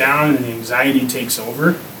shuts down and anxiety takes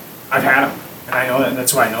over. I've had them, and I know that. And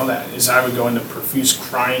that's why I know that is I would go into profuse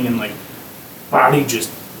crying and like body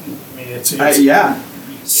just. I mean, it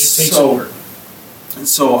takes over.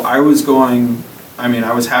 So I was going. I mean,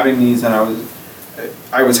 I was having these, and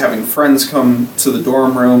I was having friends come to the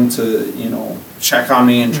dorm room to check on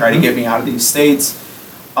me and try to get me out of these states.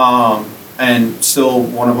 And still,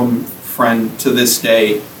 one of them, friend to this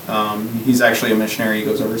day, he's actually a missionary. He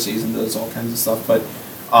goes overseas and does all kinds of stuff. But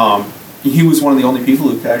he was one of the only people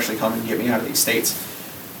who could actually come and get me out of these states.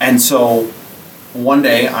 And so one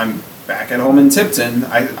day, I'm back at home in Tipton.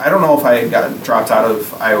 I don't know if I got dropped out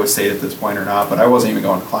of Iowa State at this point or not, but I wasn't even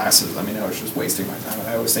going to classes. I mean, I was just wasting my time at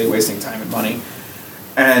Iowa State, wasting time and money.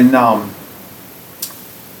 And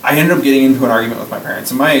I ended up getting into an argument with my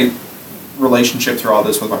parents. And my relationship through all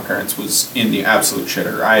this with my parents was in the absolute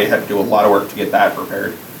shitter. I had to do a lot of work to get that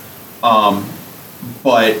prepared.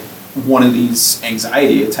 But one of these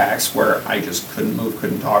anxiety attacks where I just couldn't move,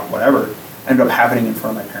 couldn't talk, whatever, ended up happening in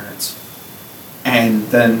front of my parents. And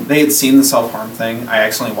then they had seen the self-harm thing. I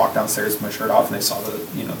accidentally walked downstairs with my shirt off, and they saw the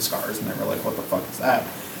scars, and they were like, what the fuck is that?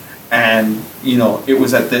 And, it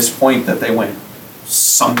was at this point that they went,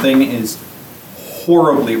 something is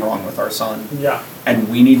horribly wrong with our son. Yeah. And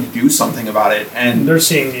we need to do something about it. And they're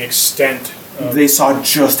seeing the extent of... They saw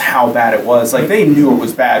just how bad it was. Like, they knew it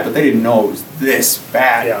was bad, but they didn't know it was this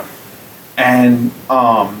bad. Yeah. And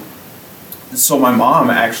so my mom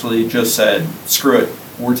actually just said, screw it,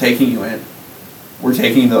 we're taking you in. We're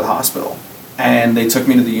taking you to the hospital. And they took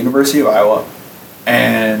me to the University of Iowa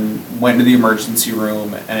and went to the emergency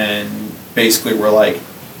room and basically were like,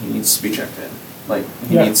 he needs to be checked in. Like,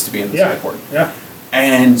 he needs to be in the psych ward. Yeah.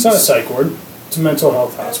 And it's not a psych ward. It's a mental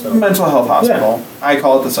health hospital. Mental health hospital. Yeah. I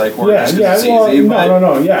call it the psych ward just because it's easy.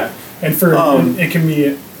 No, yeah. And for it can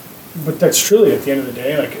be, but that's truly at the end of the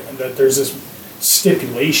day, like that there's this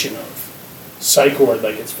stipulation of psych ward,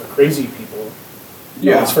 like it's for crazy people.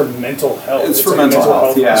 Yeah. It's for mental health. It's for mental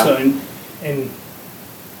health, yeah. Hospital. And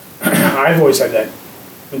I've always had that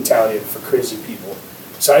mentality for crazy people.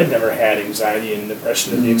 So I'd never had anxiety and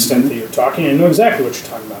depression to the extent that you're talking. I know exactly what you're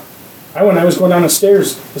talking about. When I was going down the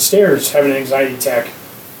stairs having an anxiety attack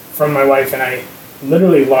from my wife, and I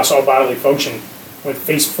literally lost all bodily function, went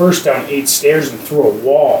face first down 8 stairs and through a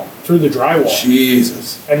wall, through the drywall.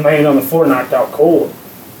 Jesus. And landed on the floor, knocked out cold.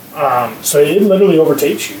 So it literally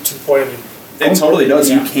overtakes you to the point of... It totally does.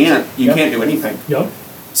 Yeah. You can't do anything. Yep.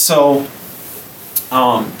 So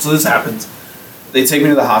this happens. They take me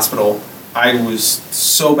to the hospital. I was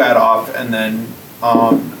so bad off, and then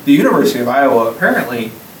the University of Iowa,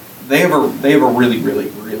 apparently, they have a really,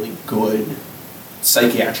 really, really good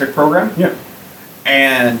psychiatric program. Yeah.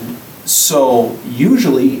 And so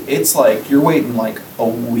usually it's like you're waiting like a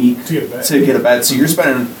week to get a bed. So you're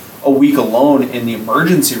spending a week alone in the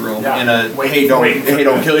emergency room in a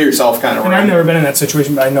don't kill yourself kind of room. And I've never been in that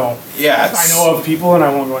situation, but I know. Yeah. I know of people, and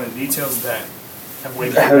I won't go into details, that have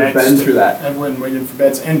waited for beds. Been through that. Have waited for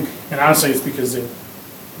beds. And honestly, it's because they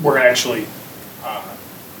were actually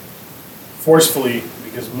forcefully,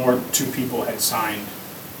 because two people had signed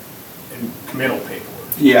in committal paperwork.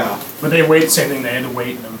 Yeah. But they same thing, they had to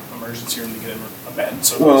wait in an emergency room to get a bed.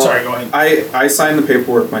 So, sorry, go ahead. I signed the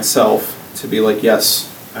paperwork myself to be like, yes,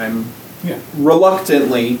 I'm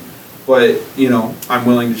reluctantly, but, I'm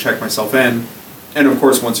willing to check myself in. And, of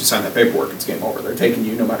course, once you sign that paperwork, it's game over. They're taking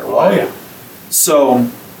you no matter what. Oh, yeah. So...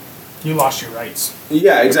 You lost your rights.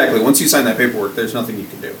 Yeah, exactly. Once you sign that paperwork, there's nothing you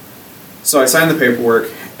can do. So I signed the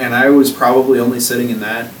paperwork, and I was probably only sitting in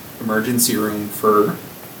that emergency room for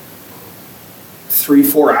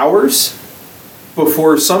 3-4 hours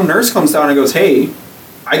before some nurse comes down and goes, hey,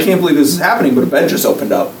 I can't believe this is happening, but a bed just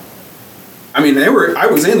opened up. I mean, I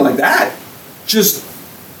was in like that. Just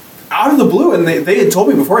out of the blue, and they had told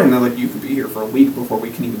me before, and they're like, you could be here for a week before we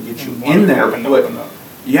can even get you in there. But,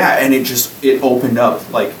 yeah, and it opened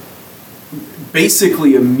up, like,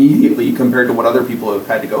 basically immediately compared to what other people have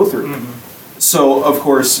had to go through. Mm-hmm. So, of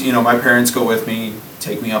course, you know, my parents go with me,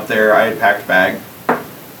 take me up there. I had packed a bag.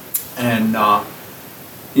 And,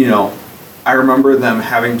 you know, I remember them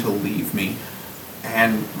having to leave me.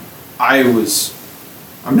 And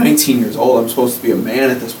I'm 19 years old. I'm supposed to be a man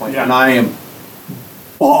at this point. Yeah. And I am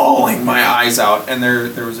bawling my eyes out. And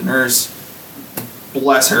there was a nurse,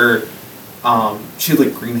 bless her. She had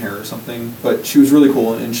like green hair or something, but she was really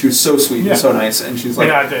cool, and she was so sweet and so nice. And she's like,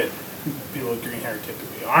 not that people with green hair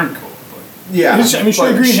typically aren't cool, but yeah. I mean, she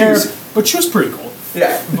had green hair, but she was pretty cool.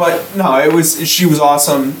 Yeah, but no, she was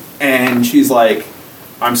awesome, and she's like,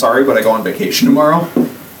 I'm sorry, but I go on vacation tomorrow,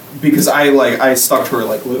 because I stuck to her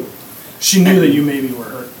like glue. She knew that you maybe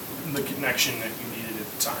were the connection that you needed at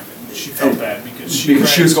the time, and she felt bad because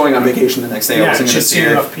she was going on vacation the next day. I wasn't going to see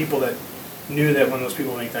her. Enough people that knew that when those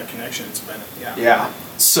people make that connection, it's been yeah.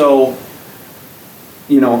 So,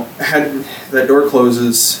 you know, had that door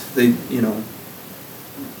closes, they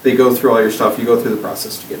go through all your stuff. You go through the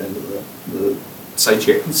process to get into the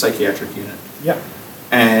psychiatric unit. Yeah.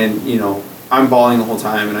 And, you know, I'm bawling the whole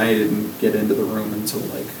time, and I didn't get into the room until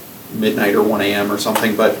like midnight or 1 a.m. or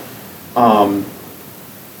something. But I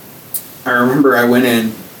remember I went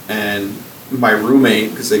in, and my roommate,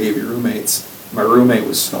 because they gave you roommates, my roommate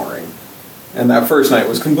was snoring. And that first night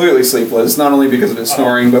was completely sleepless, not only because of his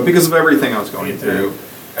snoring, but because of everything I was going through.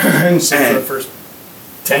 And so for the first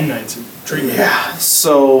 10 nights of treatment. Yeah,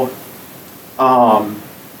 so I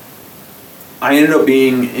ended up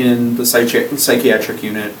being in the psychiatric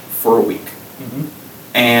unit for a week. Mm-hmm.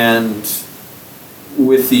 And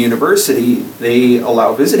with the university, they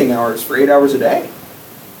allow visiting hours for 8 hours a day.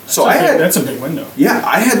 That's a big window. Yeah,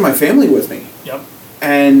 I had my family with me. Yep.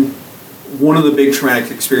 And one of the big traumatic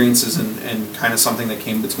experiences and kind of something that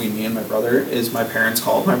came between me and my brother is my parents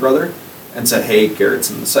called my brother and said, hey, Garrett's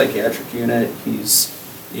in the psychiatric unit. He's,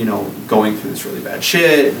 you know, going through this really bad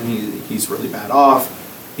shit, and he's really bad off.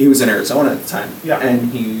 He was in Arizona at the time. Yeah.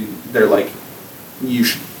 And they're like, you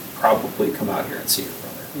should probably come out here and see your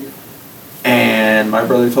brother. Yeah. And my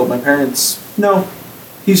brother told my parents, no,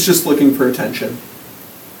 he's just looking for attention.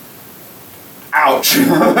 Ouch.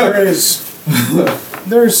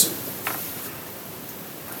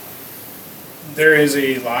 There is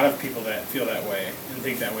a lot of people that feel that way and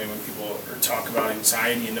think that way when people talk about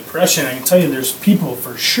anxiety and depression. I can tell you there's people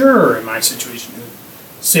for sure in my situation who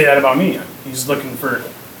say that about me. He's looking for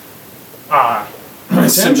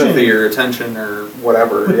sympathy or attention or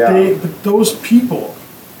whatever. But those people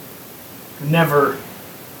have never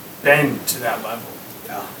been to that level.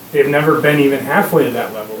 Yeah. They've never been even halfway to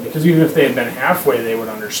that level, because even if they had been halfway, they would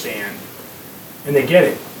understand. And they get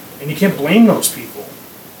it. And you can't blame those people.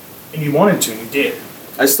 And you wanted to, and you did.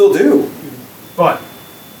 I still do. But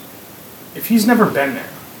if he's never been there,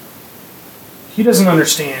 he doesn't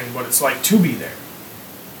understand what it's like to be there.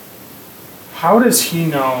 How does he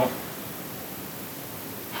know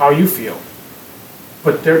how you feel?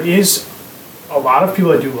 But there is a lot of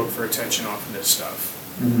people that do look for attention off of this stuff.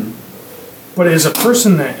 Mm-hmm. But as a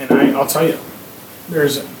person that, and I'll tell you,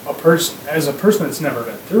 as a person that's never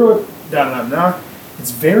been through it,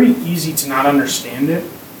 it's very easy to not understand it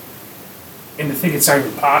and to think it's not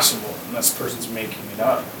even possible unless the person's making it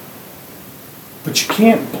up. But you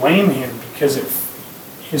can't blame him, because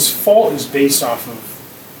his fault is based off of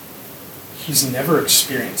he's never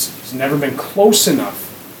experienced it. He's never been close enough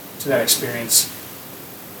to that experience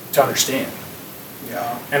to understand.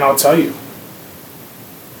 Yeah. And I'll tell you,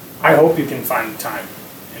 I hope you can find time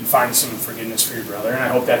and find some forgiveness for your brother, and I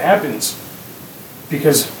hope that happens,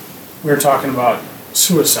 because we were talking about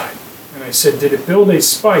suicide, and I said, did it build a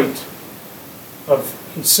spite of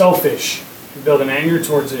he's selfish, you build an anger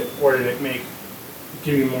towards it, or did it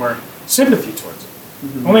give you more sympathy towards it?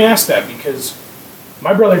 Mm-hmm. I only asked that because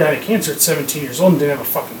my brother died of cancer at 17 years old and didn't have a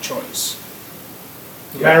fucking choice.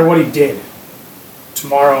 No matter what he did,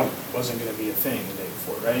 tomorrow wasn't going to be a thing the day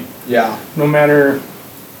before, right? Yeah. No matter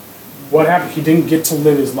what happened, he didn't get to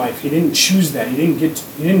live his life. He didn't choose that. He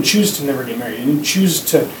didn't choose to never get married. He didn't choose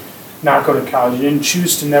to not go to college. He didn't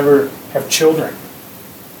choose to never have children.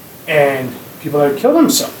 And people that kill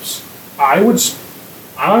themselves, I'm not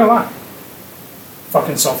gonna lie,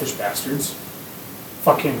 fucking selfish bastards.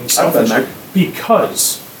 Fuck him, he's selfish.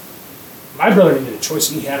 Because my brother didn't get a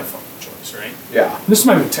choice, and he had a fucking choice, right? Yeah. This is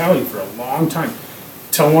my mentality for a long time.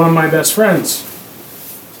 Till one of my best friends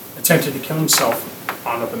attempted to kill himself,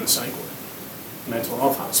 wound up in the psych ward, mental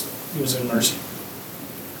health hospital. He was in Mercy.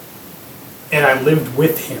 And I lived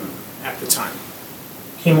with him at the time.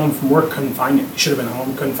 Came home from work, couldn't find him. He should have been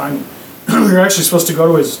home, couldn't find him. We were actually supposed to go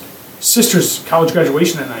to his sister's college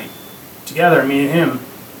graduation that night together, me and him.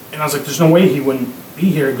 And I was like, there's no way he wouldn't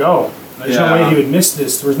be here to go. There's no way he would miss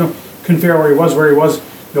this. There was no, couldn't figure out where he was.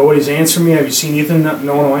 Nobody's answering me. Have you seen Ethan?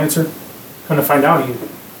 No one will answer. Come to find out, he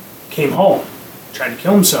came home, tried to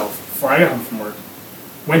kill himself before I got home from work.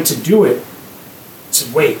 Went to do it.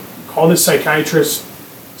 Said, wait, call this psychiatrist.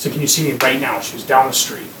 Said, can you see me right now? She was down the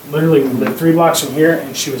street. Literally, we lived 3 blocks from here,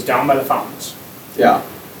 and she was down by the fountains. Yeah.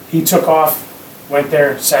 He took off, went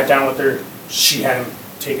there, sat down with her. She had him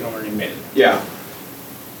taken over and admitted. Yeah.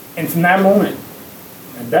 And from that moment,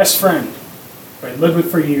 my best friend, who I lived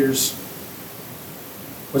with for years,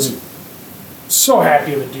 was so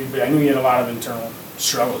happy with the dude, but I knew he had a lot of internal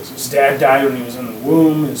struggles. His dad died when he was in the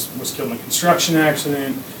womb, was killed in a construction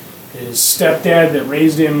accident. His stepdad that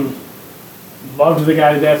raised him loved the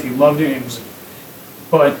guy to death. He loved him.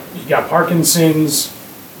 But he got Parkinson's.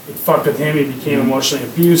 It fucked with him. He became emotionally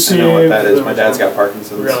abusive. I know what that is. My dad's got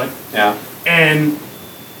Parkinson's. Really? Yeah. And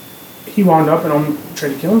he wound up and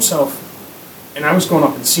tried to kill himself. And I was going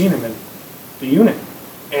up and seeing him in the unit.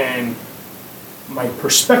 And my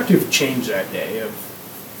perspective changed that day of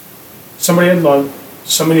somebody I loved,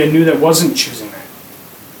 somebody I knew that wasn't choosing that.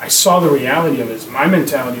 I saw the reality of it. My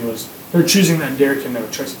mentality was, they're choosing that, Derek can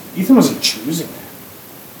never choice. Ethan wasn't choosing that.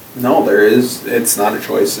 No, it's not a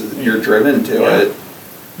choice. You're driven to it.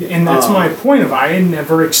 And that's my point of I had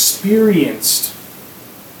never experienced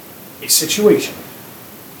a situation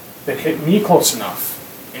that hit me close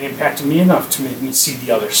enough and impacted me enough to make me see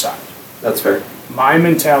the other side. That's fair. My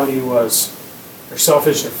mentality was, they're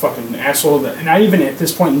selfish, they're fucking asshole. And I even, at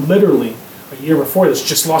this point, literally, a year before this,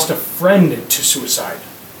 just lost a friend to suicide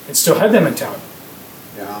and still had that mentality.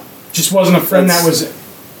 Yeah. Just wasn't a friend that was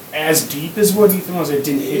as deep as what Ethan was. It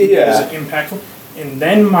didn't hit me as impactful. And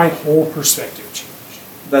then my whole perspective changed.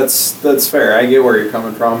 That's fair. I get where you're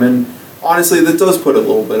coming from. And honestly, that does put a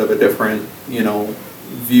little bit of a different,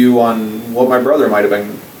 view on what my brother might have been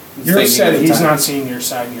You're thinking upset at the he's time. not seeing your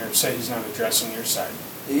side, and you're upset he's not addressing your side.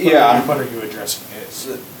 Yeah. What are you addressing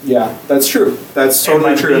his? Yeah, that's true. That's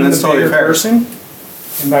totally true, and that's totally fair.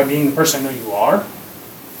 And by being the person I know you are,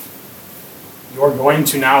 you're going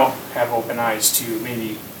to now have open eyes to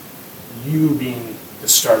maybe you being the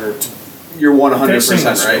starter to you're 100% fixing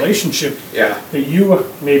this right. relationship. Yeah. That you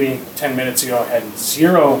maybe 10 minutes ago had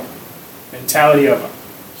zero mentality of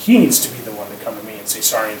he needs to be the one to come to me and say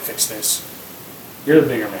sorry and fix this. You're the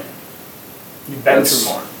bigger man. You've been through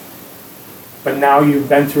more. But now you've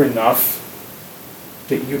been through enough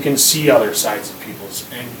that you can see other sides of people's,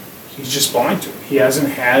 and he's just blind to it. He hasn't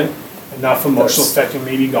had enough emotional effect and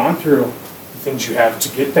maybe gone through the things you have to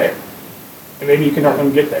get there. And maybe you can help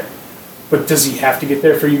him get there. But does he have to get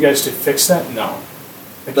there for you guys to fix that? No.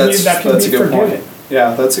 That can be a good forgiven. point.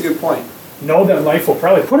 Yeah, that's a good point. Know that life will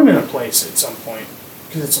probably put him in a place at some point,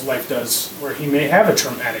 because it's what life does, where he may have a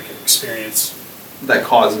traumatic experience that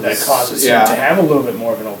causes him to have a little bit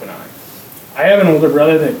more of an open eye. I have an older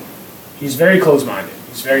brother that he's very closed-minded.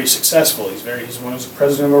 He's very successful. He's one who's the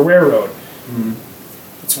president of a railroad. Mm-hmm.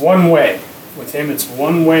 It's one way. With him, it's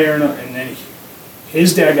one way or another. And then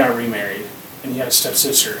his dad got remarried, and he had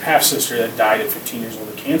a half-sister that died at 15 years old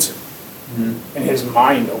of cancer. Mm-hmm. And his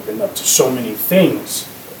mind opened up to so many things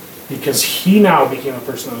because he now became a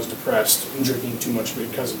person that was depressed and drinking too much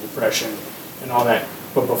because of depression and all that.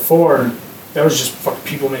 But before, that was just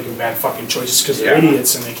people making bad fucking choices because they're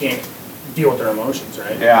idiots and they can't deal with their emotions,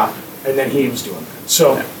 right? Yeah. And then he was doing that.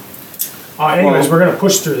 So, anyways, we're going to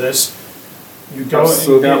push through this. You go.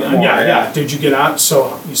 Did you get out?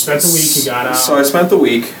 So you spent the week, you got out. So I spent the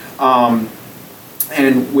week,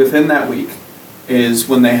 and within that week is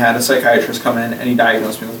when they had a psychiatrist come in and he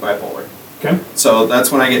diagnosed me with bipolar. Okay. So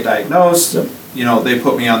that's when I get diagnosed. Yep. They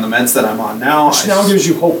put me on the meds that I'm on now. Which now gives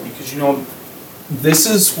you hope because this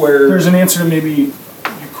is where there's an answer to maybe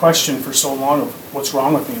your question for so long of what's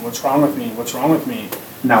wrong with me, what's wrong with me, what's wrong with me.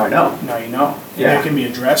 Now I know. Now you know. Yeah. And it can be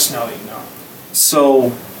addressed now that you know.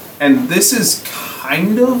 So, and this is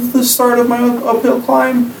kind of the start of my uphill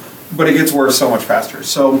climb, but it gets worse so much faster.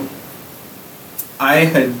 So,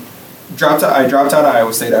 I dropped out of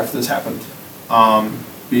Iowa State after this happened,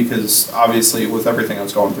 because obviously with everything I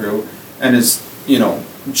was going through and as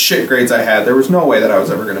shit grades I had, there was no way that I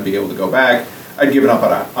was ever going to be able to go back. I'd given up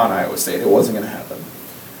on Iowa State. It wasn't going to happen.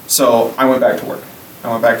 So I went back to work. I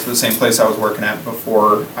went back to the same place I was working at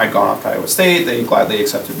before I'd gone off to Iowa State. They gladly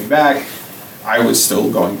accepted me back. I was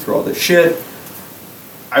still going through all this shit.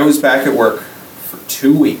 I was back at work for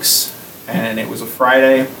 2 weeks, and it was a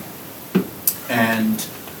Friday, and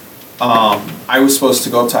I was supposed to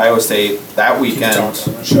go up to Iowa State that weekend. I'm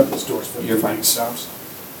going to shut this door so You're fine. Stops.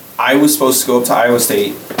 I was supposed to go up to Iowa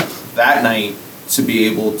State that night to be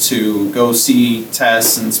able to go see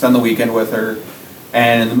Tess and spend the weekend with her.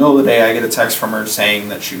 And in the middle of the day, I get a text from her saying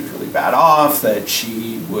that she was really bad off, that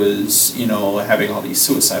she was, having all these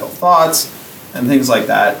suicidal thoughts and things like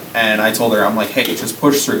that. And I told her, I'm like, hey, just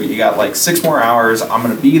push through. You got like 6 more hours. I'm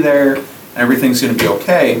going to be there and everything's going to be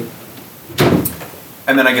okay.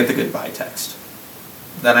 And then I get the goodbye text.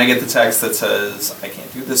 Then I get the text that says, I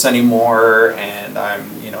can't do this anymore, and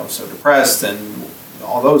I'm, so depressed and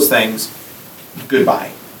all those things.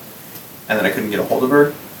 Goodbye. And then I couldn't get a hold of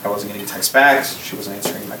her. I wasn't getting text back. She wasn't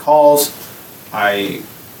answering my calls.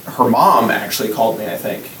 Her mom actually called me, I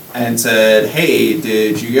think, and said, hey,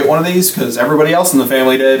 did you get one of these? Because everybody else in the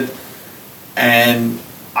family did. And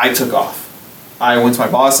I took off. I went to my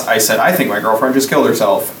boss. I said, I think my girlfriend just killed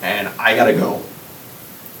herself, and I gotta go.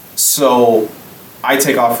 So I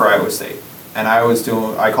take off for Iowa State. And I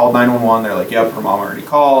called 911. They're like, yep, her mom already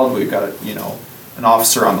called. We've got an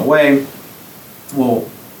officer on the way. Well,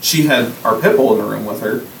 she had our pit bull in the room with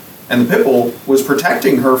her, and the pit bull was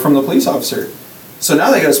protecting her from the police officer. So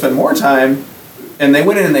now they got to spend more time, and they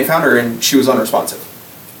went in and they found her, and she was unresponsive.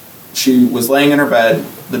 She was laying in her bed.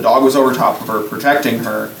 The dog was over top of her, protecting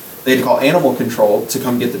her. They had to call animal control to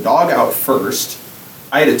come get the dog out first.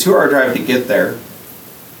 I had a 2-hour drive to get there.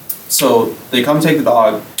 So they come take the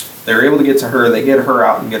dog. They're able to get to her. They get her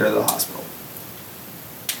out and get her to the hospital.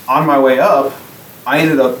 On my way up,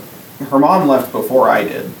 her mom left before I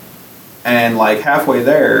did. And like halfway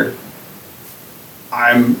there,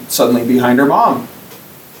 I'm suddenly behind her mom.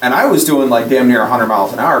 And I was doing like damn near 100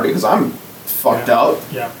 miles an hour because I'm fucked up.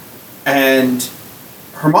 Yeah. And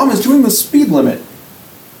her mom is doing the speed limit.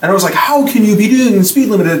 And I was like, how can you be doing the speed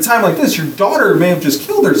limit at a time like this? Your daughter may have just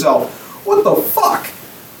killed herself. What the fuck?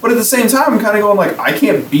 But at the same time, I'm kind of going like, I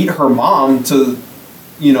can't beat her mom to,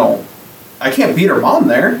 I can't beat her mom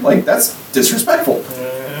there. Like, that's disrespectful.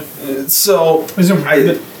 So Isn't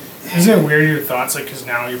it weird your thoughts, like, because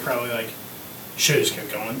now you're probably like, you should have just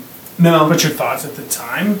kept going? No. But your thoughts at the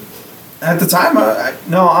time? At the time,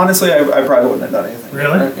 no, honestly, I probably wouldn't have done anything.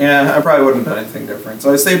 Really? Different. Yeah, I probably wouldn't have done anything different.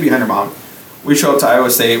 So I stayed behind her mom. We show up to Iowa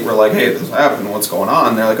State. We're like, hey, this happened. What's going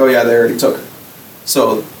on? They're like, oh, yeah, they already took her.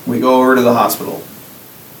 So we go over to the hospital,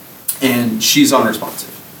 and she's unresponsive.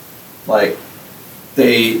 Like,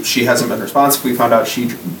 she hasn't been responsive. We found out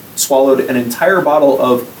she swallowed an entire bottle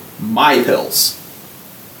of my pills.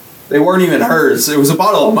 They weren't even hers. It was a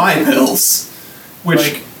bottle of my pills.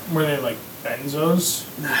 Which, like, were they like benzos?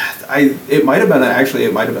 It might have been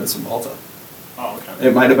Cymbalta. Oh, okay.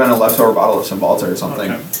 It might have been a leftover bottle of Cymbalta or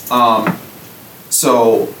something. Okay.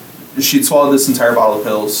 So she'd swallowed this entire bottle of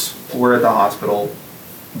pills. We're at the hospital.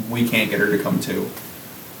 We can't get her to come to.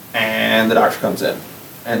 And the doctor comes in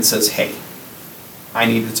and says, hey, I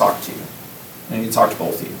need to talk to you. I need to talk to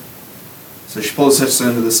both of you. So she pulls us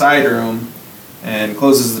into the side room and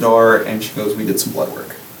closes the door, and she goes, we did some blood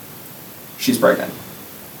work. She's pregnant.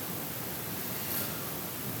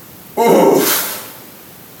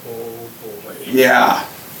 Oof. Oh, boy. Yeah.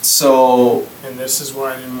 So... And this is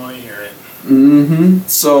why I didn't want to hear it. Mm-hmm.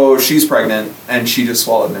 So she's pregnant, and she just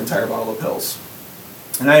swallowed an entire bottle of pills.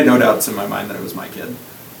 And I had no doubts in my mind that it was my kid.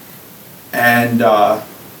 And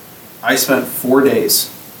I spent 4 days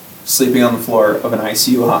sleeping on the floor of an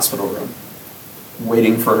ICU hospital room,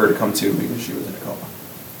 waiting for her to come to because she was in a coma.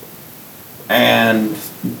 And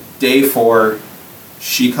day 4,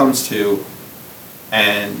 she comes to,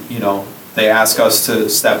 and, they ask us to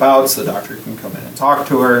step out so the doctor can come in and talk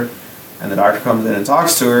to her. And the doctor comes in and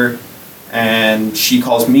talks to her, and she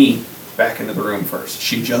calls me back into the room first.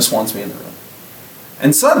 She just wants me in the room.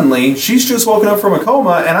 And suddenly, she's just woken up from a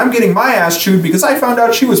coma, and I'm getting my ass chewed because I found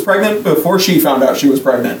out she was pregnant before she found out she was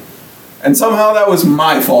pregnant. And somehow that was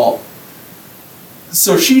my fault.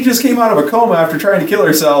 So she just came out of a coma after trying to kill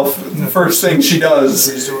herself. The first thing she does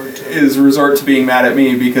is resort to being mad at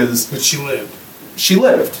me because... But she lived. She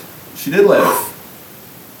lived. She did live.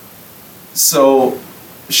 So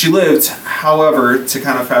she lived. However, to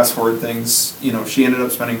kind of fast forward things, she ended up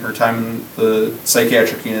spending her time in the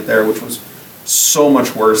psychiatric unit there, which was so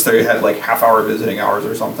much worse. They had like half-hour visiting hours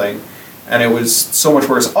or something. And it was so much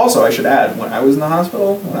worse. Also, I should add, when I was in the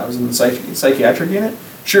hospital, when I was in the psychiatric unit,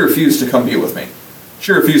 she refused to come be with me.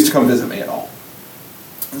 She refused to come visit me at all.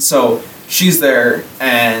 And so she's there,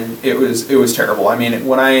 and it was terrible. I mean,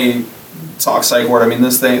 when I talk psych ward, I mean,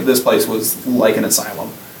 this place was like an asylum.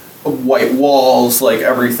 White walls, like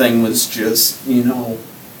everything was just, when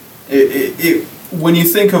you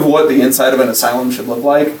think of what the inside of an asylum should look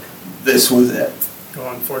like, this was it.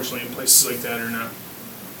 Well, unfortunately, places like that are not.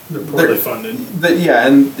 They're poorly funded. Yeah,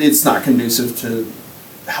 and it's not conducive to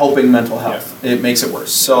helping mental health. It makes it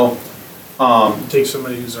worse. So take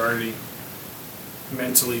somebody who's already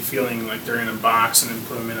mentally feeling like they're in a box and then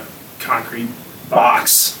put them in a concrete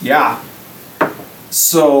box. Yeah.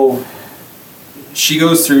 So she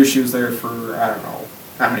goes through, she was there for, I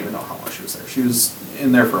don't even know how long she was there. She was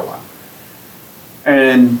in there for a while.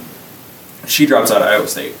 And she drops out of Iowa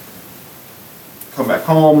State. Come back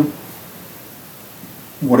home.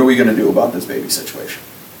 What are we going to do about this baby situation?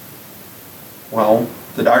 Well,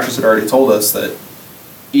 the doctors had already told us that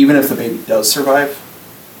even if the baby does survive,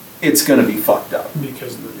 it's going to be fucked up.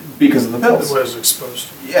 Because of the pills. It was exposed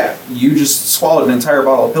to. Yeah, you just swallowed an entire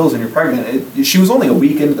bottle of pills and you're pregnant. She was only a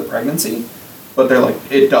week into the pregnancy, but they're like,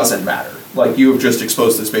 it doesn't matter. Like, you have just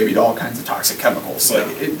exposed this baby to all kinds of toxic chemicals. Yeah.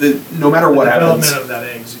 Like, no matter what happens. The development of that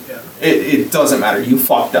eggs, yeah. It doesn't matter. You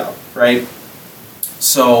fucked up, right?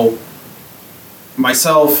 So,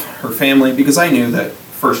 myself, her family, because I knew that,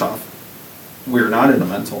 first off, we're not in a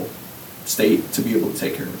mental state to be able to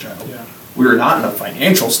take care of a child. Yeah. We're not in a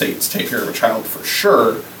financial state to take care of a child, for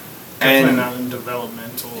sure. Definitely not in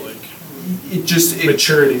developmental, like,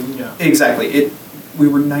 maturity, yeah. Exactly. We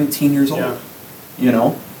were 19 years old, yeah. you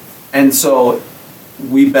know? And so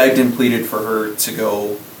we begged and pleaded for her to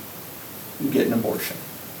go get an abortion,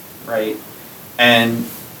 right? And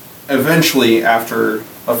eventually, after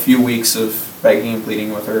a few weeks of begging and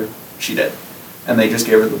pleading with her, she did. And they just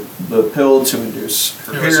gave her the pill to induce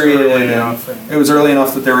her period. It was early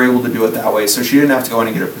enough that they were able to do it that way, so she didn't have to go in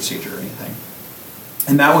and get a procedure or anything.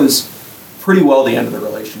 And that was pretty well the end of the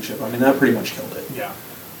relationship. I mean, that pretty much killed it. Yeah.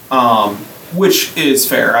 Which is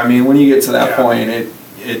fair. I mean, when you get to that point,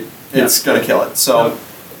 it's gonna kill it. So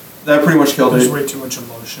that pretty much killed it. There's way too much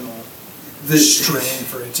emotional strain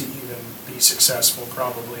for it to even be successful,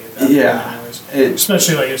 probably. At that point anyways.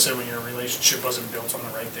 Especially, like I said, when your relationship wasn't built on the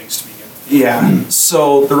right things to begin with. Yeah.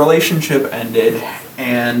 So the relationship ended,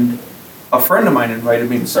 and a friend of mine invited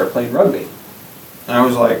me to start playing rugby. And I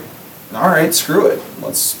was like, all right, screw it.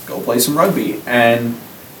 Let's go play some rugby. And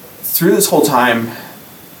through this whole time,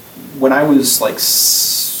 when I was like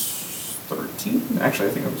 13, actually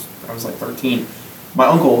I think I was like 13, my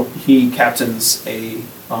uncle, he captains a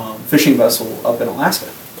fishing vessel up in Alaska.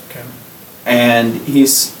 Okay. And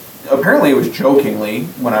apparently it was jokingly,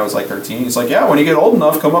 when I was like 13, he's like, yeah, when you get old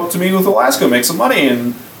enough, come up to me with Alaska, make some money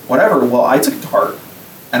and whatever. Well, I took it to heart,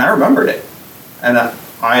 and I remembered it. And I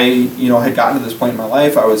had gotten to this point in my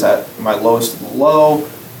life. I was at my lowest of the low.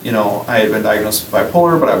 I had been diagnosed with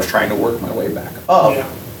bipolar, but I was trying to work my way back up. Yeah.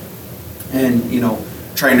 And,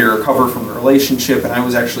 trying to recover from the relationship. And I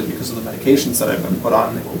was actually, because of the medications that I've been put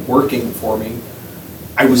on, they were working for me.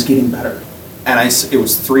 I was getting better. And it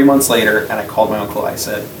was 3 months later, and I called my uncle. I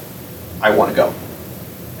said, I want to go.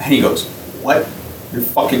 And he goes, what? You're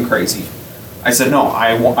fucking crazy. I said, no,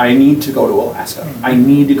 I need to go to Alaska. Mm-hmm. I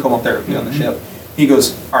need to come up there and be on the ship. He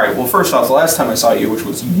goes, all right, well, first off, the last time I saw you, which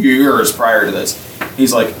was years prior to this,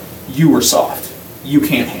 he's like, you were soft. You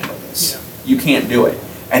can't handle this. Yeah. You can't do it.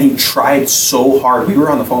 And he tried so hard. We were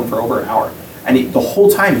on the phone for over an hour. And the whole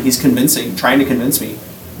time he's trying to convince me,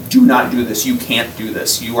 do not do this. You can't do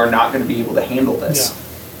this. You are not going to be able to handle this.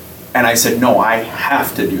 Yeah. And I said, no, I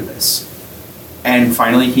have to do this. And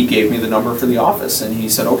finally he gave me the number for the office. And he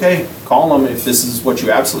said, okay, call them. If this is what you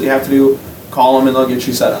absolutely have to do, call them and they'll get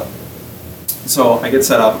you set up. So I get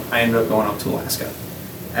set up. I ended up going up to Alaska.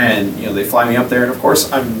 And, they fly me up there. And, of course,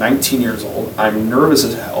 I'm 19 years old. I'm nervous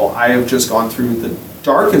as hell. I have just gone through the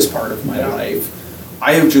darkest part of my life.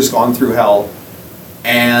 I have just gone through hell.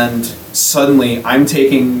 And suddenly I'm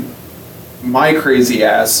taking my crazy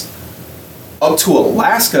ass up to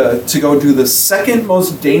Alaska to go do the second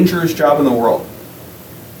most dangerous job in the world.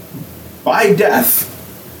 By death's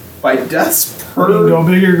per... Go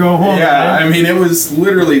big or go home. Yeah, right? I mean, it was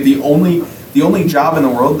literally the only job in the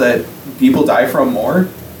world that people die from more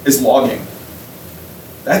is logging.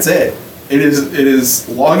 That's it. It is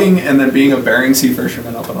logging and then being a Bering Sea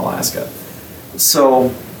fisherman up in Alaska.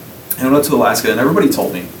 So I went up to Alaska and everybody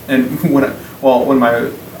told me. And when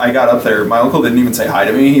I got up there, my uncle didn't even say hi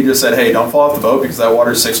to me. He just said, hey, don't fall off the boat because that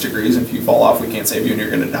water's 6 degrees and if you fall off, we can't save you and you're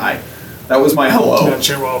going to die. That was my hello. That's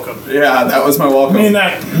your welcome. Yeah, that was my welcome. I mean,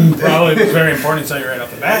 that probably was very important to tell you right off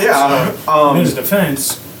the bat. Yeah. So, in his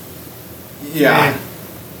defense. Yeah.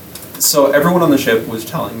 So everyone on the ship was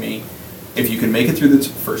telling me, if you can make it through the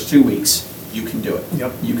first 2 weeks, you can do it.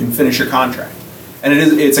 Yep. You can finish your contract. And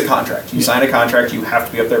it's a contract. You sign a contract, you have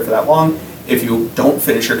to be up there for that long. If you don't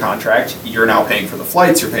finish your contract, you're now paying for the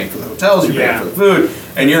flights, you're paying for the hotels, you're paying for the food,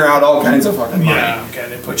 and you're out all kinds of fucking money. Yeah, okay,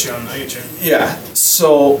 they put you on the nature. Yeah,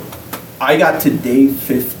 so I got to day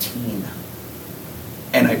 15,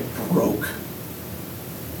 and I broke.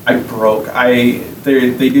 I broke. They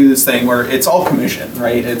do this thing where it's all commission,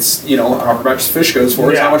 right? It's, however much fish goes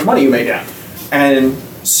for is how much money you make. Yeah. And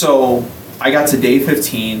so I got to day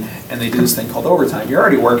 15, and they do this thing called overtime. You're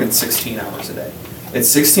already working 16 hours a day. It's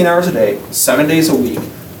 16 hours a day, 7 days a week,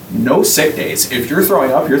 no sick days. If you're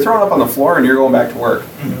throwing up on the floor and you're going back to work.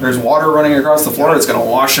 Mm-hmm. There's water running across the floor. It's going to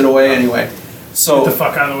wash it away anyway. So get the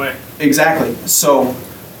fuck out of the way. Exactly. So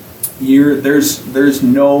you're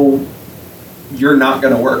not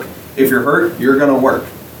going to work. If you're hurt, you're going to work.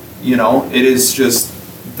 It is just,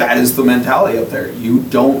 that is the mentality up there. You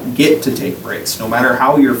don't get to take breaks. No matter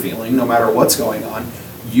how you're feeling, no matter what's going on,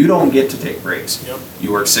 you don't get to take breaks. Yep.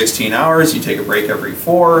 You work 16 hours, you take a break every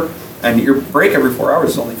 4, and your break every 4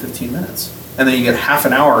 hours is only 15 minutes. And then you get half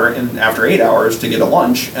an hour after 8 hours to get a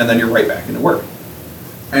lunch, and then you're right back into work.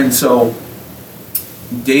 And so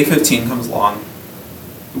day 15 comes along.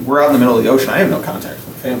 We're out in the middle of the ocean. I have no contact with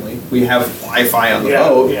my family. We have Wi-Fi on the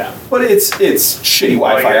boat, but it's shitty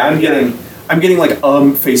Wi-Fi. I'm getting like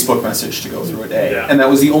a Facebook message to go through a day, and that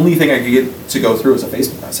was the only thing I could get to go through was a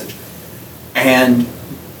Facebook message. And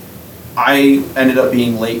I ended up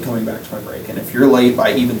being late coming back to my break. And if you're late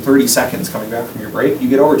by even 30 seconds coming back from your break, you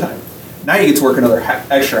get overtime. Now you get to work another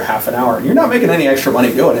extra half an hour, and you're not making any extra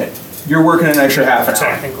money doing it. You're working an extra half an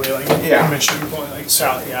hour. Technically, like commission, like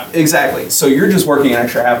salary, Exactly. So you're just working an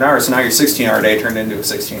extra half an hour, so now your 16-hour day turned into a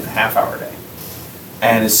 16-and-a-half-hour day.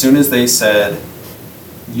 And as soon as they said,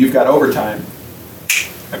 you've got overtime,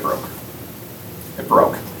 I broke.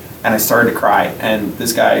 And I started to cry. And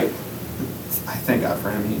this guy, I thank God for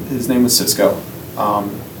him, his name was Cisco.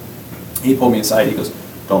 He pulled me aside, he goes,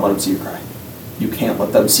 don't let them see you cry. You can't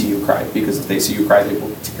let them see you cry, because if they see you cry, they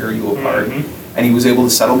will tear you apart. Mm-hmm. And he was able to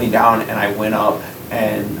settle me down, and I went up,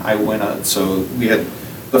 so we had,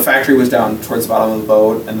 the factory was down towards the bottom of the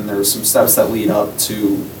boat, and then there was some steps that lead up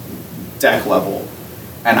to deck level.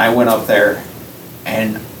 And I went up there,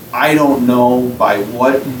 and I don't know by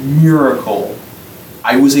what miracle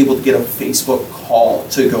I was able to get a Facebook call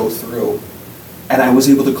to go through. And I was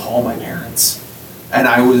able to call my parents. And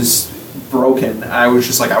I was broken. I was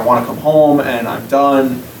just like, I want to come home, and I'm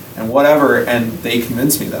done, and whatever. And they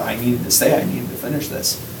convinced me that I needed to stay. I needed to finish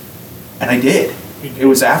this. And I did. It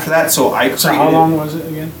was after that, so how long was it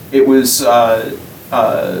again? It was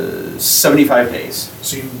 75 days.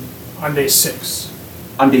 So you, on day 6?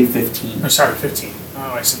 On day 15. Oh, sorry, 15.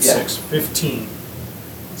 Oh, I said 6. 15.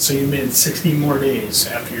 So you made 60 more days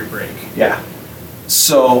after your break. Yeah.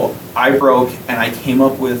 So I broke, and I came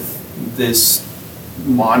up with this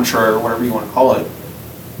mantra, or whatever you want to call it,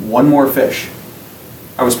 one more fish.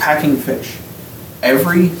 I was packing fish.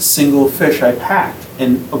 Every single fish I packed,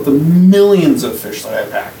 and of the millions of fish that I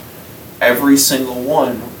packed, every single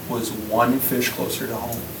one was one fish closer to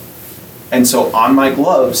home. And so on my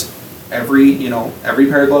gloves, every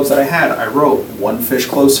pair of gloves that I had, I wrote one fish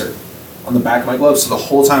closer on the back of my gloves. So the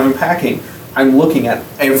whole time I'm packing, I'm looking at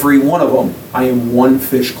every one of them. I am one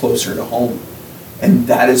fish closer to home. And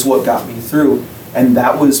that is what got me through. And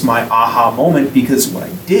that was my aha moment, because what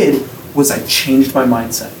I did was I changed my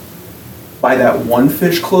mindset. By that one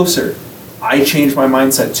fish closer, I changed my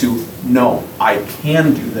mindset to, no, I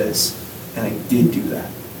can do this. And I did do that.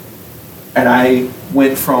 And I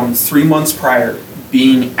went from 3 months prior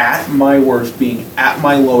being at my worst, being at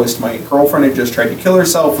my lowest. My girlfriend had just tried to kill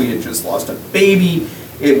herself. We had just lost a baby.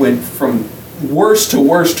 It went from worse to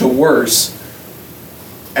worse to worse.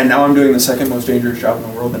 And now I'm doing the second most dangerous job in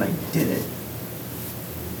the world, and I did it.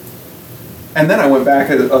 And then I went back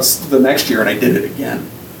the next year, and I did it again.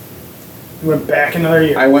 You went back another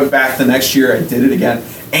year? I went back the next year, I did it again.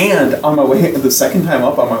 And on my way, the second time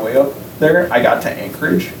up, on my way up there, I got to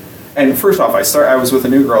Anchorage. And first off, I was with a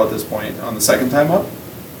new girl at this point on the second time up.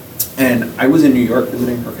 And I was in New York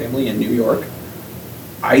visiting her family in New York.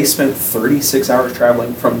 I spent 36 hours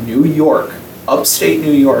traveling from New York, upstate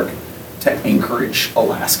New York, to Anchorage,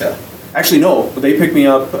 Alaska. Actually, no, they picked me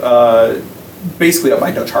up basically up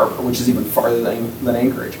by Dutch Harbor, which is even farther than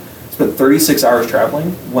Anchorage. Spent 36 hours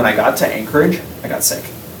traveling. When I got to Anchorage, I got sick.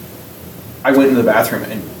 I went into the bathroom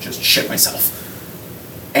and just shit myself.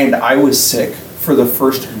 And I was sick for the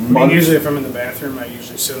first month. I mean, usually if I'm in the bathroom, I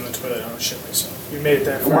usually sit on the toilet and I don't shit myself. You made it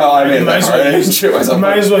that far. Well, I made it that far. I didn't shit myself. You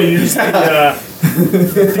might as well use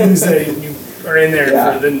the things that you are in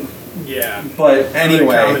there for the, But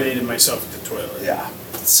anyway. I accommodated myself at the toilet. Yeah.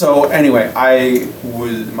 So anyway,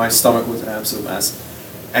 my stomach was an absolute mess.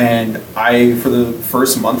 And for the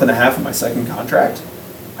first month and a half of my second contract,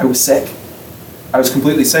 I was sick. I was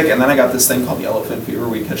completely sick. And then I got this thing called yellowfin fever,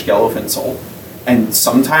 where you catch yellowfin sole. And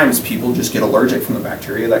sometimes people just get allergic from the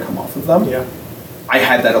bacteria that come off of them. Yeah. I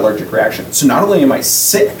had that allergic reaction. So not only am I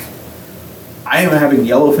sick, I am having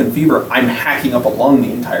yellowfin fever. I'm hacking up a lung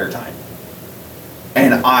the entire time.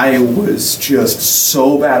 And I was just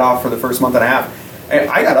so bad off for the first month and a half. And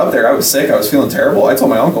I got up there, I was sick, I was feeling terrible. I told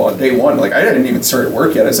my uncle on day one, like, I didn't even start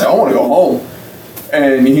work yet. I said, I want to go home.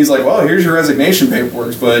 And he's like, well, here's your resignation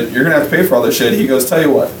paperwork, but you're going to have to pay for all this shit. He goes, tell you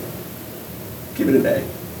what, give it a day.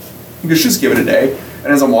 He goes, just give it a day.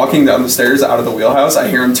 And as I'm walking down the stairs out of the wheelhouse, I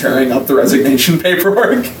hear him tearing up the resignation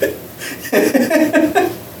paperwork.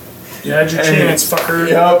 You had your chance, fucker.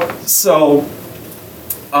 Yep. So,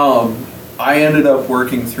 I ended up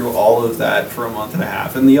working through all of that for a month and a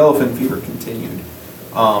half, and the yellowfin fever continued.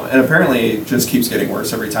 And apparently it just keeps getting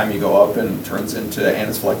worse every time you go up and turns into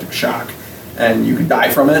anaphylactic shock, and you can die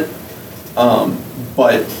from it.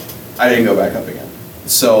 But I didn't go back up again.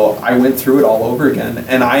 So I went through it all over again,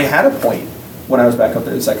 and I had a point when I was back up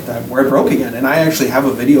there the second time where I broke again. And I actually have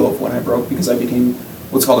a video of when I broke because I became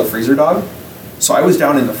what's called a freezer dog. So I was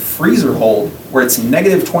down in the freezer hold where it's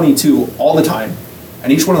negative 22 all the time.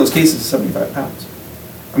 And each one of those cases is 75 pounds.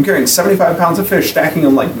 I'm carrying 75 pounds of fish, stacking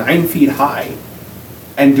them like 9 feet high,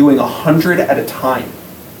 and doing 100 at a time.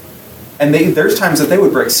 And there's times that they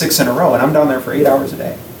would break 6 in a row, and I'm down there for 8 hours a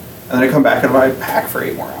day. And then I come back and I pack for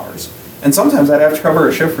 8 more hours. And sometimes I'd have to cover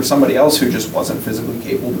a shift for somebody else who just wasn't physically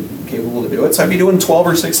capable to do it. So I'd be doing 12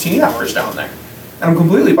 or 16 hours down there. And I'm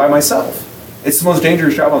completely by myself. It's the most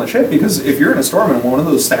dangerous job on the ship because if you're in a storm and one of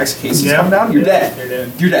those stacks of cases come down, you're dead. You're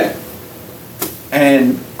dead. You're dead.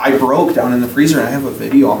 And I broke down in the freezer, and I have a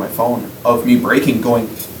video on my phone of me breaking, going,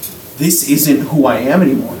 this isn't who I am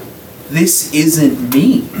anymore. This isn't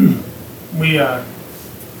me. Are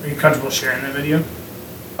you comfortable sharing that video?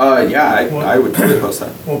 I would totally post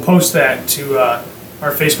that. We'll post that to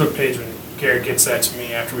our Facebook page when Garrett gets that to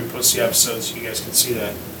me after we post the episodes, so you guys can see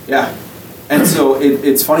that. Yeah. And so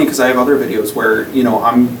it's funny because I have other videos where,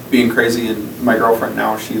 I'm being crazy, and my girlfriend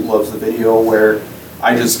now, she loves the video where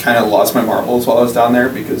I just kind of lost my marbles while I was down there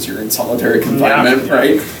because you're in solitary confinement,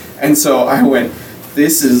 right? And so I went,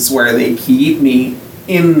 this is where they keep me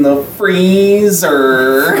in the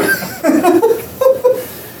freezer.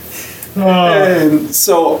 And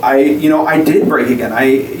so I did break again.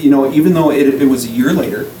 Even though it was a year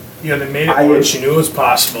later. Yeah, they made it once. You knew it was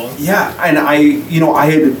possible. Yeah, and I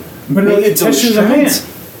had made those strides.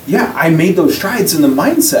 Yeah, I made those strides in the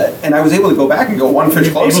mindset, and I was able to go back and go one fish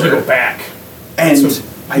closer. Able to go back. And so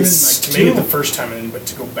I still made it the first time, but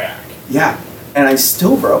to go back. Yeah, and I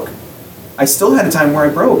still broke. I still had a time where I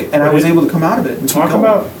broke, and I was able to come out of it. And talk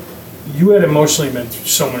about, you had emotionally been through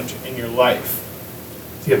so much in your life.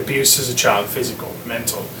 The abuse as a child, physical,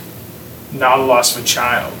 mental. Now the loss of a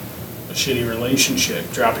child, a shitty relationship,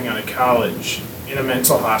 dropping out of college, in a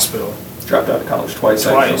mental hospital. Dropped out of college twice.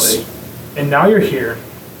 Actually. And now you're here,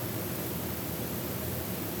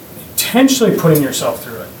 intentionally putting yourself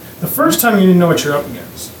through it. The first time you didn't know what you're up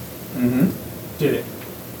against. Mm-hmm. Did it?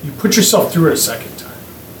 You put yourself through it a second time.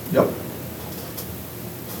 Yep.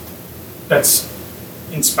 That's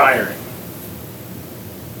inspiring.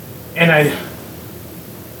 And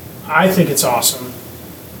I think it's awesome.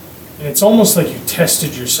 And it's almost like you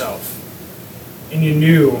tested yourself. And you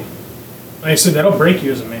knew, like I said, that'll break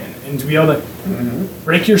you as a man. And to be able to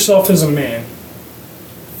break yourself as a man,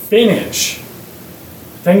 finish,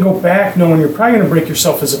 then go back knowing you're probably going to break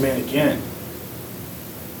yourself as a man again.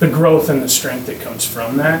 The growth and the strength that comes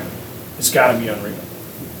from that has got to be unreal.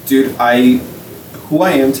 Dude, who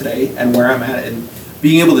I am today and where I'm at, and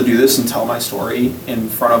being able to do this and tell my story in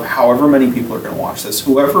front of however many people are going to watch this,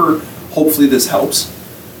 whoever, hopefully this helps,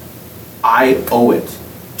 I owe it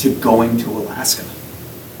to going to Alaska.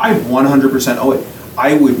 I 100% owe it.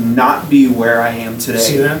 I would not be where I am today.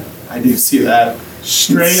 See that? I do see that.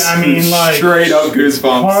 Straight up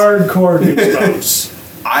goosebumps. Hardcore goosebumps.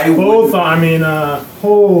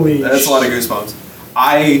 Holy That's a lot of goosebumps.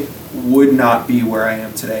 I would not be where I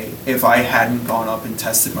am today if I hadn't gone up and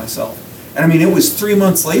tested myself. And I mean, it was 3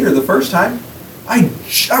 months later the first time. I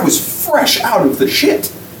was fresh out of the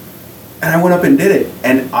shit. And I went up and did it.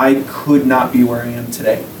 And I could not be where I am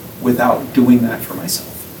today without doing that for myself.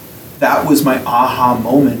 That was my aha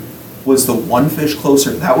moment, was the one fish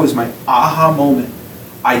closer. That was my aha moment.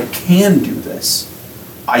 I can do this.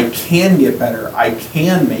 I can get better. I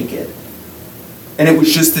can make it. And it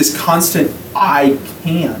was just this constant, I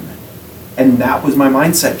can. And that was my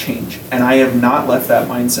mindset change. And I have not left that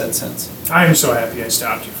mindset since. I am so happy I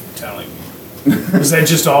stopped you from telling me. Because that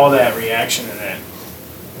just all that reaction and that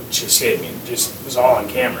just hit me. It just was all on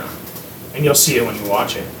camera. And you'll see it when you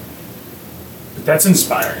watch it. But that's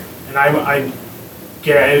inspiring. And I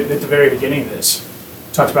get at the very beginning of this,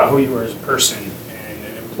 talked about who you were as a person and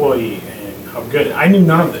an employee and how good. I knew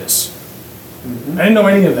none of this. I didn't know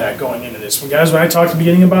any of that going into this. When I talked at the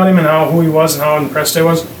beginning about him and who he was and how impressed I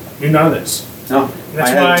was, I knew none of this. No, And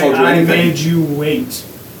that's why I made you wait.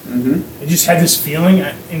 I just had this feeling,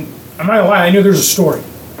 and I'm not gonna lie, I knew there was a story.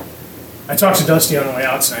 I talked to Dusty on the way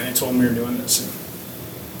out tonight and I told him we were doing this.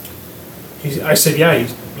 And I said, yeah, he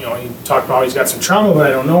talked about he's got some trauma, but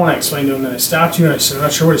I don't know. And I explained to him that I stopped you, and I said, I'm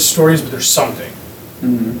not sure what his story is, but there's something.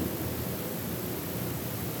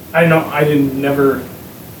 I never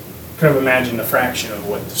could have imagined a fraction of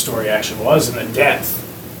what the story actually was and the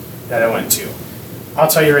depth that I went to. I'll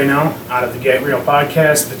tell you right now, out of the Get Real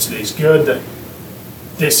podcast, that Today's Good, that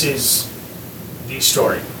this is the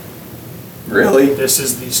story. Really? This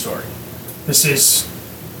is the story. There's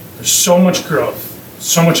so much growth,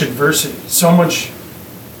 so much adversity, so much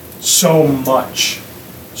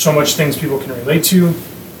things people can relate to,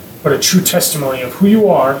 but a true testimony of who you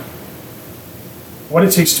are, what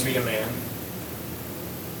it takes to be a man,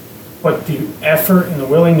 but the effort and the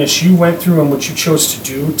willingness you went through and what you chose to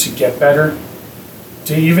do to get better,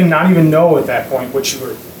 to not even know at that point what you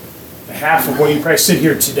were, half of what you probably sit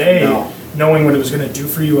here today, knowing what it was going to do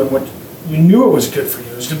for you and what you knew it was good for you.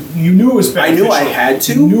 You knew it was beneficial. I knew I had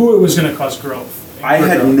to. You knew it was going to cause growth. I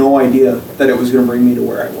had no idea that it was going to bring me to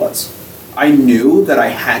where I was. I knew that I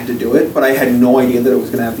had to do it, but I had no idea that it was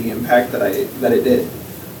going to have the impact that it did.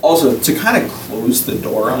 Also, to kind of close the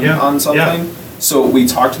door on something, so we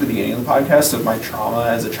talked at the beginning of the podcast of my trauma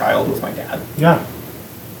as a child with my dad. Yeah.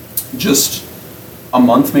 Just a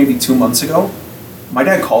month, maybe 2 months ago, my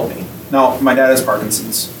dad called me. Now, my dad has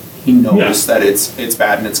Parkinson's. He knows that it's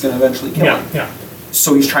bad and it's going to eventually kill him. Yeah.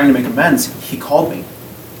 So he's trying to make amends. He called me.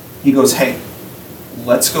 He goes, hey,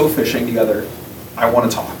 let's go fishing together. I want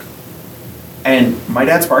to talk. And my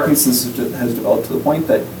dad's Parkinson's has developed to the point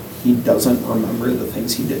that he doesn't remember the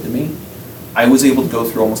things he did to me. I was able to go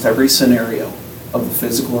through almost every scenario of the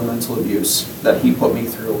physical and mental abuse that he put me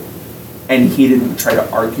through. And he didn't try to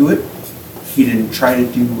argue it. He didn't try to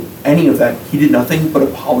do any of that. He did nothing but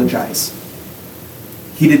apologize.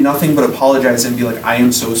 He did nothing but apologize and be like, I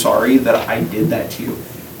am so sorry that I did that to you.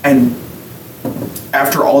 And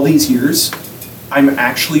after all these years, I'm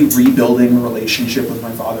actually rebuilding a relationship with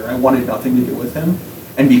my father. I wanted nothing to do with him.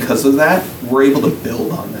 And because of that, we're able to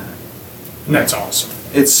build on that. And that's awesome.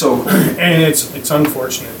 It's so cool. And it's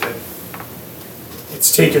unfortunate that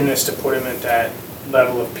it's taken this to put him at that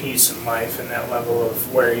level of peace in life and that level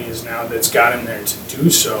of where he is now that's got him there to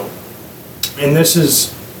do so. And this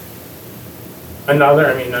is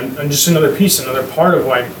just another piece, another part of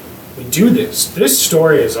why we do this. This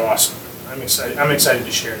story is awesome. I'm excited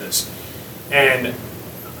to share this. And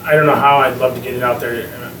I don't know how I'd love to get it out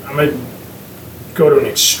there. I'm going to go to an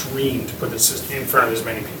extreme to put this in front of as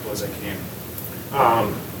many people as I can.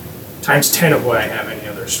 Times 10 of what I have any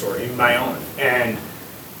other story, my own. And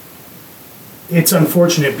it's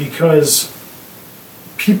unfortunate because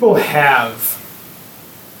people have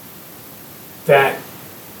that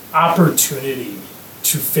opportunity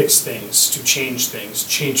to fix things, to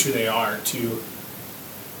change who they are, to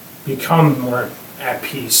become more at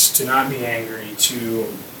peace, to not be angry,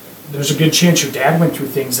 there's a good chance your dad went through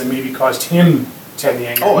things that maybe caused him to have the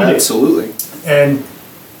anger. Oh, absolutely. And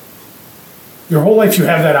your whole life you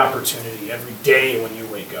have that opportunity every day when you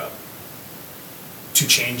wake up to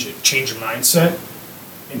change it, change your mindset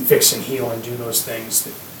and fix and heal and do those things.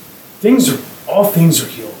 All things are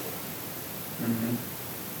healable.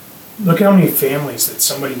 Look at how many families that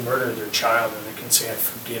somebody murdered their child and they can say, I've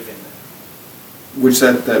forgiven them. Which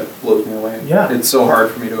that blows me away. Yeah. It's so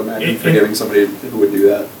hard for me to imagine forgiving somebody who would do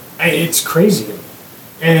that. It's crazy.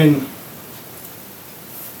 And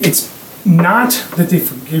it's not that they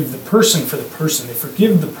forgive the person for the person. They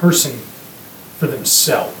forgive the person for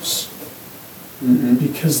themselves.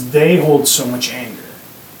 Because they hold so much anger.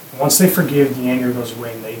 Once they forgive, the anger goes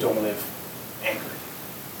away and they don't live angry.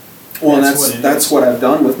 Well, that's what I've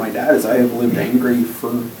done with my dad is I have lived angry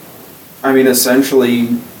for,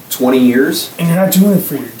 essentially 20 years. And you're not doing it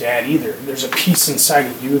for your dad either. There's a piece inside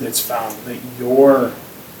of you that's found that you're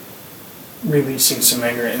releasing some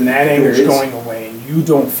anger, and that anger is going away, and you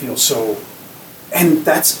don't feel so. And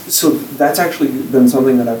that's actually been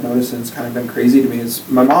something that I've noticed, and it's kind of been crazy to me. Is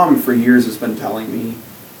my mom for years has been telling me,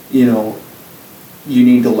 you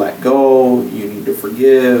need to let go, you need to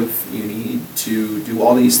forgive, you need to do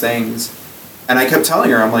all these things, and I kept telling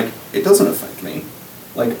her, I'm like, it doesn't affect me.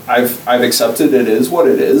 Like I've accepted it is what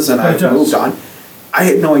it is, and I've moved on. I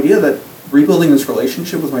had no idea that rebuilding this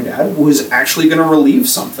relationship with my dad was actually going to relieve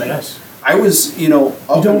something. Yes. I was, you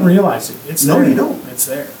don't realize it. It's there. No, you don't. It's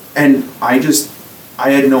there. And I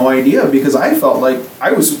had no idea because I felt like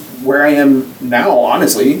I was where I am now,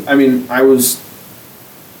 honestly. I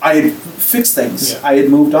had fixed things. Yeah. I had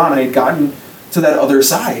moved on. I had gotten to that other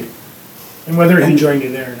side. And whether he joined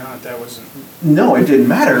you there or not, that wasn't. No, it didn't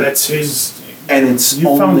matter. That's his. And it's you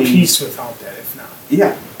only, found peace without that, if not.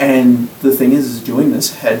 Yeah, and the thing is doing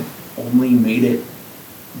this had only made it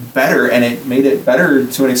better, and it made it better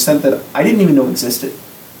to an extent that I didn't even know existed.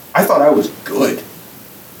 I thought I was good.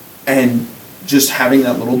 And just having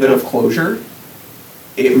that little bit of closure,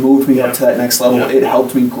 it moved me up to that next level. It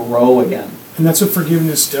helped me grow again. And that's what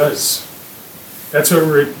forgiveness does. That's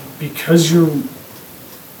what because you're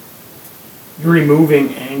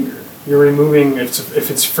removing anger. You're removing, if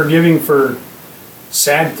it's forgiving for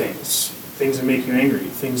sad things that make you angry,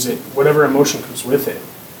 things that, whatever emotion comes with it,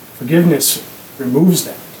 forgiveness removes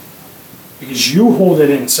that. Because you hold it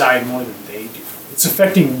inside more than they do. It's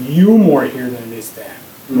affecting you more here than it is them,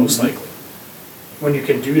 most likely. When you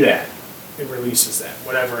can do that, it releases that,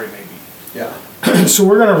 whatever it may be. Yeah. So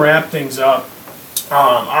we're going to wrap things up.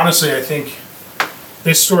 Honestly, I think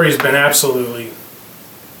this story has been absolutely,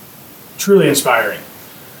 truly inspiring.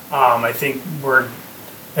 I think we're,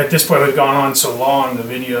 at this point, we've gone on so long, the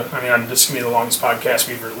video, this is going to be the longest podcast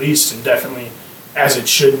we've released, and definitely, as it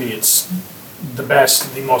should be, it's the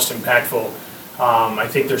best, the most impactful. I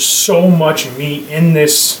think there's so much meat in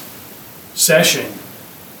this session.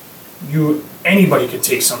 Anybody could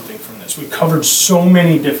take something from this. We covered so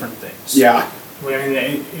many different things. Yeah.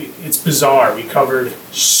 It's bizarre. We covered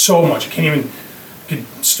so much. Could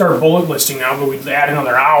start bullet listing now, but we'd add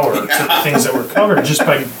another hour to the things that were covered just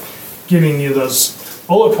by giving you those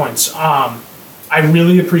bullet points. I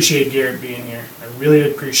really appreciate Garrett being here. I really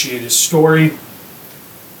appreciate his story.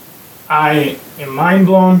 I am mind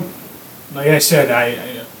blown. Like I said,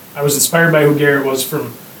 I was inspired by who Garrett was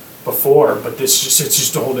from before, but it's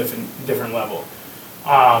just a whole different level.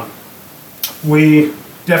 We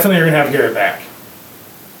definitely are going to have Garrett back.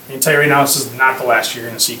 I can tell you right now, this is not the last year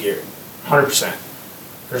you're going to see Garrett.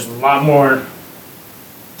 100%. There's a lot more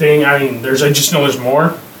I just know there's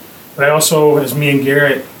more. But I also, as me and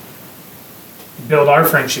Garrett build our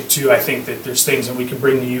friendship too, I think that there's things that we can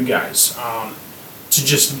bring to you guys. To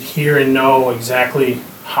just hear and know exactly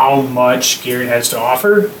how much Garrett has to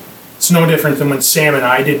offer. It's no different than when Sam and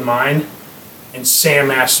I did mine, and Sam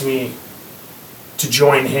asked me to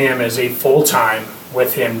join him as a full-time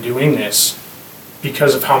with him doing this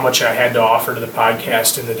because of how much I had to offer to the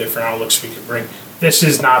podcast and the different outlooks we could bring. This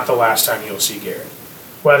is not the last time you'll see Garrett.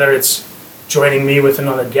 Whether it's joining me with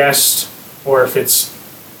another guest, or if it's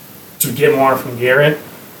to get more from Garrett,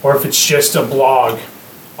 or if it's just a blog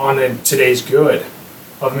on the Today's Good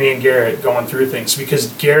of me and Garrett going through things.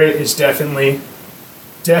 Because Garrett is definitely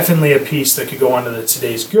a piece that could go onto the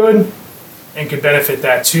Today's Good and could benefit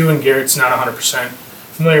that too. And Garrett's not 100%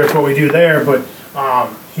 familiar with what we do there, but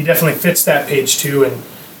he definitely fits that page too and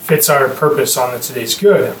fits our purpose on the Today's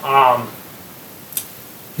Good.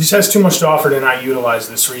 He just has too much to offer to not utilize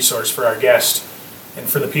this resource for our guest and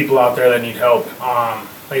for the people out there that need help.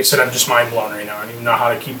 Like I said, I'm just mind blown right now. I don't even know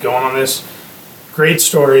how to keep going on this. Great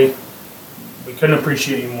story. We couldn't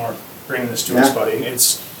appreciate you more bringing this to us, buddy.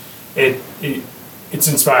 It's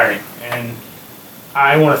inspiring, and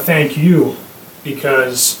I want to thank you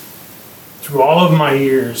because through all of my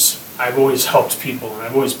years, I've always helped people, and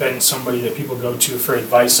I've always been somebody that people go to for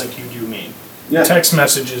advice like you do me. Yeah. Text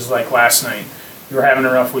messages like last night. You were having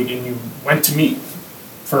a rough week, and you went to me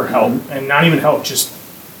for help, and not even help, just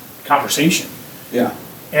conversation. Yeah.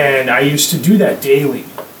 And I used to do that daily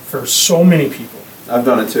for so many people. I've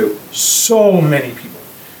done it too. So many people.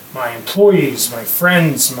 My employees, my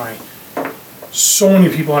friends, so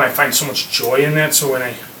many people, and I find so much joy in that. So when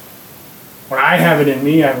I have it in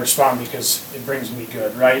me, I respond because it brings me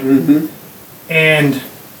good, right? Mm-hmm. And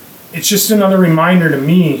it's just another reminder to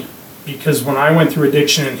me, because when I went through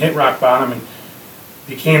addiction and hit rock bottom and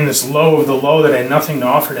became this low of the low that I had nothing to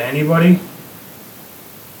offer to anybody,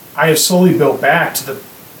 I have slowly built back to the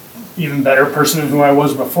even better person than who I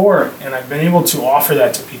was before, and I've been able to offer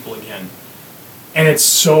that to people again. And it's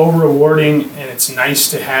so rewarding, and it's nice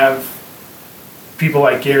to have people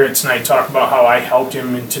like Garrett tonight talk about how I helped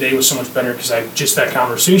him, and today was so much better because just that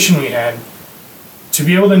conversation we had, to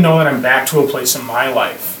be able to know that I'm back to a place in my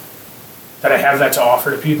life that I have that to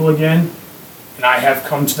offer to people again, and I have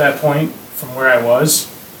come to that point from where I was.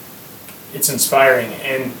 It's inspiring,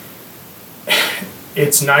 and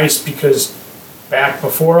it's nice because back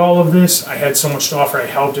before all of this, I had so much to offer. I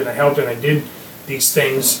helped and I did these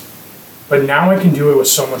things. But now I can do it with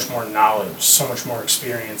so much more knowledge, so much more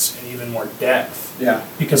experience, and even more depth. Yeah.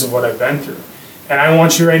 Because of what I've been through. And I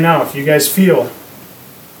want you right now, if you guys feel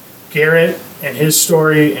Garrett and his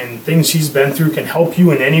story and things he's been through can help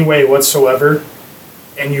you in any way whatsoever,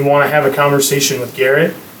 and you want to have a conversation with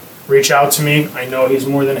Garrett, reach out to me. I know he's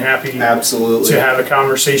more than happy Absolutely. to have a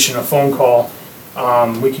conversation, a phone call.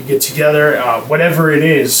 We could get together, whatever it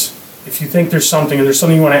is. If you think there's something you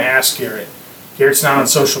want to ask Garrett. Garrett's not on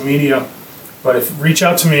social media, but reach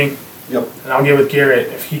out to me. Yep. And I'll get with Garrett.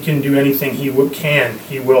 If he can do anything he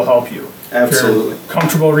will help you. Absolutely. If you're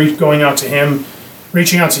comfortable reaching out to him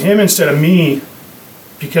instead of me,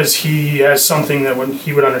 because he has something that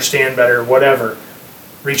he would understand better, whatever,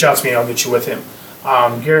 reach out to me and I'll get you with him.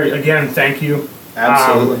 Garrett, again, thank you.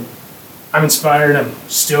 Absolutely. I'm inspired. I'm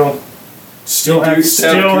still have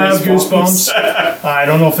goosebumps. I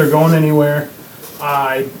don't know if they're going anywhere.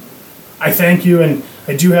 I thank you, and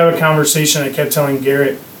I do have a conversation. I kept telling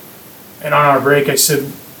Garrett, and on our break, I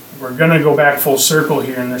said, we're going to go back full circle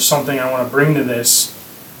here, and there's something I want to bring to this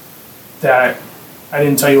that I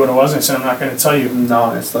didn't tell you what it was. I said, I'm not going to tell you. No,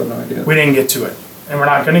 I still have no idea. We didn't get to it, and we're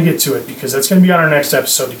not going to get to it because that's going to be on our next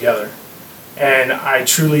episode together. And I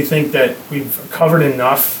truly think that we've covered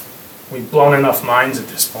enough. We've blown enough minds at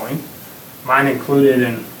this point, mine included,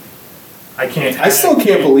 and I still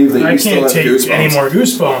can't believe that you still have goosebumps. I can't take any more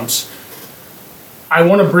goosebumps. I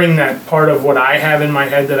want to bring that part of what I have in my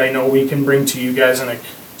head that I know we can bring to you guys in a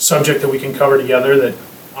subject that we can cover together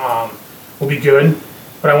that will be good.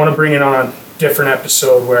 But I want to bring it on a different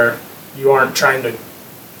episode where you aren't trying to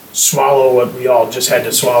swallow what we all just had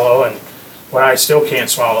to swallow and what I still can't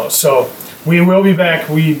swallow. So we will be back.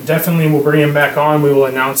 We definitely will bring him back on. We will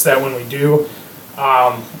announce that when we do.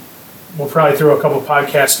 We'll probably throw a couple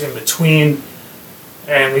podcasts in between,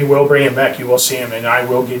 and we will bring him back. You will see him, and I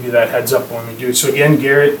will give you that heads up when we do. So again,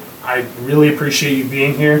 Garrett, I really appreciate you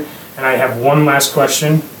being here, and I have one last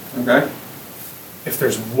question. Okay. If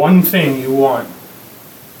there's one thing you want,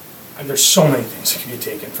 and there's so many things that can be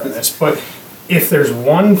taken from this, but if there's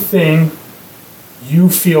one thing you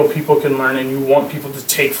feel people can learn and you want people to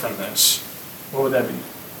take from this, what would that be?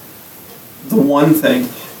 The one thing,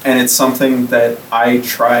 and it's something that I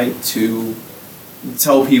try to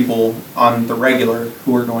tell people on the regular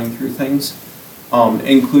who are going through things,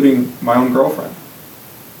 including my own girlfriend.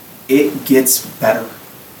 It gets better.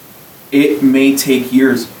 It may take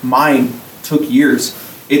years. Mine took years.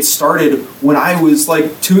 It started when I was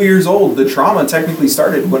like 2 years old. The trauma technically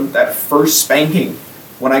started when that first spanking,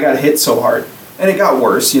 when I got hit so hard. And it got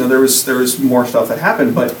worse. You know, there was more stuff that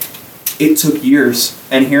happened, but it took years.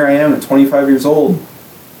 And here I am at 25 years old.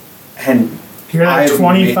 And you're at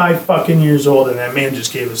 25 fucking years old, and that man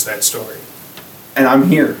just gave us that story. And I'm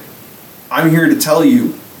here. I'm here to tell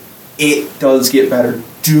you, it does get better.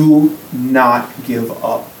 Do not give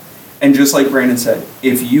up. And just like Brandon said,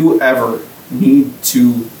 if you ever need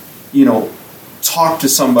to, talk to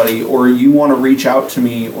somebody, or you want to reach out to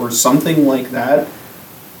me or something like that,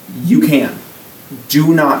 you can.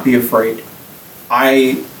 Do not be afraid.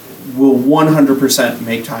 I will 100%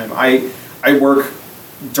 make time. I work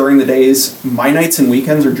during the days. My nights and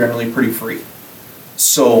weekends are generally pretty free.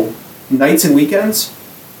 So nights and weekends,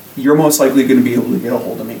 you're most likely going to be able to get a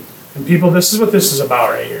hold of me. And people, this is what this is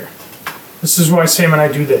about right here. This is why Sam and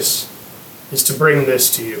I do this, is to bring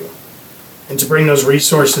this to you and to bring those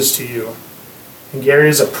resources to you. And Gary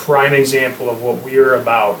is a prime example of what we are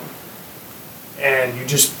about. And you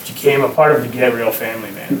just became a part of the Get Real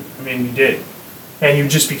family, man. I mean, you did. And you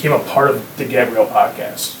just became a part of the Get Real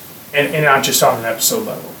podcast. And not just on an episode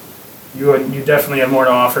level. You definitely have more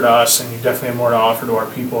to offer to us, and you definitely have more to offer to our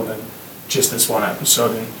people than just this one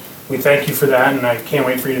episode. And we thank you for that, and I can't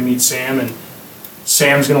wait for you to meet Sam. And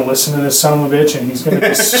Sam's going to listen to this son of a bitch, and he's going to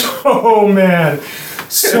be so mad.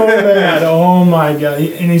 So mad. Oh, my God.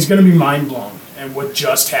 And he's going to be mind blown at what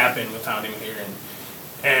just happened without him here.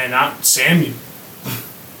 And Sam,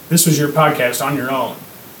 this was your podcast on your own.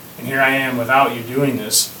 And here I am without you doing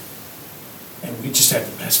this. And we just had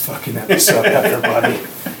the best fucking episode ever, buddy.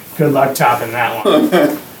 Good luck topping that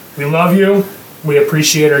one. We love you. We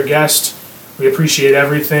appreciate our guest. We appreciate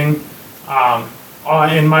everything.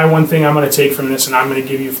 And my one thing I'm going to take from this, and I'm going to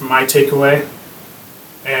give you from my takeaway,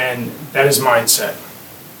 and that is mindset.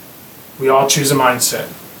 We all choose a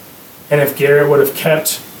mindset. And if Garrett would have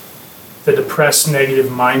kept the depressed,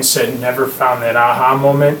 negative mindset and never found that aha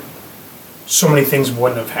moment, so many things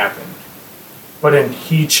wouldn't have happened. But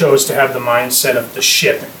he chose to have the mindset of the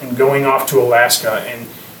ship and going off to Alaska, and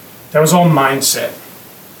that was all mindset.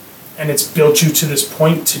 And it's built you to this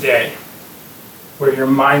point today where your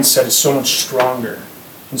mindset is so much stronger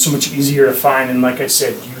and so much easier to find. And like I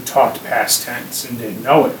said, you talked past tense and didn't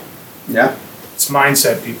know it. Yeah. It's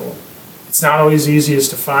mindset, people. It's not always easiest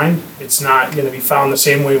to find. It's not going to be found the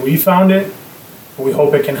same way we found it, but we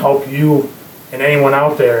hope it can help you and anyone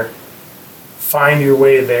out there find your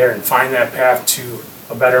way there and find that path to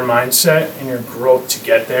a better mindset and your growth to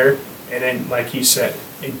get there, and then, like he said,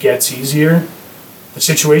 it gets easier, the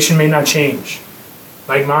situation may not change.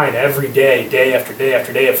 Like mine, every day, day after day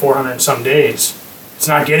after day, at 400 and some days, it's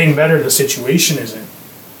not getting better, the situation isn't.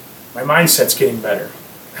 My mindset's getting better.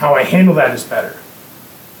 How I handle that is better.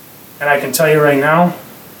 And I can tell you right now,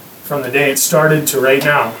 from the day it started to right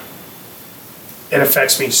now, it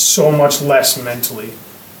affects me so much less mentally.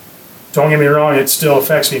 Don't get me wrong, it still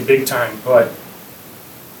affects me big time, but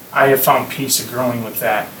I have found peace of growing with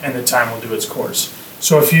that, and the time will do its course.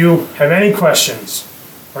 So if you have any questions,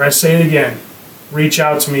 or I say it again, reach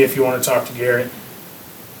out to me if you want to talk to Garrett.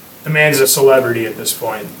 The man's a celebrity at this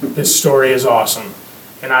point. His story is awesome,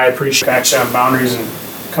 and I appreciate action on boundaries and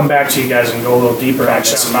come back to you guys and go a little deeper on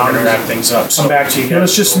this and we're going to wrap things up. Come back to you guys.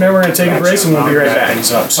 Let's just admit we're going to take a break and we'll be right back.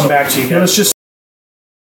 Come back to you guys. Let's just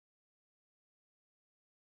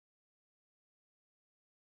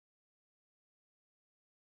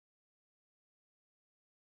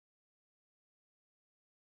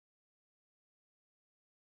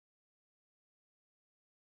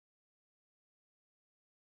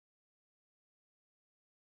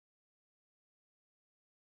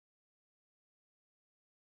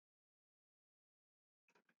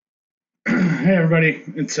Hey everybody,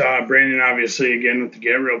 it's Brandon, obviously, again with the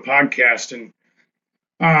Get Real podcast, and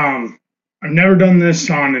I've never done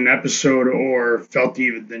this on an episode or felt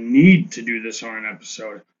even the need to do this on an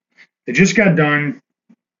episode. I just got done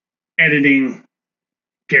editing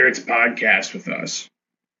Garrett's podcast with us,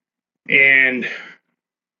 and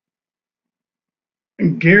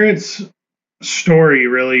Garrett's story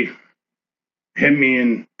really hit me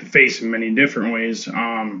in the face in many different ways.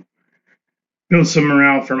 Built some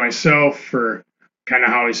morale for myself, for kind of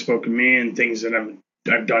how he spoke to me and things that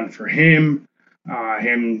I've done for him.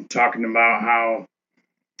 Him talking about how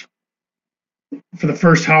for the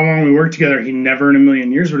first how long we worked together, he never in a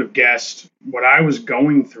million years would have guessed what I was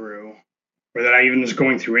going through, or that I even was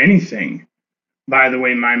going through anything, by the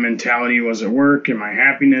way my mentality was at work and my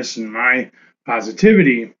happiness and my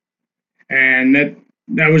positivity. And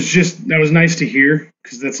that was nice to hear,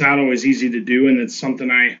 because that's not always easy to do, and it's something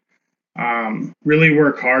I really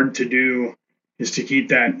work hard to do, is to keep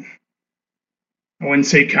that, I wouldn't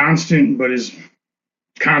say constant, but as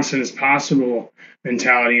constant as possible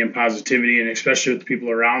mentality and positivity, and especially with the people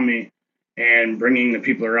around me, and bringing the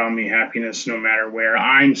people around me happiness no matter where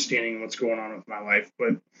I'm standing, what's going on with my life.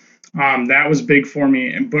 But that was big for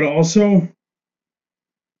me. But also,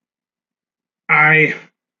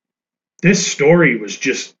 this story was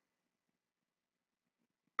just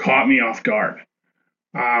caught me off guard.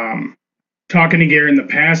 Talking to Garrett in the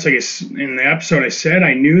past, I guess in the episode I said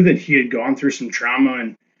I knew that he had gone through some trauma,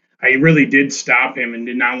 and I really did stop him and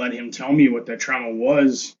did not let him tell me what that trauma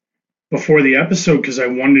was before the episode, because I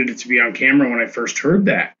wanted it to be on camera when I first heard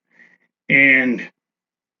that. And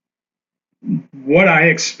what I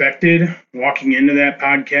expected walking into that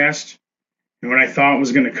podcast and what I thought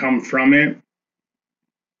was going to come from it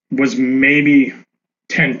was maybe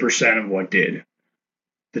 10% of what did.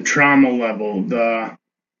 The trauma level, the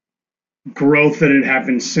growth that had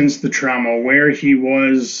happened since the trauma, where he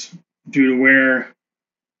was due to where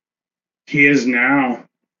he is now.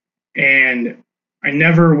 And I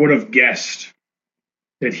never would have guessed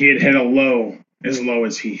that he had hit a low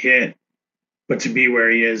as he hit, but to be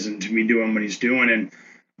where he is and to be doing what he's doing.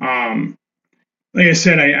 And like I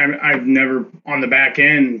said, I've never on the back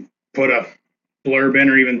end put a blurb in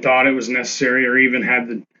or even thought it was necessary or even had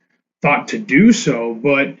the thought to do so,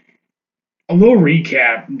 but a little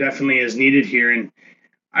recap definitely is needed here. And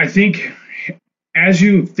I think as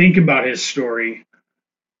you think about his story,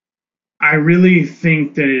 I really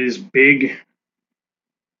think that it is big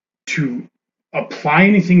to apply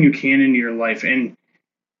anything you can into your life. And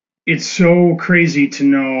it's so crazy to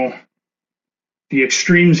know the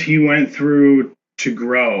extremes he went through to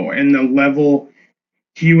grow, and the level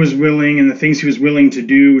he was willing and the things he was willing to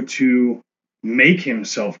do to make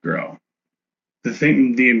himself grow.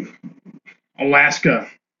 The Alaska,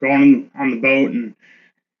 going on the boat, and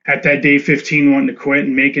at that day 15 wanting to quit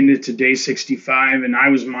and making it to day 65. And I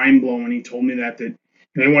was mind blown when he told me that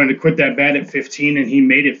he wanted to quit that bad at 15, and he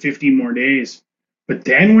made it 50 more days. But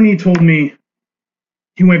then when he told me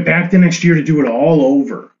he went back the next year to do it all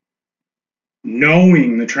over,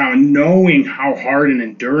 knowing the trauma, knowing how hard and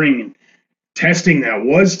enduring and testing that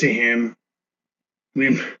was to him. I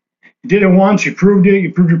mean, you did it once, you proved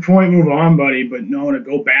your point, move on, buddy. But no, to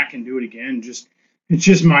go back and do it again, it's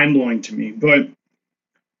just mind-blowing to me. But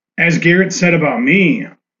as Garrett said about me,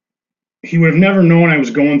 he would have never known I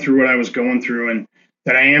was going through what I was going through, and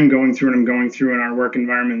that I am going through and I'm going through in our work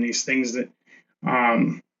environment, these things that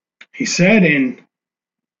he said. And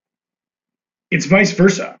it's vice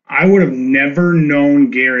versa. I would have never known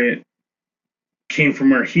Garrett came from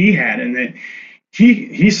where he had, and that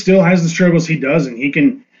he still has the struggles he does, and he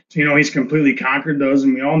can, he's completely conquered those,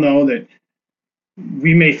 and we all know that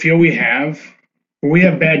we may feel we have, but we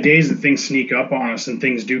have bad days that things sneak up on us and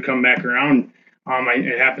things do come back around.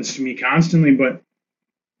 It happens to me constantly, but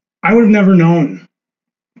I would have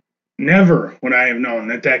never would I have known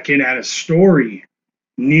that kid had a story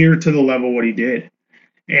near to the level what he did.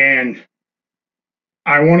 And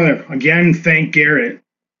I want to again thank Garrett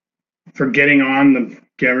for getting on the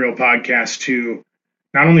Get Real podcast to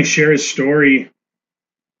not only share his story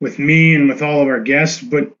with me and with all of our guests,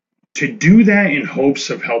 but to do that in hopes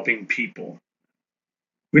of helping people.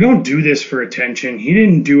 We don't do this for attention. He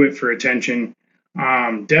didn't do it for attention.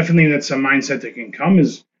 Definitely that's a mindset that can come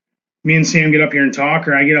as me and Sam get up here and talk,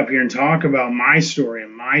 or I get up here and talk about my story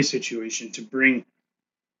and my situation to bring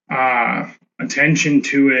attention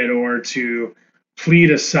to it or to plead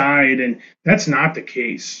aside. And that's not the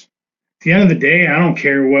case. At the end of the day, I don't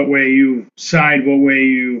care what way you side, what way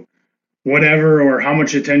you whatever, or how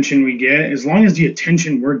much attention we get, as long as the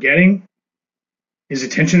attention we're getting is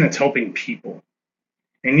attention that's helping people.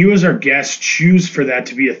 And you as our guest choose for that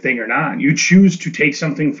to be a thing or not. You choose to take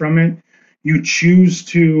something from it. You choose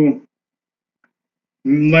to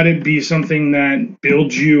let it be something that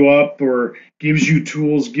builds you up or gives you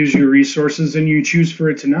tools, gives you resources, and you choose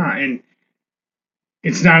for it to not. And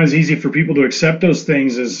it's not as easy for people to accept those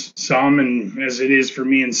things as some, and as it is for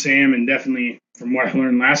me and Sam, and definitely from what I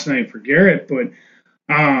learned last night for Garrett. But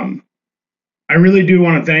I really do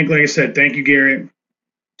want to like I said, thank you, Garrett.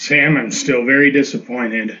 Sam, I'm still very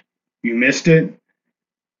disappointed. You missed it.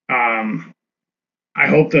 I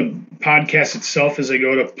hope the podcast itself, as I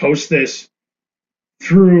go to post this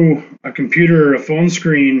through a computer or a phone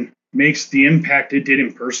screen, makes the impact it did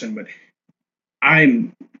in person. But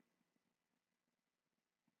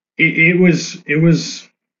it was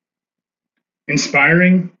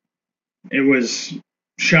inspiring. It was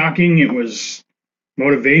shocking. It was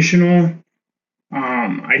motivational.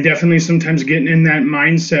 I definitely sometimes get in that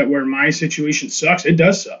mindset where my situation sucks. It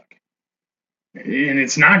does suck. And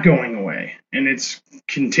it's not going away. And it's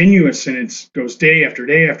continuous, and it goes day after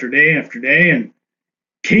day after day after day. And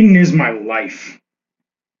Caden is my life.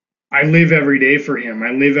 I live every day for him.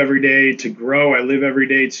 I live every day to grow. I live every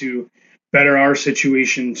day to better our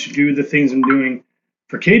situation, to do the things I'm doing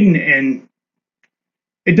for Caden. And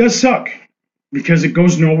it does suck because it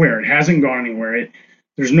goes nowhere. It hasn't gone anywhere.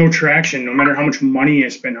 There's no traction. No matter how much money I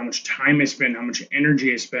spend, how much time I spend, how much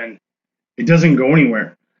energy I spend, it doesn't go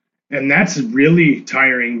anywhere. And that's really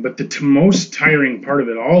tiring. But the most tiring part of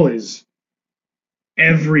it all is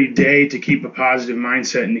every day to keep a positive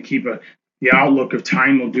mindset and to keep the outlook of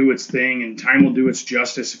time will do its thing and time will do its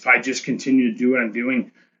justice if I just continue to do what I'm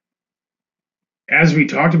doing. As we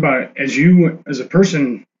talked about, as you, as a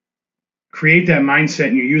person, create that mindset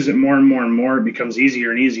and you use it more and more and more, it becomes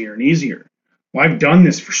easier and easier and easier. Well, I've done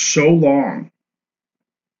this for so long.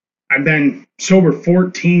 I've been sober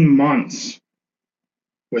 14 months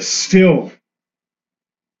with still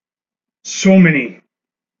so many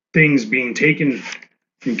things being taken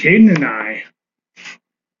from Caden and I,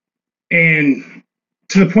 and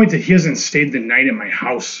to the point that he hasn't stayed the night at my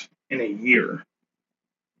house in a year.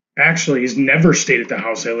 Actually, he's never stayed at the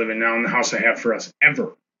house I live in now, and the house I have for us,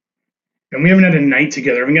 ever. And we haven't had a night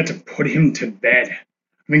together. I haven't got to put him to bed. I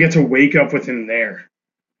haven't got to wake up with him there.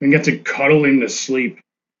 I haven't got to cuddle him to sleep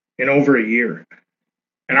in over a year.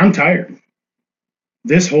 And I'm tired.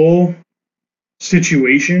 This whole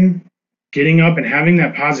situation, getting up and having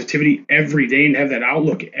that positivity every day and have that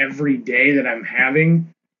outlook every day that I'm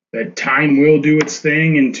having, that time will do its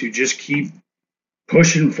thing, and to just keep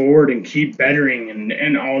pushing forward and keep bettering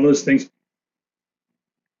and all those things.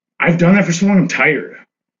 I've done that for so long, I'm tired.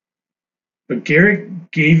 But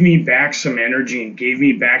Garrett gave me back some energy and gave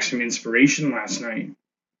me back some inspiration last night.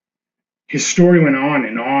 His story went on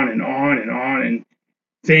and on and on and on, and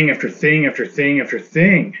thing after thing after thing after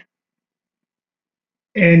thing.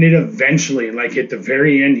 And it eventually, like at the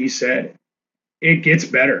very end, he said, it gets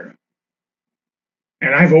better.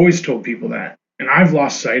 And I've always told people that, and I've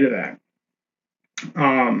lost sight of that.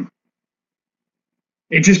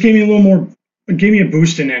 It just gave me a little more, it gave me a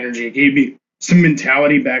boost in energy. It gave me some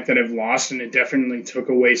mentality back that I've lost, and it definitely took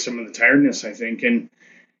away some of the tiredness, I think. And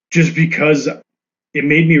just because it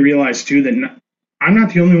made me realize, too, that I'm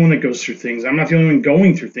not the only one that goes through things. I'm not the only one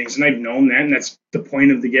going through things, and I've known that, and that's the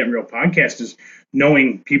point of the Get Real podcast, is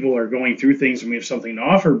knowing people are going through things and we have something to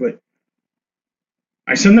offer. But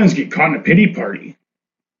I sometimes get caught in a pity party.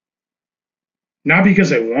 Not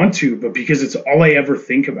because I want to, but because it's all I ever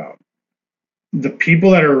think about. The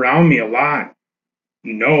people that are around me a lot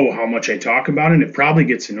know how much I talk about it. It probably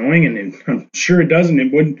gets annoying, and I'm sure it doesn't.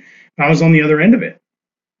 It wouldn't if I was on the other end of it.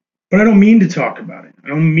 But I don't mean to talk about it. I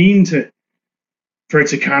don't mean for it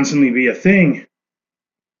to constantly be a thing.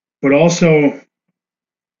 But also,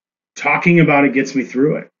 talking about it gets me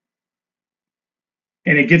through it.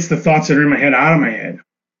 And it gets the thoughts that are in my head out of my head.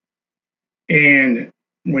 And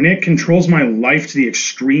when it controls my life to the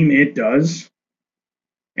extreme it does,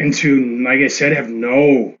 and to, like I said, have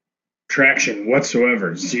no traction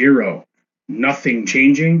whatsoever, zero, nothing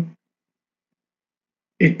changing,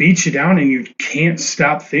 it beats you down and you can't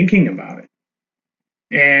stop thinking about it.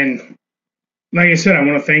 And like I said, I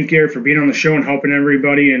want to thank Garrett for being on the show and helping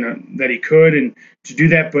everybody and that he could and to do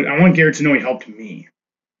that. But I want Garrett to know he helped me.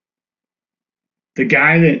 The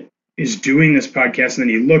guy that is doing this podcast and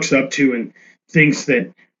that he looks up to and thinks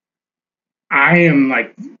that I am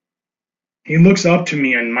like, he looks up to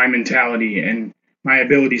me and my mentality and my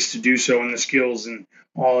abilities to do so and the skills and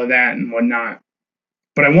all of that and whatnot.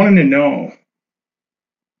 But I want him to know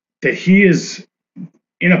that he is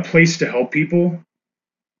in a place to help people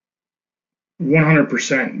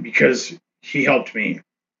 100% because he helped me.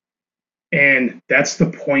 And that's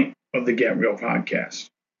the point of the Get Real podcast.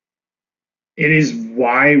 It is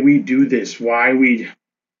why we do this, why we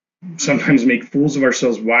sometimes make fools of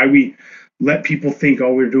ourselves, why we let people think,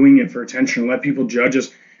 oh, we're doing it for attention, let people judge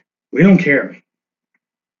us. We don't care.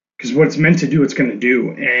 Because what it's meant to do, it's going to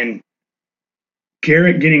do. And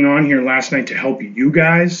Garrett getting on here last night to help you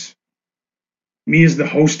guys, me as the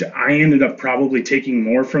host, I ended up probably taking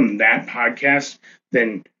more from that podcast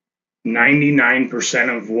than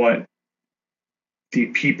 99% of what the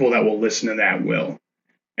people that will listen to that will.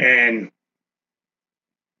 And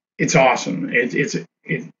it's awesome.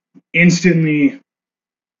 It instantly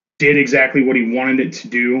did exactly what he wanted it to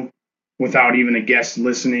do without even a guest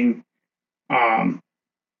listening.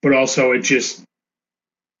 But also it's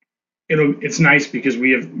nice because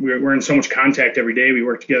we're in so much contact every day. We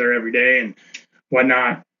work together every day and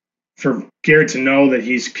whatnot. For Garrett to know that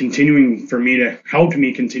he's continuing for me to help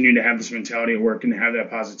me continue to have this mentality at work and to have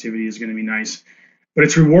that positivity is going to be nice. But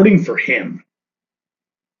it's rewarding for him.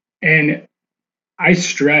 And I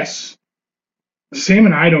stress, Sam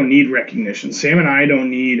and I don't need recognition. Sam and I don't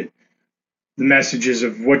need the messages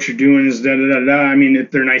of what you're doing is da-da-da-da. I mean,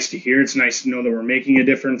 they're nice to hear. It's nice to know that we're making a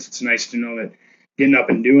difference. It's nice to know that getting up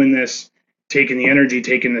and doing this, taking the energy,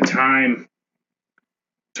 taking the time,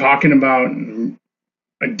 talking about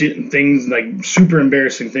things like super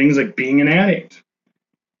embarrassing things like being an addict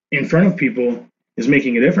in front of people is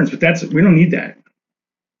making a difference. But we don't need that.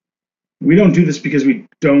 We don't do this because we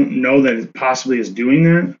don't know that it possibly is doing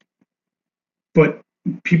that. But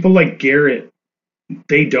people like Garrett,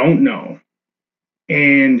 they don't know.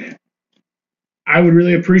 And I would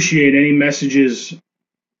really appreciate any messages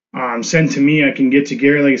sent to me. I can get to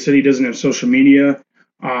Garrett. Like I said, he doesn't have social media.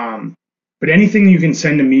 But anything you can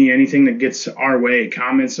send to me, anything that gets our way,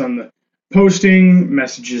 comments on the posting,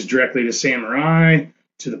 messages directly to Sam or I,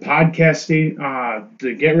 to the podcast,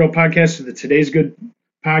 the Get Real podcast, to the Today's Good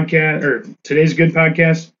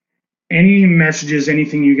podcast, any messages,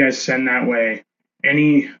 anything you guys send that way,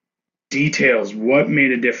 any details, what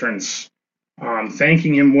made a difference,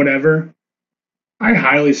 thanking him, whatever. I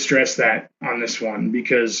highly stress that on this one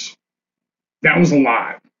because that was a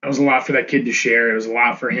lot. That was a lot for that kid to share. It was a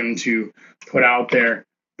lot for him to put out there.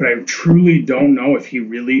 But I truly don't know if he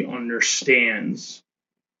really understands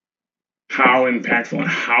how impactful and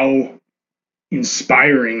how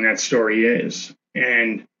inspiring that story is.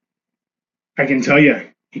 And I can tell you,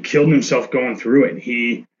 he killed himself going through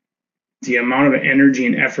it. The amount of energy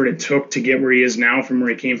and effort it took to get where he is now from where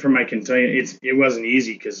he came from, I can tell you it wasn't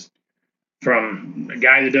easy because from a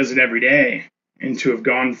guy that does it every day and to have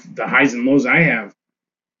gone the highs and lows I have,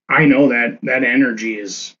 I know that energy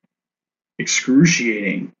is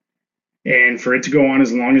excruciating. And for it to go on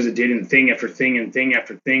as long as it did and thing after thing and thing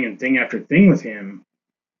after thing and thing after thing with him,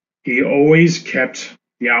 he always kept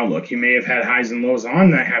the outlook. He may have had highs and lows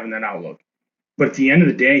on that, having that outlook. But at the end of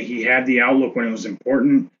the day, he had the outlook when it was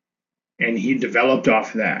important, and he developed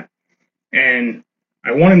off of that. And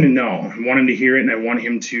I want him to know, I want him to hear it, and I want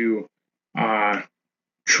him to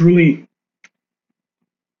truly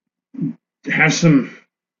have some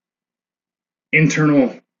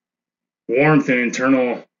internal warmth and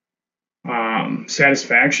internal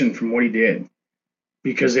satisfaction from what he did.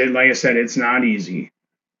 Because, like I said, it's not easy.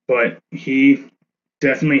 But he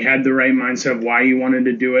definitely had the right mindset of why he wanted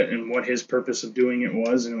to do it and what his purpose of doing it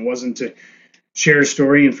was. And it wasn't to share a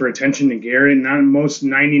story and for attention to Garrett. Not most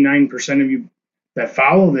 99% of you that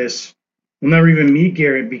follow this will never even meet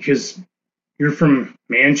Garrett because you're from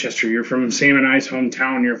Manchester. You're from Sam and I's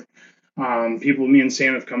hometown. You're people me and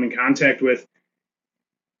Sam have come in contact with.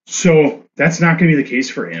 So that's not going to be the case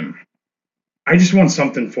for him. I just want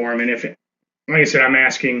something for him. And like I said, I'm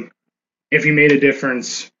asking if he made a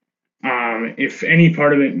difference, if any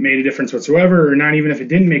part of it made a difference whatsoever, or not even if it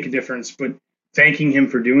didn't make a difference, but thanking him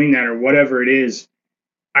for doing that or whatever it is.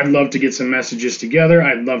 I'd love to get some messages together.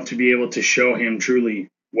 I'd love to be able to show him truly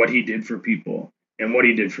what he did for people and what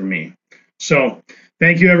he did for me. So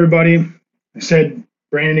thank you, everybody. I said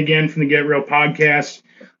Brandon again from the Get Real podcast.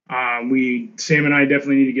 Sam and I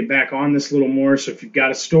definitely need to get back on this a little more. So if you've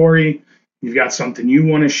got a story, you've got something you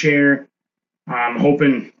want to share, I'm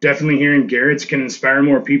hoping definitely hearing Garrett's can inspire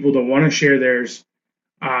more people to want to share theirs.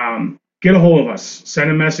 Get a hold of us.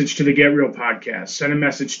 Send a message to the Get Real podcast. Send a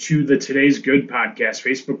message to the Today's Good podcast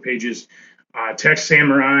Facebook pages. Text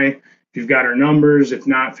Sam or I if you've got our numbers. If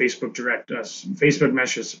not, Facebook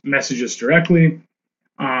message us directly.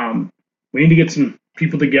 We need to get some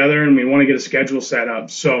people together, and we want to get a schedule set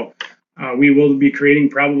up. So we will be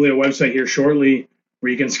creating probably a website here shortly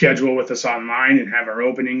where you can schedule with us online and have our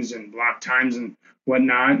openings and block times and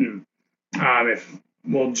whatnot. And if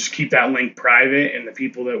we'll just keep that link private, and the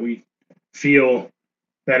people that we feel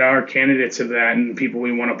that are candidates of that and the people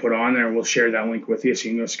we want to put on there, we'll share that link with you so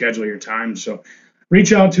you can go schedule your time. So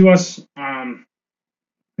reach out to us.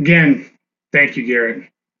 Again, thank you, Garrett.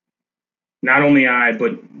 Not only I,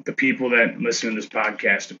 but the people that listen to this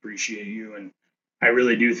podcast appreciate you. And I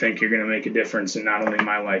really do think you're going to make a difference in not only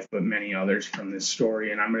my life, but many others from this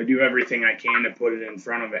story. And I'm going to do everything I can to put it in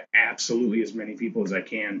front of absolutely as many people as I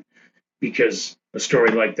can, because a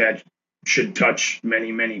story like that should touch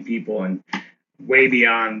many, many people, and way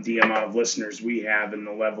beyond the amount of listeners we have and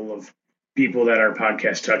the level of people that our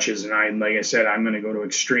podcast touches. And like I said, I'm going to go to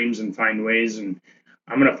extremes and find ways, and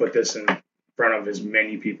I'm going to put this in front of as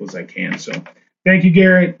many people as I can. So thank you,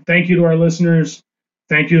 Garrett. Thank you to our listeners.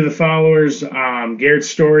 Thank you to the followers. Garrett's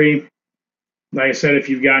story, like I said, if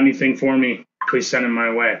you've got anything for me, please send them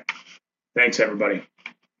my way. Thanks, everybody.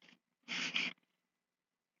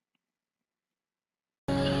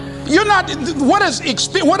 You're not,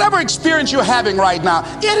 whatever experience you're having right now,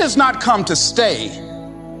 it has not come to stay.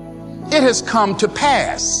 It has come to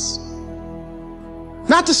pass.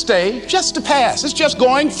 Not to stay, just to pass. It's just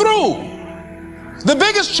going through. The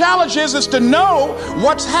biggest challenge is to know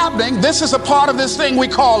what's happening. This is a part of this thing we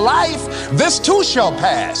call life. This too shall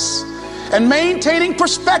pass. And maintaining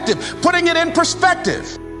perspective, putting it in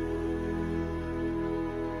perspective.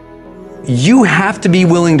 You have to be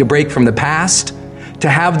willing to break from the past to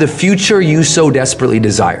have the future you so desperately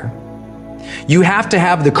desire. You have to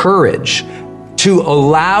have the courage to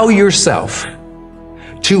allow yourself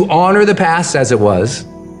to honor the past as it was,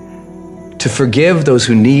 to forgive those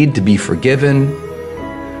who need to be forgiven,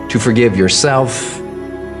 to forgive yourself,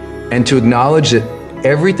 and to acknowledge that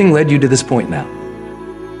everything led you to this point now.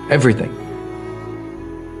 Everything.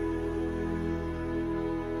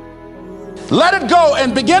 Let it go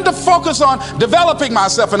and begin to focus on developing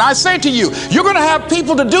myself. And I say to you, you're going to have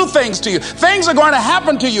people to do things to you. Things are going to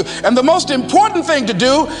happen to you. And the most important thing to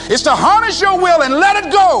do is to harness your will and let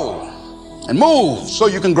it go and move so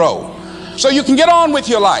you can grow, so you can get on with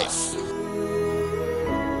your life.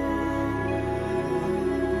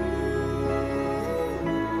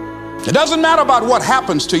 It doesn't matter about what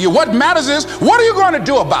happens to you. What matters is, what are you going to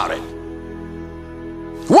do about it?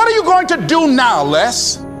 What are you going to do now,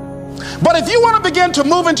 Les? But if you want to begin to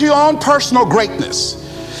move into your own personal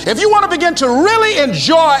greatness, if you want to begin to really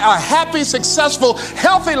enjoy a happy, successful,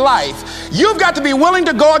 healthy life, you've got to be willing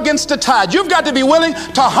to go against the tide. You've got to be willing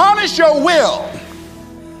to harness your will.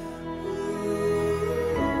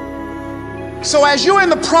 So as you're in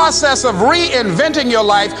the process of reinventing your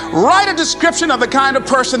life, write a description of the kind of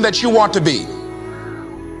person that you want to be.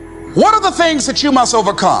 What are the things that you must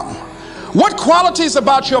overcome? What qualities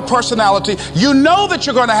about your personality you know that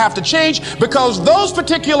you're going to have to change, because those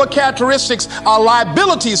particular characteristics are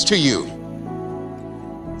liabilities to you?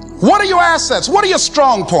 What are your assets? What are your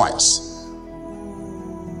strong points?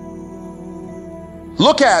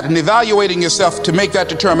 Look at and evaluating yourself to make that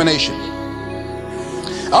determination.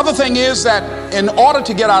 Other thing is that in order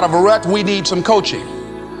to get out of a rut, we need some coaching.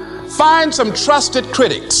 Find some trusted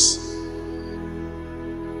critics.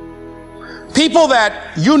 People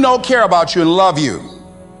that you know care about you and love you.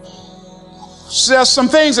 So there's some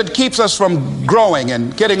things that keeps us from growing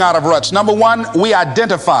and getting out of ruts. Number one, we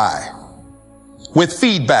identify with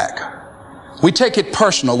feedback. We take it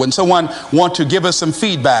personal when someone wants to give us some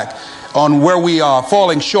feedback on where we are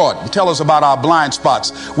falling short and tell us about our blind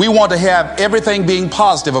spots. We want to have everything being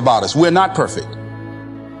positive about us. We're not perfect.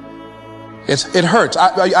 It hurts.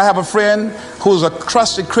 I have a friend who's a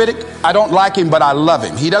trusted critic. I don't like him, but I love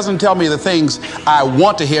him. He doesn't tell me the things I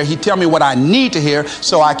want to hear. He tells me what I need to hear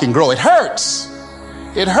so I can grow. It hurts.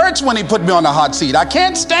 It hurts when he put me on the hot seat. I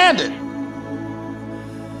can't stand it.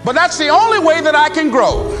 But that's the only way that I can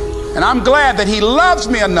grow. And I'm glad that he loves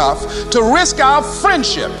me enough to risk our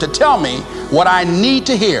friendship to tell me what I need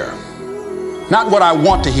to hear, not what I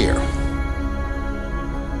want to hear.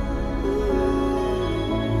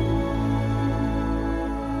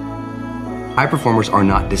 High performers are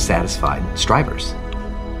not dissatisfied strivers.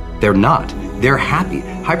 They're not. They're happy.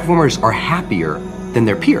 High performers are happier than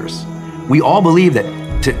their peers. We all believe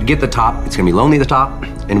that to get the top, it's gonna be lonely at the top,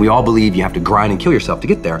 and we all believe you have to grind and kill yourself to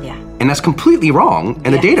get there. Yeah. And that's completely wrong,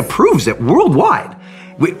 and the data proves it worldwide,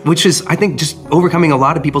 which is, I think, just overcoming a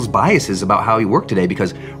lot of people's biases about how we work today,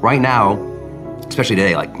 because right now, especially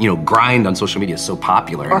today, like, you know, grind on social media is so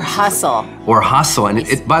popular. Or hustle. Or hustle,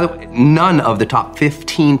 and by the way, none of the top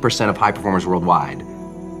 15% of high performers worldwide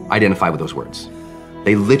identify with those words.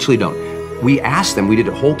 They literally don't. We asked them, we did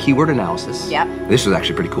a whole keyword analysis. Yep. This was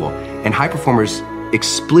actually pretty cool. And high performers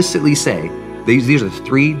explicitly say, these are the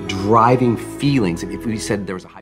 3 driving feelings. If we said there was a high